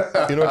 mate.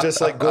 You know,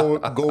 just like go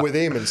with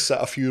him and sit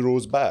a few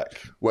rows back.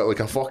 What, like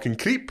a fucking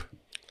creep?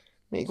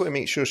 Mate, you got to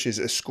make sure she's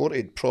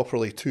escorted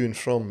properly to and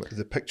from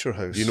the picture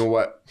house. You know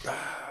what?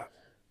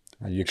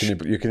 You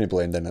can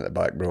blend in at the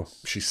back, bro.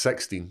 She's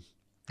 16.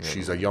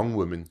 She's a young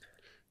woman.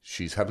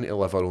 She's having to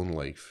live her own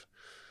life.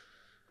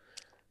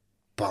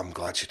 But I'm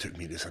glad she took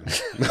me to cinema.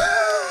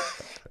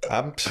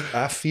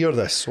 I fear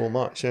this so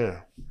much.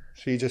 Yeah,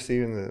 she just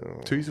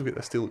even. Two will get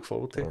this to look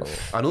forward to.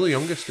 I know the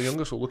youngest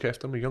will look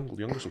after me. The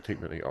youngest will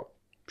take me right up.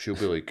 She'll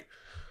be like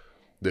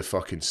the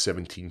fucking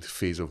 17th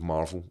phase of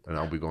Marvel, and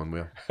I'll be going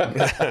with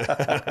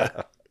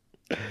her.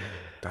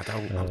 Dad,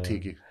 I'll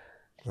take you.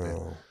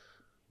 Oh,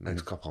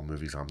 Next couple of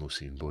movies I'm not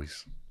seeing,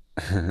 boys.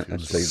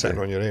 sitting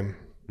on your aim.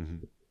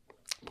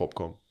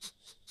 Popcorn.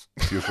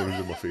 Tears running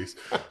down my face.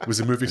 Was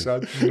the movie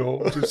sad?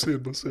 No, I'm just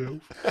saying myself.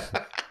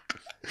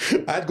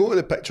 I'd go to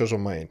the pictures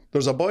on mine.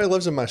 There's a boy who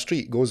lives in my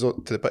street, goes to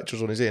the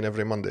pictures on his own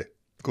every Monday.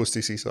 Goes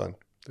to see son.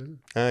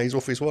 He's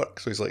off his work,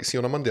 so he's like, see,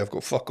 on a Monday I've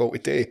got fuck all to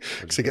do.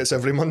 Because he gets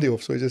every Monday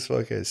off, so he just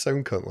fucking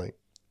sound cunt like.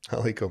 I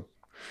like him.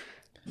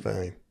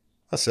 But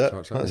That's it.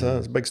 That's That's it. it.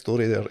 It's a big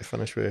story there to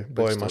finish with.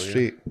 Boy in my story,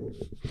 street.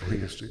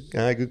 League Street.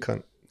 Aye, good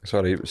cunt.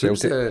 Sorry,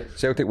 the-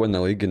 Celtic won the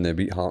league and they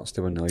beat Hearts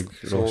to win the league.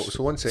 So, Ross.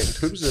 so 1 second.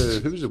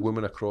 Who was the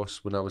woman across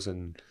when I was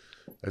in?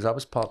 As I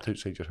was parked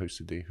outside your house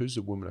today. Who's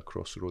the woman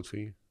across the road for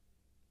you?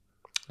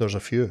 There's a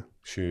few.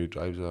 She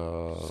drives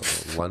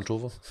a Land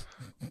Rover.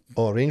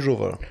 Oh, Range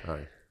Rover.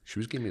 Aye, she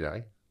was giving me the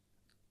eye.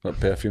 What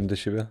perfume does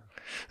she wear?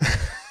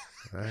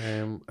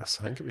 I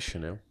think it was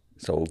Chanel.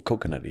 It's all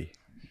coconutty.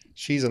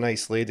 She's a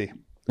nice lady.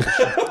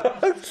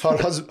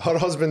 her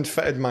husband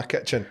fitted my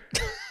kitchen.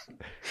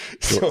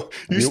 So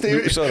you stay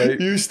it's all right.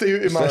 you stay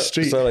out of my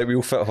street. It's alright,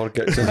 we'll fit her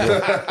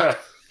kitchen.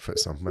 Fit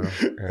something.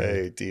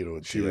 Hey, dear,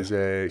 oh She dear. was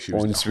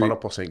On suite.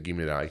 100% giving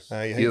me the eye.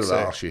 Aye, you Either think that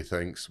so? or she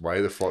thinks, why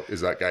the fuck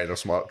is that guy in a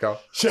smart car?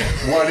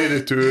 One of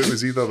the two. It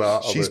was either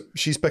that or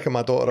She's picking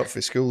my daughter up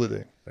for school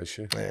today. Is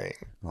she? Aye.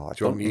 Oh, Do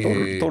you want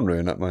me- don't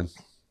ruin it, man.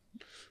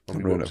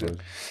 Want me Don't ruin to it. go upstairs?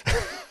 Man.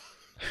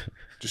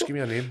 Just give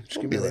me a name.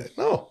 Just give me Be a name. like,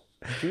 no,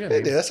 Give me a hey,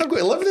 name. this, I've got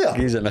to live there.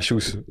 His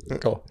initials.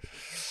 Go.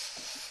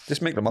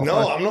 Just make them up. No,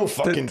 man. I'm not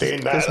fucking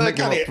doing that. Just I make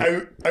them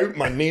can't out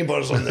my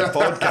neighbours on the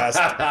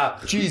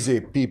podcast.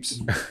 Cheesy peeps.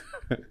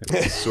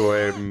 So,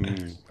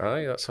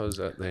 aye, that's us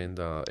at the end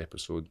of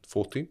episode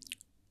 14.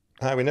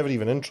 Aye, we never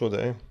even introed it.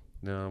 Eh?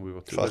 No, we were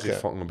too Fuck busy it.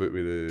 fucking about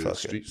with the Fuck it.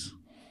 streets.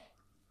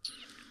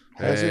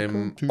 Has it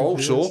come to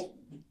Also,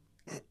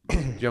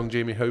 young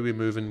Jamie, how are we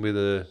moving with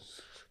the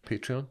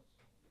Patreon?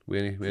 With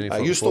any Aye,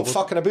 further you stop forward?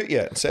 fucking about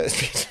yet and set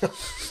it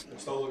I'm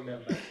still looking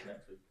at next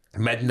week.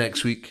 Mid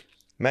next week.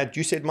 Mad,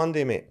 you said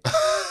Monday, mate.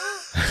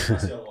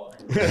 That's a lot.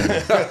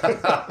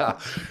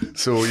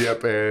 So,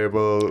 yep,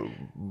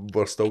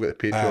 we're still got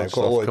the Patreon I've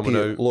got stuff coming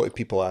out. a lot of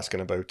people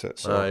asking about it.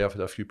 So I've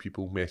had a few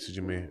people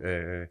messaging me.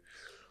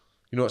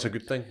 You know, it's a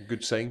good thing, a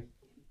good sign.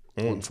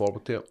 Looking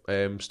forward to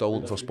it. Still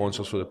looking for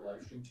sponsors for the.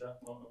 Live stream chat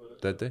talking about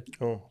it. Did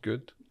they? Oh.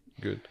 Good.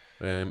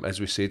 As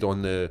we said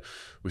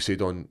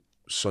on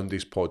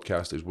Sunday's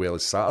podcast as well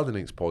as Saturday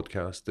night's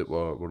podcast that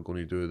we're going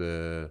to do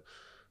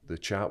the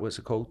chat. What's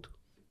it called?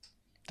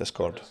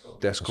 Discord.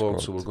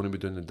 Discord. So we're going to be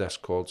doing the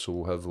Discord. So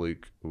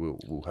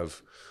we'll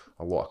have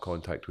a lot of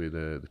contact with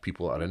the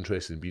people that are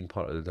interested in being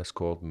part of the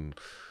Discord and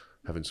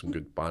having some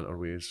good banter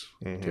ways,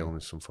 telling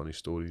us some funny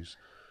stories.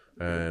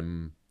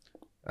 And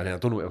then I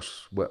don't know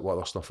what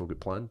other stuff we've got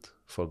planned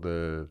for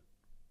the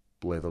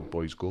Leather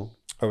Boys Go.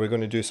 Are we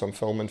going to do some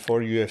filming for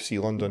UFC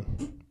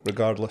London,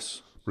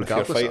 regardless if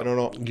you're fighting or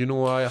not? You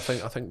know, I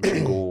think we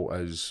should go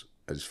as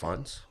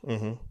fans.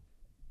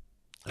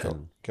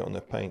 Get on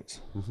the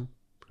pints.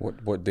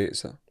 What date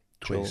is that?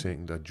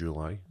 22nd of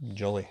July.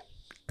 Jolly.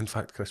 In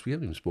fact, Chris, we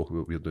haven't even spoken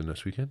about what we're doing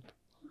this weekend.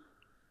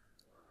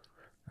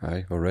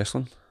 Aye, we're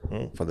wrestling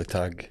for the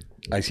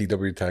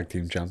ICW Tag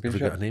Team Have we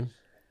Championship. got a name?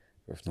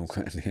 We've not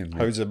got a name. mate.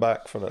 How's the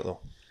back for it though?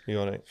 You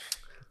alright?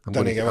 I'm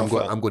Didn't give a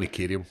fuck. going to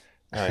carry him.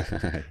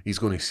 Aye. He's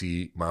going to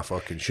see my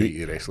fucking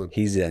shitty wrestling.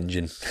 He's the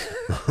engine.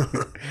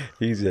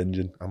 He's the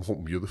engine. I'm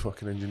hoping you're the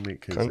fucking engine,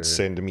 mate. 'cause, Cunt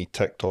sending me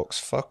TikToks.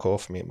 Fuck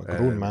off, mate. I'm a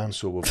grown man.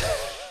 So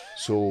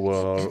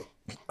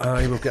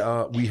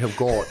we have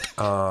got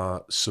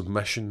a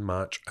submission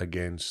match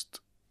against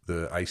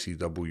the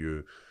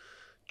ICW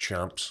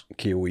champs.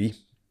 KOE.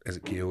 Is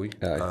it KOE?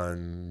 Aye.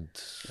 And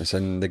It's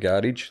in the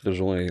garage.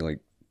 There's only like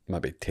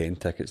maybe 10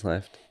 tickets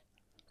left.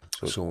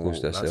 So, it's so close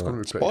to a that's going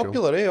sellout. to be pretty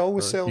Popular, eh?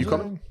 Always cool. sells You out.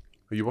 coming?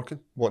 Are you working?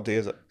 What day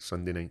is it?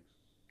 Sunday night.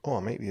 Oh, I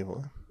might be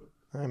able to.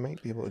 I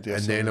might be able to do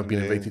And then I've been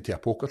something, invited to a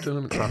poker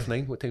tournament,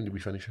 9:30. What time do we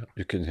finish it?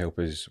 You can help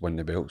us win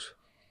the belts.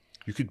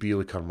 You could be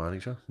like our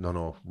manager.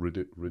 No,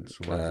 rude.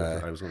 So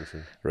I was going to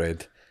say.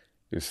 Red.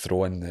 You can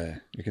throw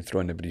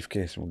in the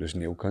briefcase and we'll just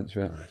nail cunts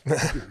with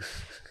it.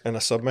 in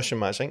a submission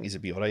match. I think he's a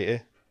be alright, eh?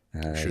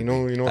 Aye. You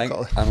know a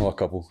couple. I know a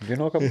couple. Do you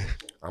know a couple?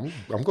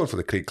 I'm going for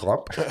the Craig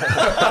Clamp.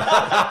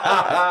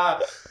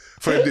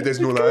 For anybody that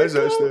doesn't know that is,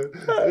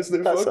 that's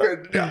the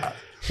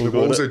fucking the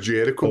walls of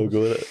Jericho.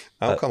 go with it.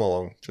 I'll come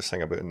along. Just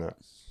sing about in that.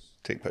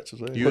 Take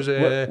pictures with it. Use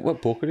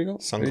What poker you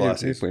got?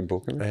 Sunglasses. You playing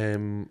poker?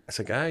 Mate? it's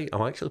a guy.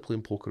 I'm actually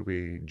playing poker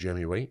with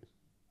Jimmy White.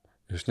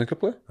 You a snooker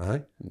player?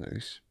 Aye,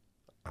 Nice.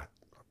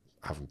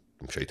 I'm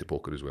shy to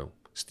poker as well.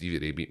 Stevie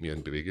Ray beat me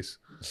in Vegas.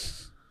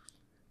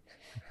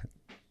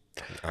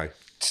 Aye,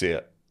 Say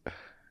it.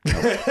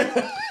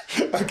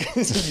 I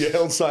can see you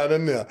held something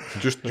in there.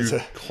 just you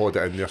hold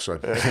it in there, son.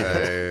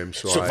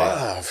 So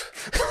Survive.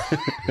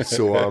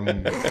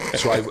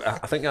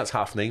 I think that's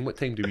 9:30.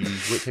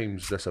 What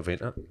time's this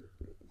event at?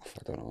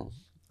 I don't know.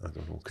 I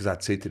don't know, because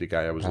I'd say to the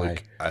guy, I was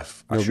like,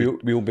 if I No,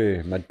 should we'll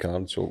be mid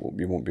card, so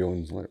we won't be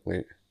on like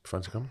late.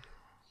 fancy coming,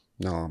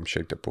 No, I'm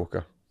shagged at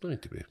poker. don't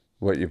need to be.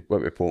 What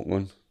we poking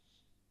on?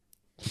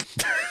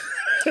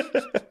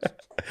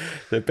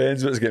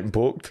 Depends what's getting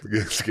poked.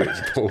 It's getting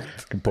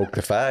poked. Can poke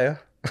the fire.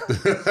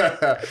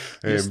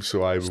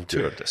 So I will.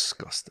 You're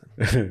disgusting.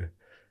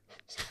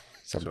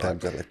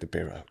 Sometimes I like the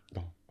bear out.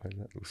 No, what is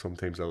it?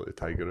 Sometimes I let the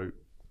tiger out.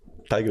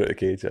 Tiger out the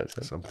cage, that's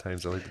it.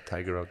 Sometimes I let the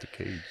tiger out the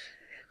cage.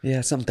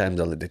 Yeah, sometimes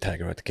I let the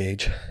tiger out the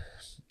cage.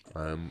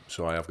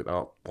 So I've got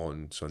that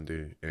on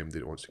Sunday.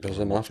 That wants to There's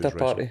come an and watch after us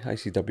wrestle. party,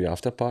 ICW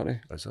after party,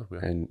 Is there?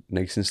 Where? and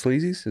Nice and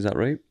Sleazy's. Is that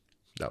right?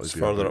 That was It's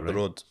further up right. the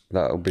road.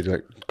 That'll be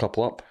like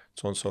couple up.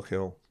 It's on Socky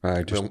Hill.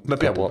 Just Well,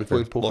 maybe I couple will be up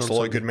playing then. poker. Lost a on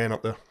lot of Sunday. good men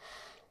up there.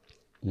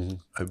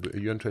 Are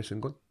you interested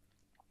in going?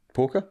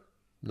 Poker,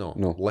 No.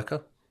 No.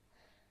 Liquor?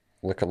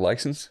 liquor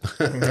license.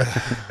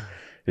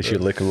 Is your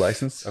liquor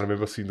license? I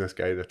remember seeing this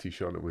guy with a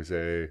t-shirt and it was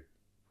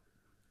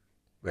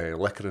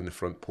liquor in the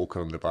front, poker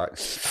on the back.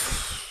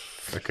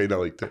 I kind of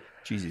liked it.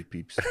 Cheesy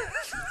peeps.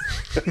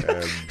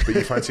 But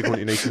you fancy going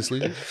to Nice and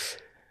Sleazy?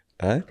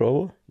 Aye,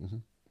 probably.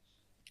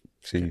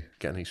 See,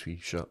 Get a nice wee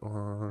shirt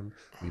on,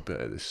 wee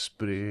bit of the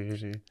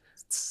spray.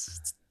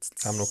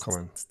 I'm not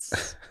coming.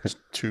 It's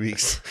 2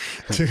 weeks.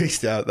 2 weeks.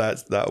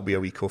 That'll be a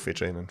week coffee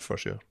training for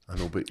sure. I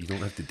know, but you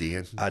don't have to day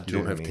in. I You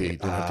don't have to. You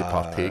don't have to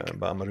partake.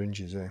 But I'm around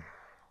you,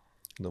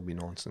 there'll be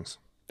nonsense.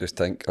 just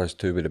think us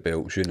two with the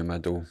belts, you in the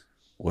middle,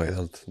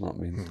 leathered. You know what I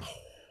mean?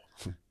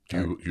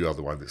 You are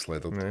the one that's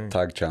leathered. Yeah.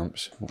 Tag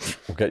champs.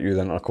 We'll get you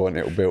the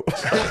Intercontinental belt.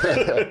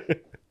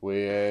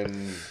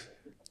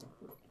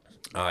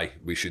 Aye,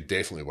 we should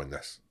definitely win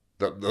this.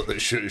 It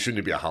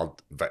shouldn't be a hard.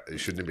 It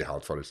shouldn't be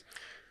hard for us.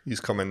 He's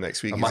coming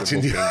next week. Imagine,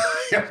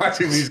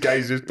 imagine these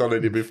guys just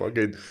turning to be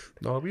fucking.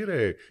 No, we're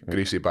a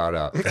Gracie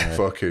Barra,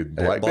 fucking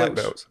black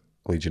belts.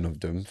 Legion of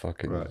Doom,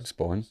 fucking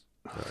Spawn.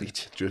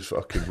 Just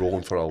fucking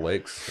rolling for our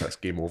legs. That's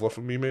game over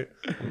for me, mate.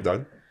 I'm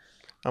done.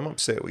 I'm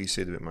upset what you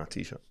said about my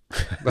t-shirt.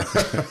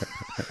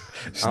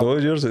 It's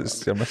not yours,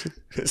 it's your missing.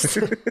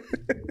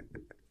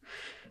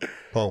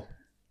 Paul.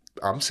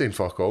 I'm saying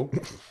fuck all.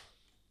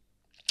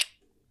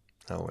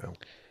 Oh well.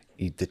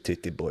 Eat the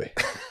titty, boy.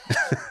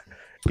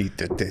 Eat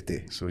the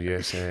titty. So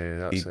yes,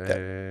 that's Eat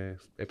that.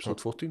 episode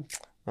 14.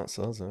 That's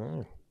us.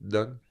 Oh.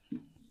 Done.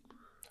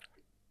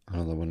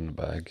 Another one in the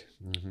bag.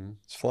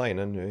 It's flying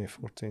in,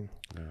 14.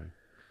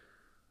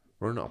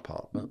 We're not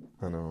apart, but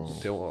I know.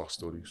 tell our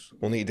stories.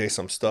 We'll need to do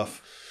some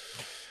stuff.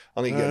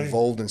 I need to get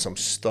involved in some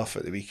stuff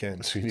at the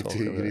weekend. So you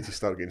need to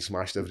start getting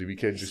smashed every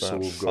weekend just so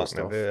we've got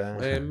stuff. About,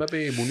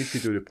 Maybe we'll need to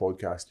do the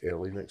podcast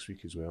early next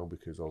week as well,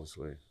 because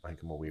obviously I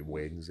think I'm away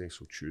Wednesday,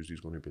 so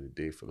Tuesday's going to be the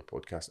day for the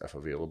podcast if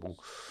available.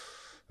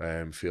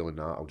 Failing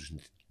that, I'll just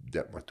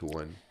dip my toe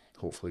in.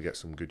 Hopefully get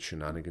some good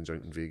shenanigans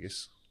out in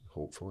Vegas.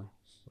 Hopefully.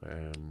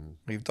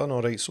 We've done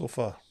all right so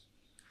far.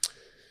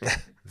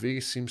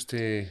 Vegas seems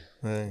to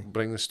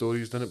bring the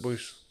stories, doesn't it,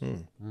 boys?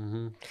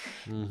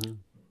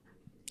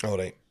 All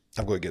right.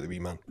 I've got to get the wee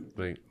man.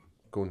 Right.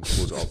 Go and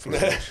close it up for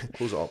us.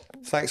 Close it up.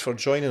 Thanks for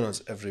joining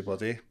us,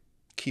 everybody.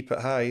 Keep it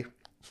high.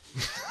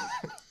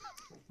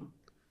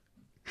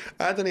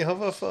 I didn't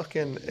have a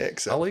fucking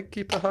exit. I like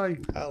keep it high.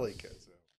 I like it.